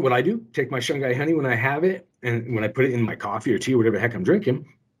add on what I do, take my Shungite honey when I have it, and when I put it in my coffee or tea or whatever the heck I'm drinking,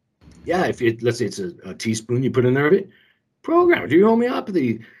 yeah, let's say it's a teaspoon you put in there of it, program it, do your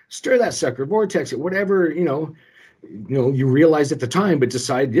homeopathy, stir that sucker, vortex it, whatever, you realize at the time, but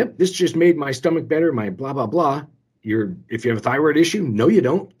decide, yep, this just made my stomach better, my blah, blah, blah. If you have a thyroid issue, no, you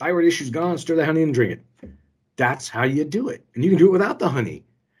don't. Thyroid issue's gone, stir that honey and drink it. That's how you do it. And you can do it without the honey.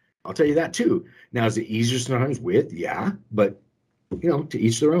 I'll tell you that too. Now, is it easier sometimes with? Yeah, but, to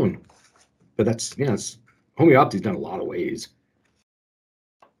each their own. But it's homeopathy's done a lot of ways.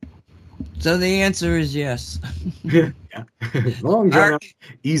 So the answer is yes. Yeah. Long drawn out,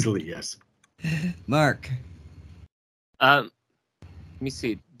 easily yes. Mark. Let me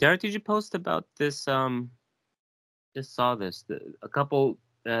see. Derek, did you post about this? Just saw this. A couple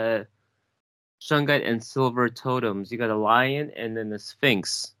Shungite and silver totems. You got a lion and then the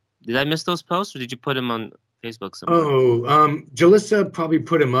Sphinx. Did I miss those posts, or did you put them on Facebook somewhere? Jalissa probably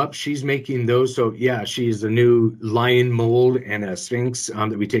put them up. She's making those. So yeah, she's a new lion mold and a Sphinx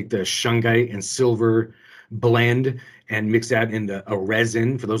that we take the Shungite and silver blend and mix that into a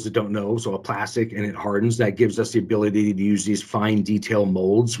resin, for those that don't know. So a plastic, and it hardens. That gives us the ability to use these fine detail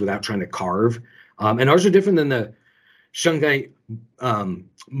molds without trying to carve. And ours are different than the Shungite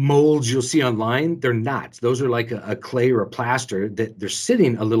molds you'll see online. They're not. Those are like a clay or a plaster that they're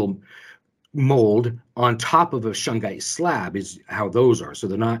sitting a little mold on top of a Shungite slab is how those are. So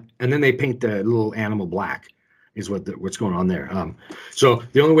they're not, and then they paint the little animal black is what's going on there. So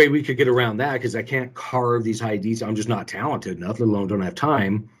the only way we could get around that, because I can't carve these high details, I'm just not talented enough, let alone don't have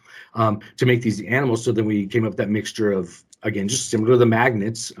time to make these animals. So then we came up with that mixture of, again, just similar to the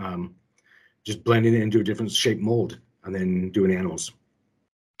magnets, just blending it into a different shape mold and then doing animals.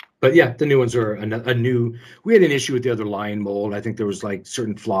 But yeah, the new ones are we had an issue with the other lion mold. I think there was like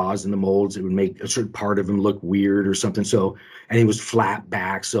certain flaws in the molds that would make a certain part of them look weird or something. So, and he was flat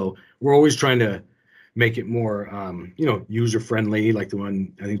back. So we're always trying to make it more, user friendly. Like the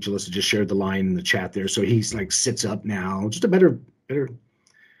one, I think Jalissa just shared the line in the chat there. So he's like sits up now, just a better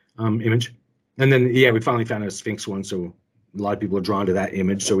image. And then, yeah, we finally found a Sphinx one. So a lot of people are drawn to that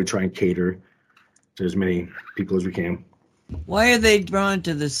image. So we try and cater to as many people as we can. Why are they drawn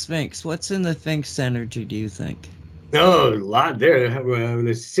to the Sphinx? What's in the Sphinx energy, do you think? Oh, a lot there.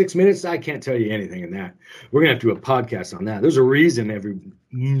 There's 6 minutes. I can't tell you anything in that. We're going to have to do a podcast on that. There's a reason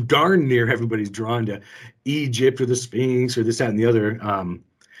darn near everybody's drawn to Egypt or the Sphinx or this, that, and the other.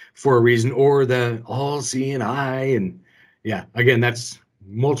 for a reason, or the all-seeing eye. And yeah, again, that's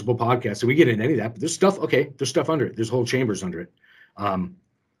multiple podcasts, so we get into any of that. But there's stuff. Okay, there's stuff under it. There's whole chambers under it,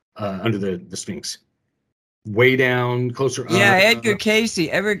 under the Sphinx, way down, closer. Yeah, Edgar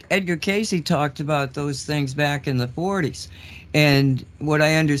Casey talked about those things back in the 40s. And what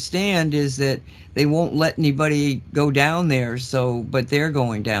I understand is that they won't let anybody go down there, but they're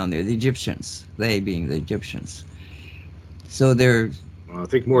going down there, the Egyptians, they being the Egyptians. So they're... I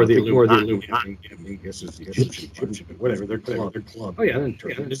think more of the Illuminati. I guess it's the Egyptian, whatever, their club. Oh, yeah.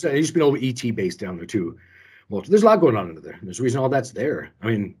 There's used to be an old ET base down there, too. Well, there's a lot going on under there. There's a reason all that's there. I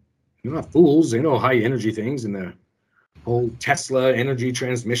mean, they're not fools. They know high energy things, and the whole Tesla energy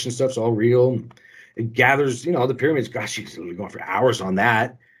transmission stuff's all real. It gathers, the pyramids, gosh, you can go for hours on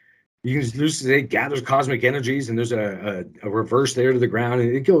that. You can loosely say it gathers cosmic energies, and there's a reverse there to the ground,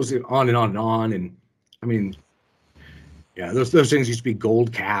 and it goes on and on and on. And I mean, yeah, those things used to be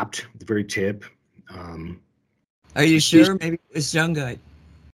gold capped at the very tip. Are you sure? Maybe it was Shungite.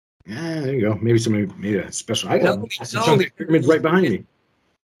 Yeah, there you go. Maybe somebody made a special. I got Shungite pyramids right behind me.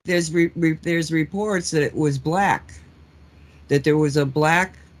 There's reports that it was black, that there was a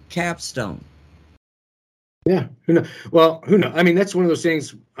black capstone. Yeah, who knows? Well, who knows? I mean, that's one of those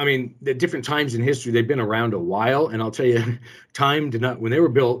things. I mean, at different times in history, they've been around a while, and I'll tell you, time did not. When they were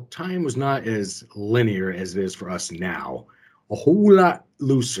built, time was not as linear as it is for us now. A whole lot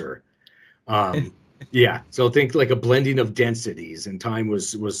looser. Yeah, so think like a blending of densities, and time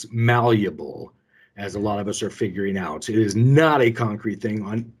was malleable, as a lot of us are figuring out. It is not a concrete thing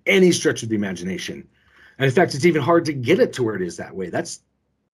on any stretch of the imagination, and in fact, it's even hard to get it to where it is that way. That's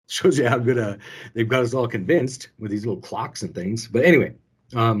shows you how good they've got us all convinced with these little clocks and things. But anyway,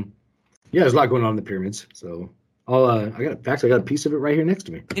 yeah, there's a lot going on in the pyramids. So I got a piece of it right here next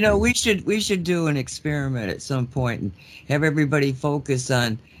to me. We should do an experiment at some point and have everybody focus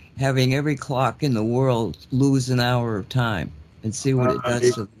on having every clock in the world lose an hour of time and see what it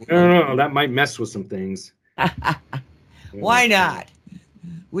does to the world. No, that might mess with some things. Why not?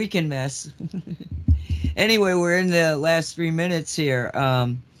 We can mess. Anyway, we're in the last 3 minutes here.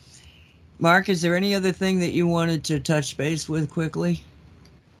 Mark, is there any other thing that you wanted to touch base with quickly?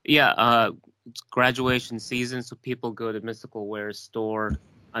 Yeah, it's graduation season, so people go to Mystical Wares store.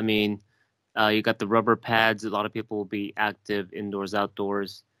 I mean, you got the rubber pads. A lot of people will be active indoors,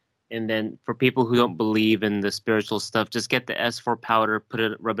 outdoors. And then for people who don't believe in the spiritual stuff, just get the S4 powder,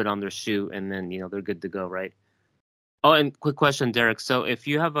 rub it on their shoe, and then, they're good to go, right? Oh, and quick question, Derek. So if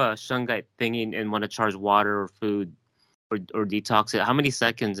you have a Shungite thingy and want to charge water or food or detox it, how many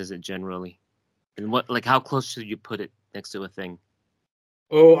seconds is it generally? And how close should you put it next to a thing?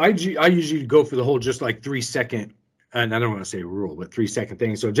 Oh, I usually go for the whole just like 3 second, and I don't want to say rule, but 3 second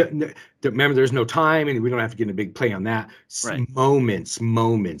thing. So remember, there's no time, and we don't have to get in a big play on that. Right. Moments.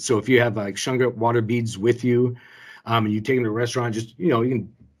 So if you have like Shungite water beads with you, and you take them to a restaurant, just you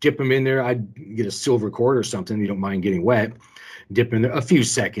can dip them in there. I'd get a silver cord or something. You don't mind getting wet. Dip in there a few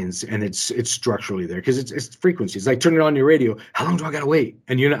seconds, and it's structurally there because it's frequency. It's like turning it on your radio. How long do I gotta wait?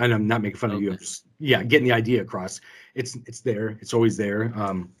 And and I'm not making fun of you. I'm just getting the idea across. It's there. It's always there.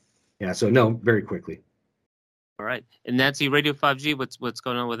 Yeah. So no, very quickly. All right. And Nancy, Radio 5G. What's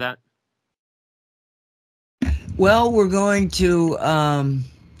going on with that? Well, we're going to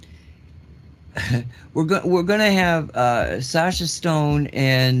we're going to have Sasha Stone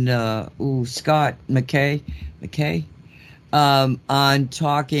and Scott McKay on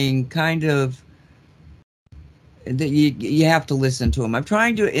talking kind of that you have to listen to them. I'm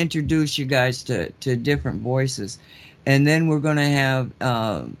trying to introduce you guys to different voices, and then we're going to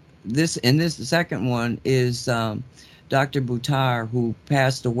have this second one is Dr. Buttar, who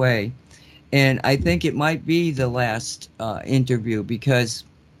passed away, and I think it might be the last interview because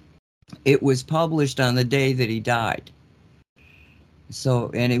it was published on the day that he died. So,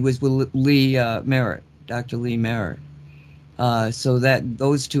 and it was with Lee Merritt, Dr. Lee Merritt. So that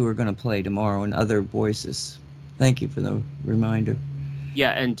those two are going to play tomorrow and other voices. Thank you for the reminder.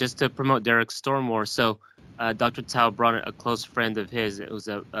 Yeah, and just to promote Derek's store more, so Dr. Tao brought a close friend of his. It was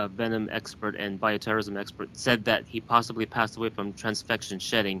a venom expert and bioterrorism expert, said that he possibly passed away from transfection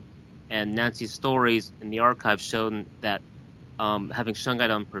shedding. And Nancy's stories in the archive showed that having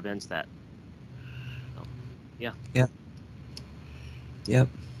Shungite on prevents that. So, yeah. Yep.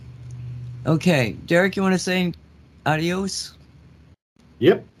 Okay, Derek, you want to say adios?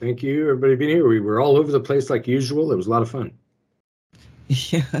 Yep. Thank you, everybody, being here. We were all over the place like usual. It was a lot of fun.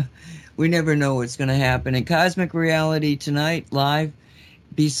 Yeah, we never know what's going to happen. In Cosmic Reality tonight, live.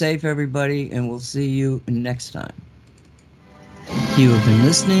 Be safe, everybody, and we'll see you next time. You have been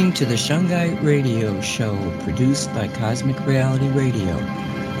listening to the Shungite Radio Show, produced by Cosmic Reality Radio.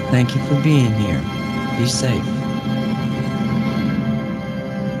 Thank you for being here. Be safe.